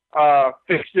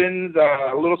fixings,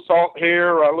 a little salt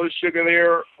here, a little sugar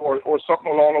there, or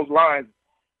something along those lines.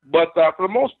 But for the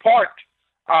most part,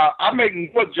 I make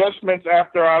no adjustments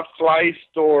after I've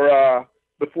sliced or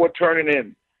before turning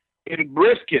in. In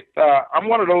brisket, I'm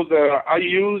one of those I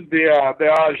use the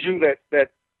au jus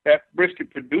that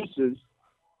brisket produces,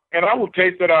 and I will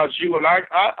taste that au jus, and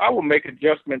I will make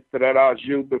adjustments to that au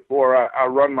jus before I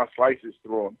run my slices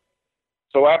through them.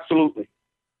 So absolutely.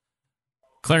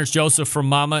 Clarence Joseph from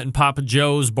Mama and Papa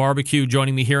Joe's Barbecue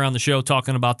joining me here on the show,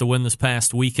 talking about the win this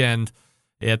past weekend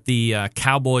at the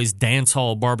Cowboys Dance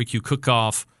Hall Barbecue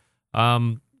Cook-Off.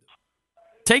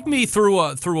 Take me through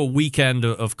a weekend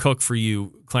of cook for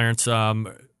you, Clarence.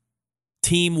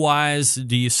 Team-wise,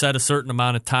 do you set a certain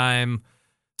amount of time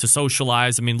to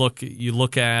socialize? I mean, you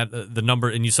look at the number,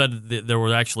 and you said that there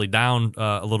were actually down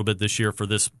a little bit this year for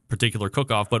this particular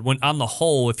cook-off, but when on the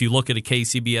whole, if you look at a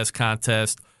KCBS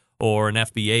contest or an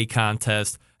FBA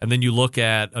contest, and then you look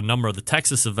at a number of the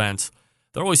Texas events,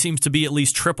 there always seems to be at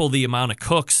least triple the amount of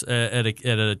cooks at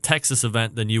a Texas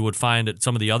event than you would find at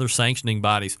some of the other sanctioning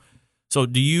bodies. So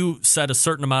do you set a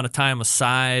certain amount of time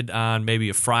aside on maybe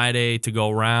a Friday to go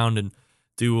around and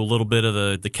do a little bit of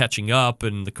the catching up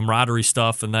and the camaraderie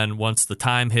stuff, and then once the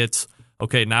time hits,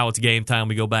 okay, now it's game time,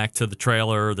 we go back to the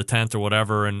trailer or the tent or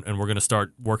whatever, and we're going to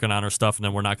start working on our stuff, and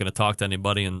then we're not going to talk to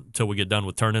anybody until we get done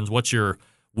with turn-ins? What's your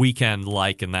weekend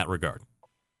like in that regard?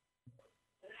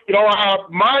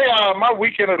 My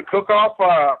weekend of the cook-off,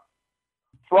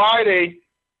 Friday,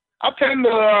 I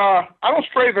don't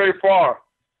stray very far.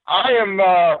 I am,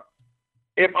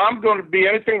 if I'm going to be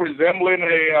anything resembling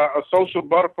a social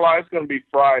butterfly, it's going to be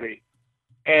Friday.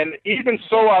 And even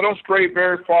so, I don't stray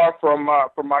very far from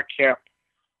my camp.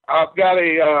 I've got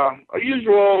a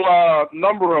usual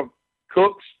number of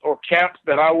cooks or camps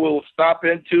that I will stop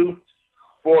into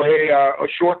for a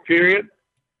short period.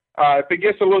 If it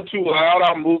gets a little too loud,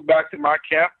 I'll move back to my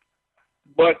camp.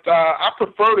 But I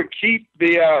prefer to keep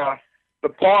the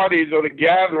parties or the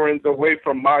gatherings away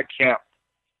from my camp.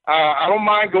 I don't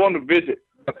mind going to visit,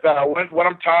 but when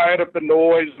I'm tired of the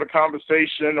noise, the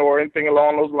conversation, or anything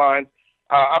along those lines,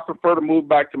 I prefer to move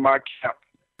back to my camp.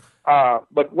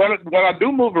 But when I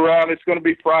do move around, it's going to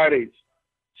be Fridays.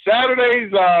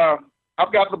 Saturdays,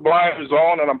 I've got the blinders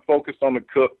on and I'm focused on the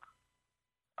cook.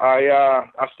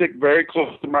 I stick very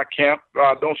close to my camp.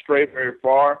 Don't stray very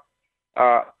far.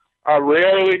 I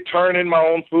rarely turn in my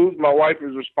own food. My wife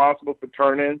is responsible for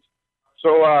turn-ins.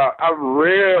 So I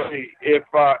rarely, if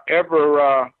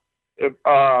ever,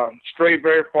 stray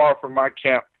very far from my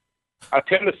camp. I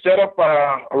tend to set up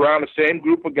around the same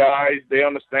group of guys. They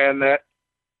understand that.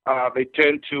 They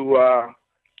tend to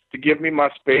give me my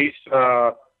space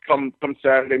come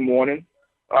Saturday morning,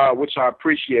 which I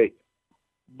appreciate.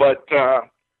 But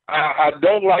I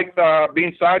don't like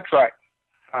being sidetracked,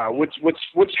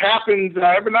 which happens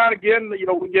every now and again.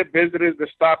 We get visitors that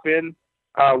stop in,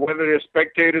 whether they're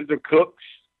spectators or cooks.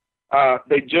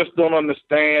 They just don't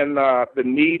understand the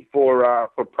need for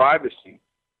privacy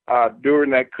during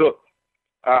that cook.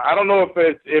 I don't know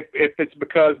if it's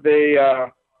because they've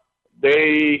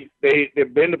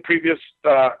been to previous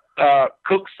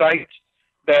cook sites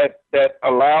that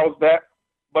allows that.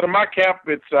 But in my camp,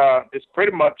 it's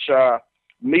pretty much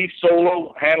me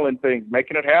solo handling things,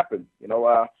 making it happen.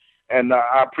 And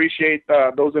I appreciate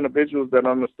those individuals that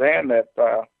understand that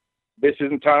this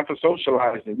isn't time for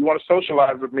socializing. You want to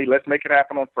socialize with me? Let's make it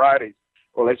happen on Fridays,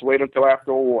 or let's wait until after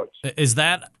awards. Is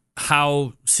that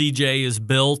how CJ is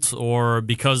built, or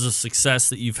because of success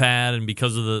that you've had and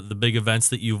because of the big events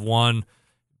that you've won,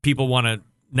 people want to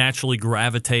naturally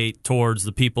gravitate towards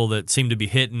the people that seem to be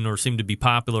hitting or seem to be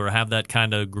popular or have that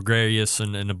kind of gregarious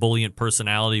and ebullient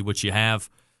personality, which you have,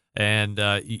 and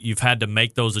you've had to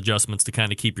make those adjustments to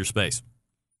kind of keep your space?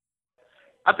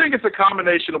 I think it's a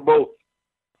combination of both.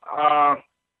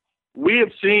 We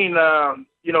have seen,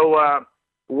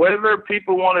 whether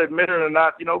people want to admit it or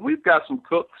not, we've got some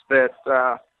cooks that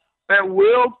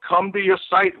will come to your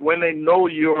site when they know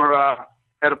you're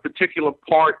at a particular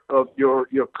part of your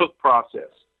cook process.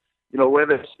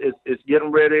 Whether it's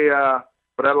getting ready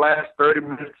for that last 30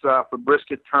 minutes for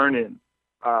brisket turn-in.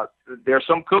 There are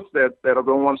some cooks that are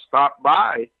going to want to stop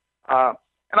by.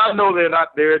 And I know they're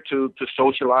not there to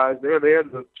socialize. They're there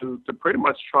to pretty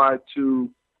much try to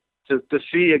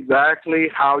see exactly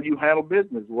how you handle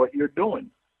business, what you're doing.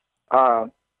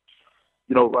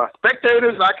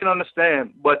 Spectators, I can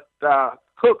understand, but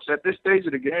cooks at this stage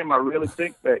of the game, I really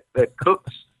think that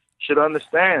cooks should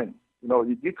understand.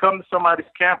 You come to somebody's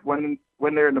camp when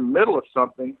they're in the middle of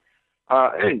something,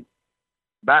 hey,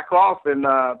 back off and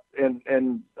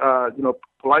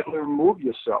politely remove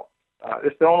yourself.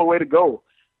 It's the only way to go.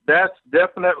 That's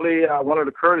definitely one of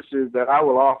the courtesies that I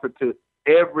will offer to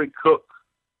every cook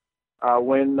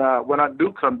when I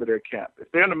do come to their camp.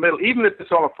 If they're in the middle, even if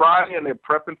it's on a Friday and they're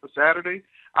prepping for Saturday,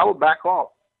 I will back off.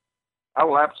 I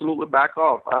will absolutely back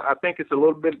off. I think it's a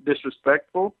little bit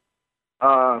disrespectful.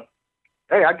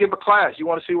 Hey, I give a class. You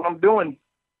want to see what I'm doing?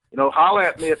 Holler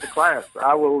at me at the class.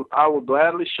 I will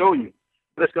gladly show you.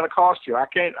 But it's going to cost you. I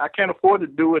can't afford to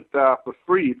do it for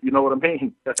free, if you know what I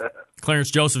mean. Clarence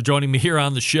Joseph joining me here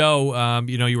on the show.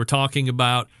 You were talking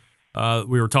about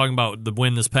we were talking about the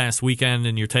win this past weekend,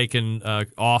 and you're taking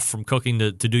off from cooking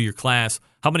to do your class.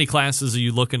 How many classes are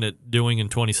you looking at doing in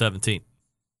 2017?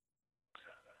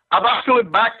 I've actually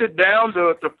backed it down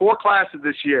to 4 classes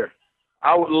this year.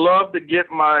 I would love to get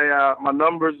my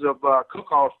numbers of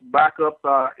cook-offs back up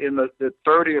in the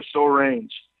 30 or so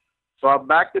range. So I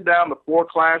backed it down to 4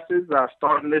 classes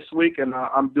starting this week, and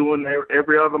I'm doing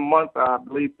every other month, I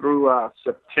believe, through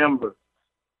September.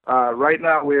 Right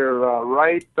now, we're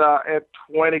right at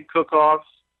 20 cook-offs,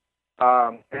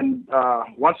 and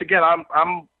once again,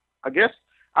 I guess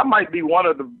I might be one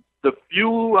of the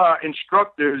few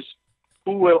instructors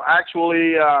who will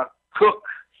actually cook,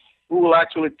 who will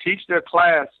actually teach their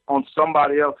class on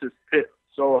somebody else's pit.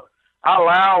 So I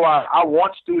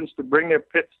want students to bring their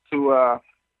pits to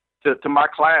my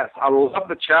class. I love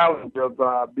the challenge of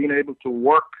being able to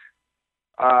work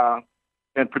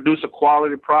and produce a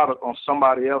quality product on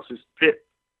somebody else's pit,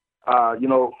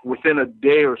 within a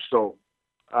day or so.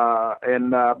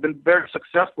 And I've been very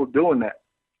successful doing that.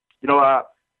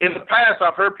 In the past,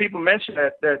 I've heard people mention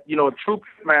that a true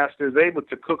pit master is able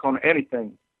to cook on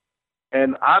anything.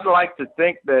 And I'd like to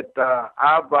think that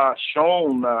I've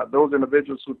shown those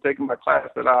individuals who've taken my class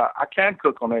that I can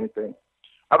cook on anything.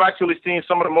 I've actually seen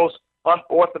some of the most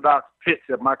unorthodox pits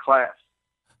at my class,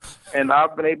 and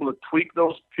I've been able to tweak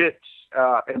those pits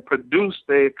and produce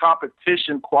a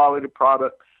competition quality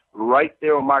product right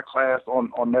there on my class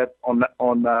on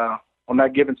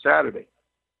that given Saturday.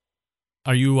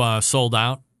 Are you sold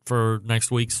out for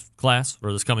next week's class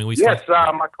or this coming week's Yes,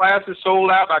 class? My class is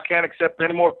sold out. I can't accept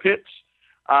any more pits.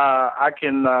 I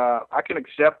can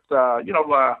accept, I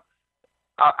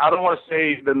don't want to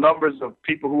say the numbers of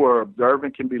people who are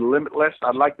observing can be limitless.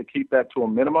 I'd like to keep that to a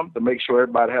minimum to make sure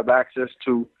everybody have access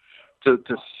to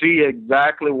see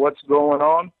exactly what's going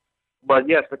on. But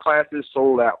yes, the class is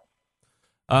sold out.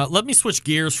 Let me switch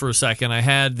gears for a second. I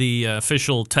had the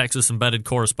official Texas embedded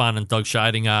correspondent Doug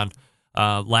Scheiding on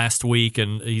last week,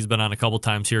 and he's been on a couple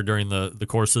times here during the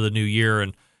course of the new year,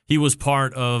 and he was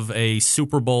part of a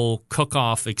Super Bowl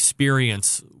cook-off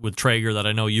experience with Traeger that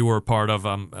I know you were a part of.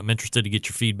 I'm interested to get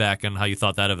your feedback on how you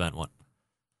thought that event went.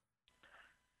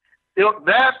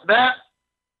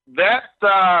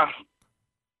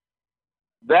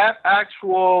 That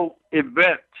actual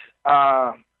event,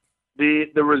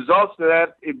 the results of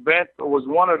that event was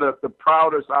one of the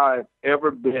proudest I've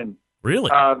ever been. Really?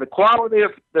 The quality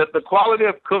of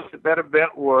cooks at that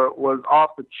event was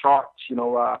off the charts,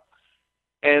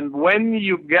 and when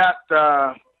you got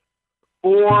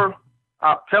 4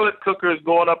 pellet cookers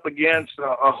going up against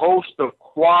a host of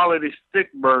quality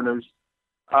stick burners,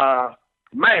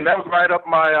 man, that was right up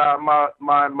my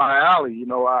alley.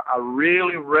 I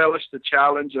really relished the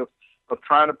challenge of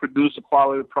trying to produce a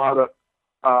quality product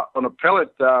on a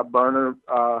pellet burner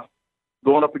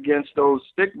going up against those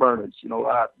stick burners.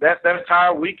 That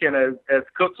entire weekend, as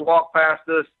cooks walked past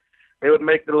us, they would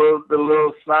make the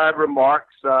little side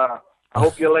remarks. I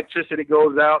hope your electricity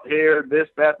goes out here, this,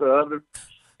 that, the other.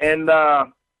 And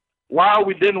while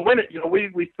we didn't win it,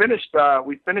 we finished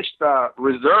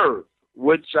reserve,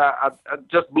 which I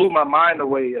just blew my mind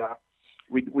away.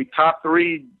 We top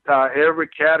 3 every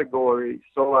category,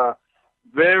 so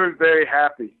very, very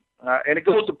happy. And it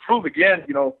goes to prove again,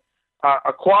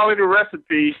 a quality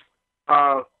recipe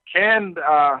can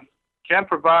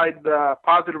provide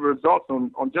positive results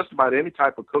on just about any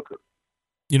type of cooker.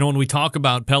 You know, when we talk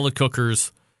about pellet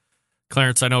cookers,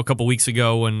 Clarence, I know a couple weeks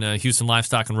ago when Houston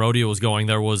Livestock and Rodeo was going,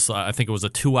 there was, I think it was a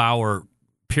 2-hour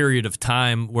period of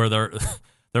time where they're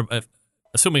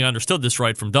assuming I understood this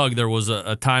right from Doug, there was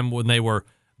a time when they were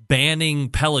banning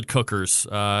pellet cookers,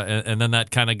 and then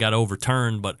that kind of got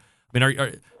overturned. But I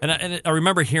mean, and I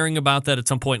remember hearing about that at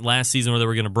some point last season where they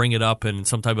were going to bring it up in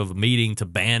some type of a meeting to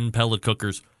ban pellet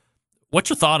cookers. What's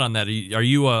your thought on that? Are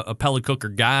you a pellet cooker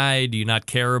guy? Do you not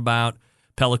care about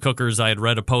pellet cookers? I had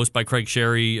read a post by Craig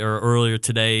Sherry earlier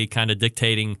today kind of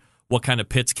dictating what kind of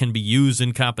pits can be used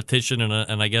in competition.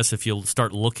 And I guess if you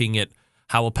start looking at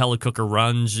how a pellet cooker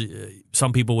runs,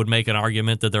 some people would make an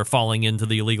argument that they're falling into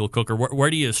the illegal cooker. Where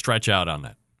do you stretch out on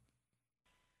that?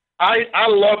 I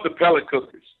love the pellet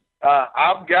cookers.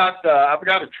 I've got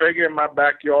a Traeger in my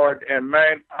backyard, and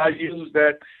man, I use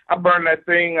that. I burn that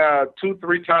thing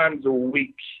 2-3 times a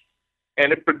week,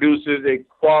 and it produces a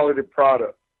quality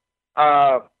product.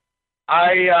 I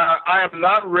am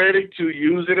not ready to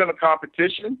use it in a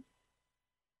competition,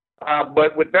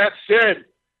 but with that said,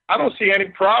 I don't see any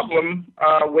problem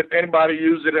with anybody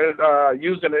using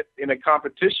it in a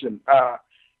competition.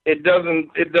 It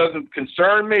doesn't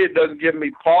concern me. It doesn't give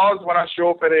me pause when I show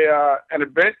up at an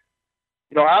event.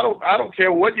 You know, I don't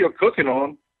care what you're cooking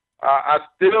on. I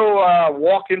still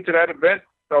walk into that event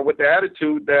with the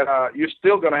attitude that you're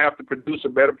still going to have to produce a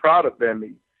better product than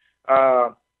me.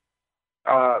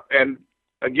 And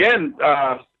again,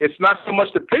 it's not so much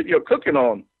the pit you're cooking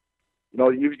on. You know,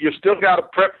 you still got to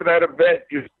prep for that event.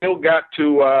 You still got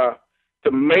to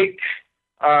make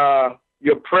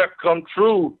your prep come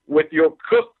true with your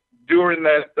cook during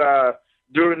that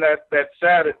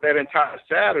Saturday, that entire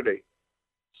Saturday.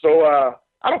 So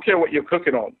I don't care what you're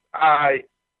cooking on. I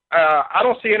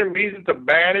don't see any reason to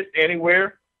ban it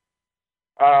anywhere.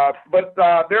 But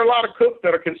there are a lot of cooks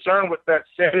that are concerned with that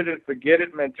set it and forget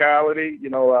it mentality. You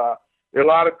know, there are a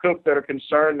lot of cooks that are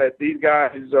concerned that these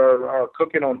guys are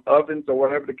cooking on ovens or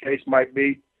whatever the case might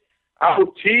be. I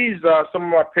will tease some of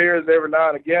my peers every now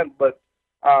and again, but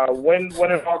when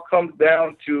it all comes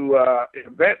down to an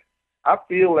event, I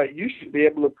feel that you should be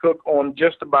able to cook on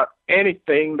just about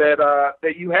anything that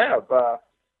you have.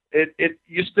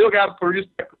 You still got to produce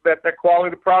that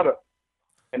quality product.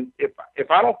 And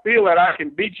if I don't feel that I can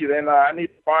beat you, then I need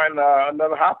to find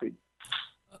another hobby.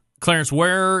 Clarence,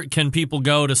 where can people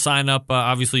go to sign up?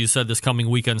 Obviously, you said this coming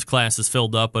weekend's class is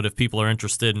filled up, but if people are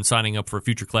interested in signing up for a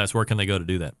future class, where can they go to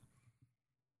do that?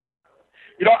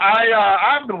 You know,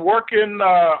 I've been working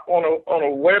on a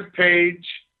web page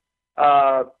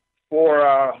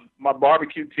for my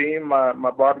barbecue team,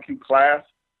 my barbecue class,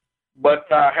 but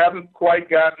I haven't quite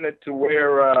gotten it to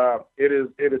where it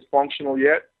is functional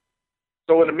yet.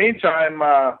 So in the meantime,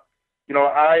 you know,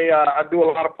 I do a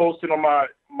lot of posting on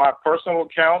my personal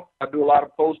account. I do a lot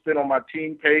of posting on my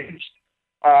team page,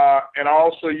 and I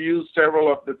also use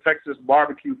several of the Texas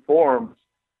barbecue forums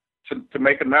to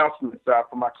make announcements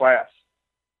for my class.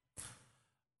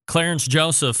 Clarence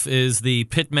Joseph is the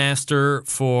pitmaster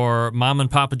for Mom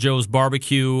and Papa Joe's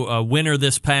Barbecue, a winner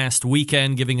this past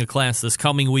weekend, giving a class this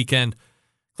coming weekend.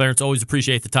 Clarence, always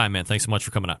appreciate the time, man. Thanks so much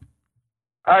for coming on.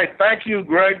 All right, thank you,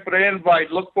 Greg, for the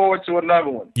invite. Look forward to another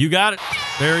one. You got it.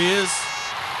 There he is.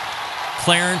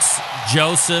 Clarence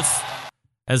Joseph,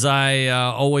 as I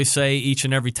always say each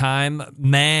and every time,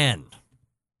 man,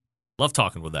 love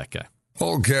talking with that guy.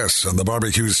 All guests on the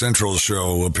Barbecue Central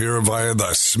show appear via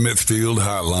the Smithfield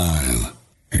Hotline.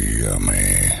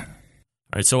 Yummy. All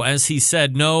right, so as he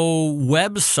said, no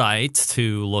website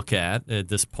to look at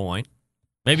this point.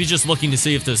 Maybe just looking to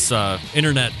see if this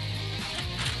internet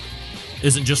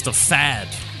isn't just a fad.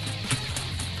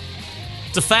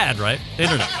 It's a fad, right?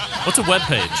 Internet. What's a web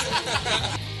page?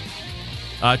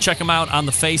 Check him out on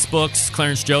the Facebooks,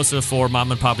 Clarence Joseph or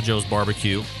Mom and Papa Joe's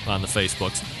Barbecue on the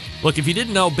Facebooks. Look, if you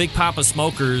didn't know, Big Papa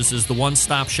Smokers is the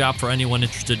one-stop shop for anyone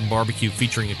interested in barbecue,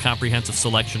 featuring a comprehensive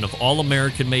selection of all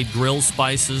American-made grill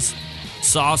spices,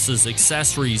 sauces,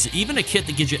 accessories, even a kit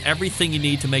that gives you everything you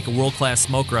need to make a world-class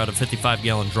smoker out of a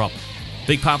 55-gallon drum.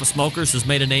 Big Papa Smokers has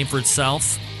made a name for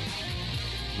itself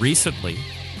recently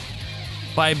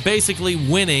by basically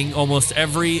winning almost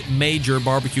every major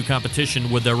barbecue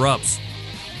competition with their rubs.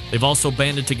 They've also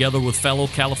banded together with fellow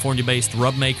California-based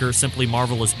rub maker Simply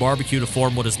Marvelous Barbecue to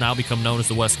form what has now become known as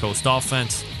the West Coast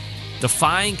Offense.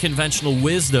 Defying conventional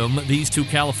wisdom, these two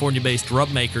California-based rub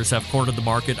makers have cornered the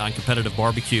market on competitive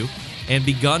barbecue and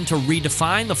begun to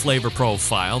redefine the flavor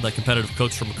profile that competitive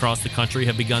cooks from across the country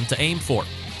have begun to aim for.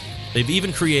 They've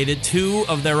even created two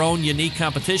of their own unique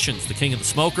competitions, the King of the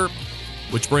Smoker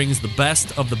which brings the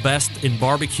best of the best in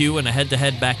barbecue in a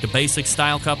head-to-head back-to-basics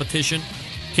style competition.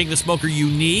 King of the Smoker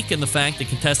unique in the fact that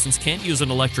contestants can't use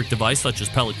an electric device such as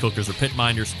pellet cookers or pit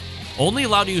minders, only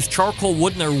allowed to use charcoal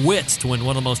wood in their wits to win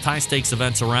one of the most high-stakes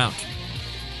events around.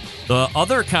 The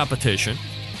other competition,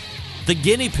 the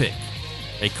Guinea Pig,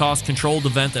 a cost-controlled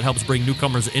event that helps bring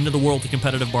newcomers into the world of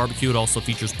competitive barbecue. It also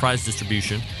features prize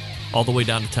distribution all the way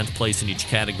down to 10th place in each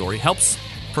category. Helps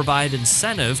provide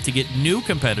incentive to get new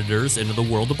competitors into the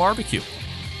world of barbecue.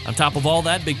 On top of all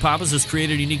that, Big Papa's has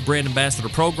created a unique brand ambassador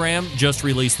program, just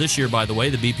released this year, by the way,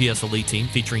 the BPS Elite Team,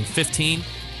 featuring 15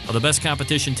 of the best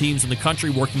competition teams in the country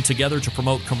working together to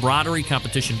promote camaraderie,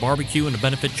 competition barbecue, and to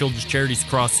benefit children's charities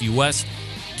across the U.S.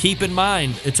 Keep in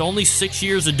mind, it's only 6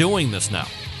 years of doing this now.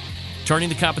 Turning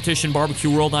the competition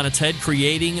barbecue world on its head,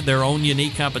 creating their own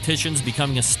unique competitions,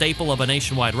 becoming a staple of a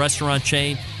nationwide restaurant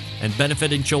chain, and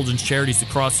benefiting children's charities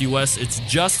across the U.S. It's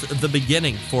just the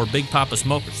beginning for Big Papa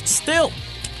Smokers. Still,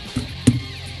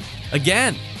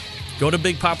 again, go to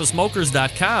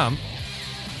BigPapaSmokers.com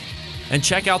and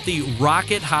check out the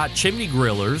Rocket Hot Chimney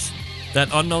Grillers that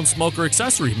Unknown Smoker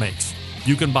Accessory makes.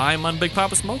 You can buy them on Big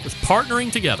Papa Smokers,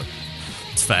 partnering together.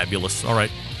 It's fabulous. All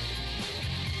right.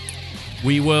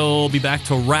 We will be back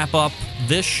to wrap up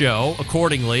this show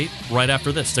accordingly right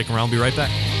after this. Stick around. We'll be right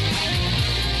back.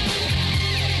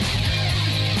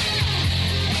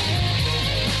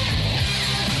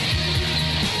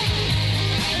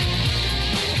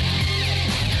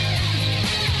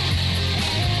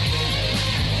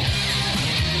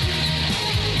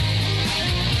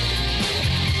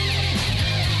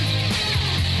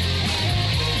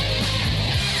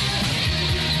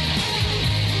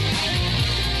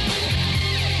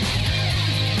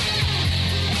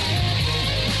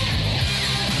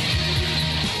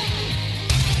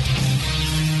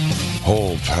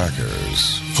 Whole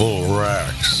packers, full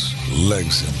racks,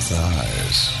 legs and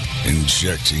thighs,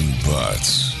 injecting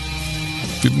butts.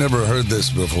 If you've never heard this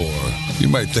before, you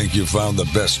might think you found the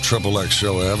best XXX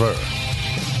show ever.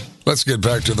 Let's get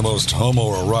back to the most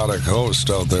homoerotic host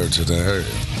out there today,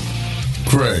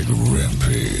 Greg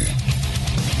Rempe.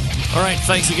 All right,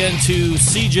 thanks again to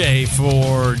CJ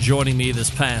for joining me this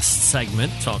past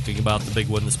segment, talking about the big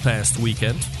one this past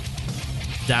weekend.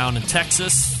 Down in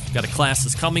Texas, got a class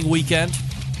this coming weekend.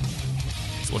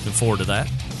 So looking forward to that.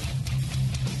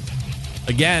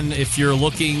 Again, if you're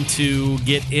looking to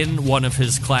get in one of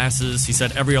his classes, he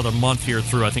said every other month here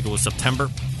through, I think it was September.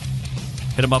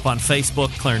 Hit him up on Facebook,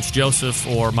 Clarence Joseph,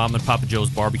 or Mom and Papa Joe's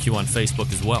Barbecue on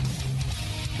Facebook as well.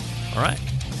 All right.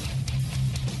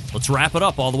 Let's wrap it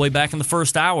up all the way back in the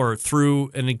first hour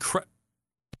through an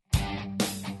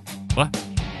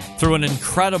through an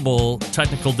incredible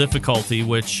technical difficulty,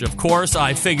 which, of course,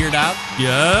 I figured out.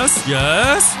 Yes.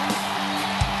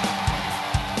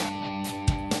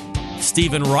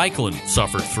 Steven Reichlin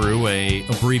suffered through a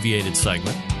abbreviated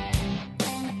segment.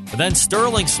 But then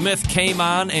Sterling Smith came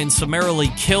on and summarily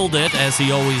killed it, as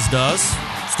he always does.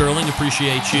 Sterling,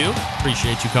 appreciate you.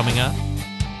 Appreciate you coming on.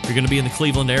 You're going to be in the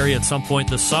Cleveland area at some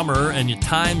point this summer, and your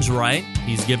time's right.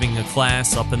 He's giving a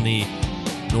class up in the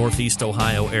Northeast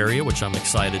Ohio area, which I'm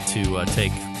excited to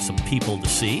take some people to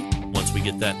see once we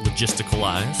get that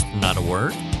logisticalized. Not a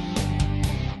word.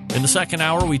 In the second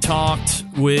hour, we talked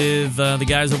with the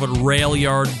guys over at Rail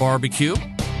Yard Barbecue,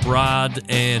 Rod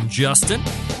and Justin.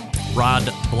 Rod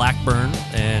Blackburn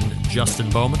and Justin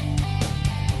Bowman.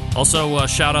 Also,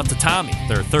 shout out to Tommy,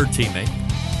 their third teammate.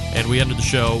 And we ended the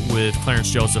show with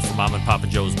Clarence Joseph from Mom and Papa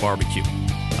Joe's Barbecue.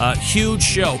 Huge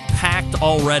show, packed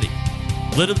already.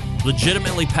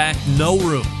 Legitimately packed, no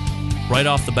room right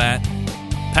off the bat.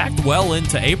 Packed well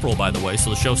into April, by the way, so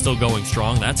the show's still going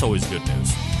strong. That's always good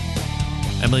news.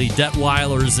 Emily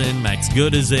Detweiler's in, Max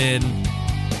Good is in.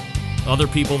 Other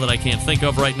people that I can't think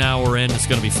of right now are in. It's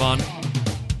going to be fun.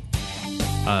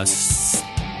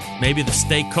 Maybe the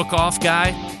steak cook-off guy.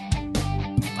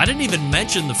 I didn't even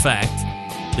mention the fact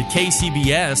that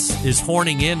KCBS is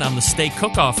horning in on the steak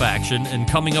cook-off action and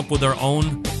coming up with their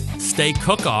own steak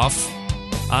cook-off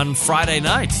on Friday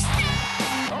nights.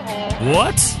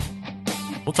 What?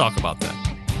 We'll talk about that.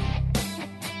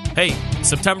 Hey,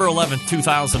 September 11th,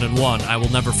 2001, I will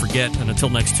never forget. And until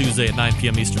next Tuesday at 9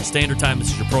 p.m. Eastern Standard Time,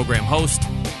 this is your program host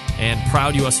and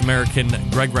proud U.S. American,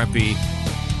 Greg Rempe.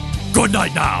 Good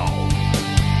night now.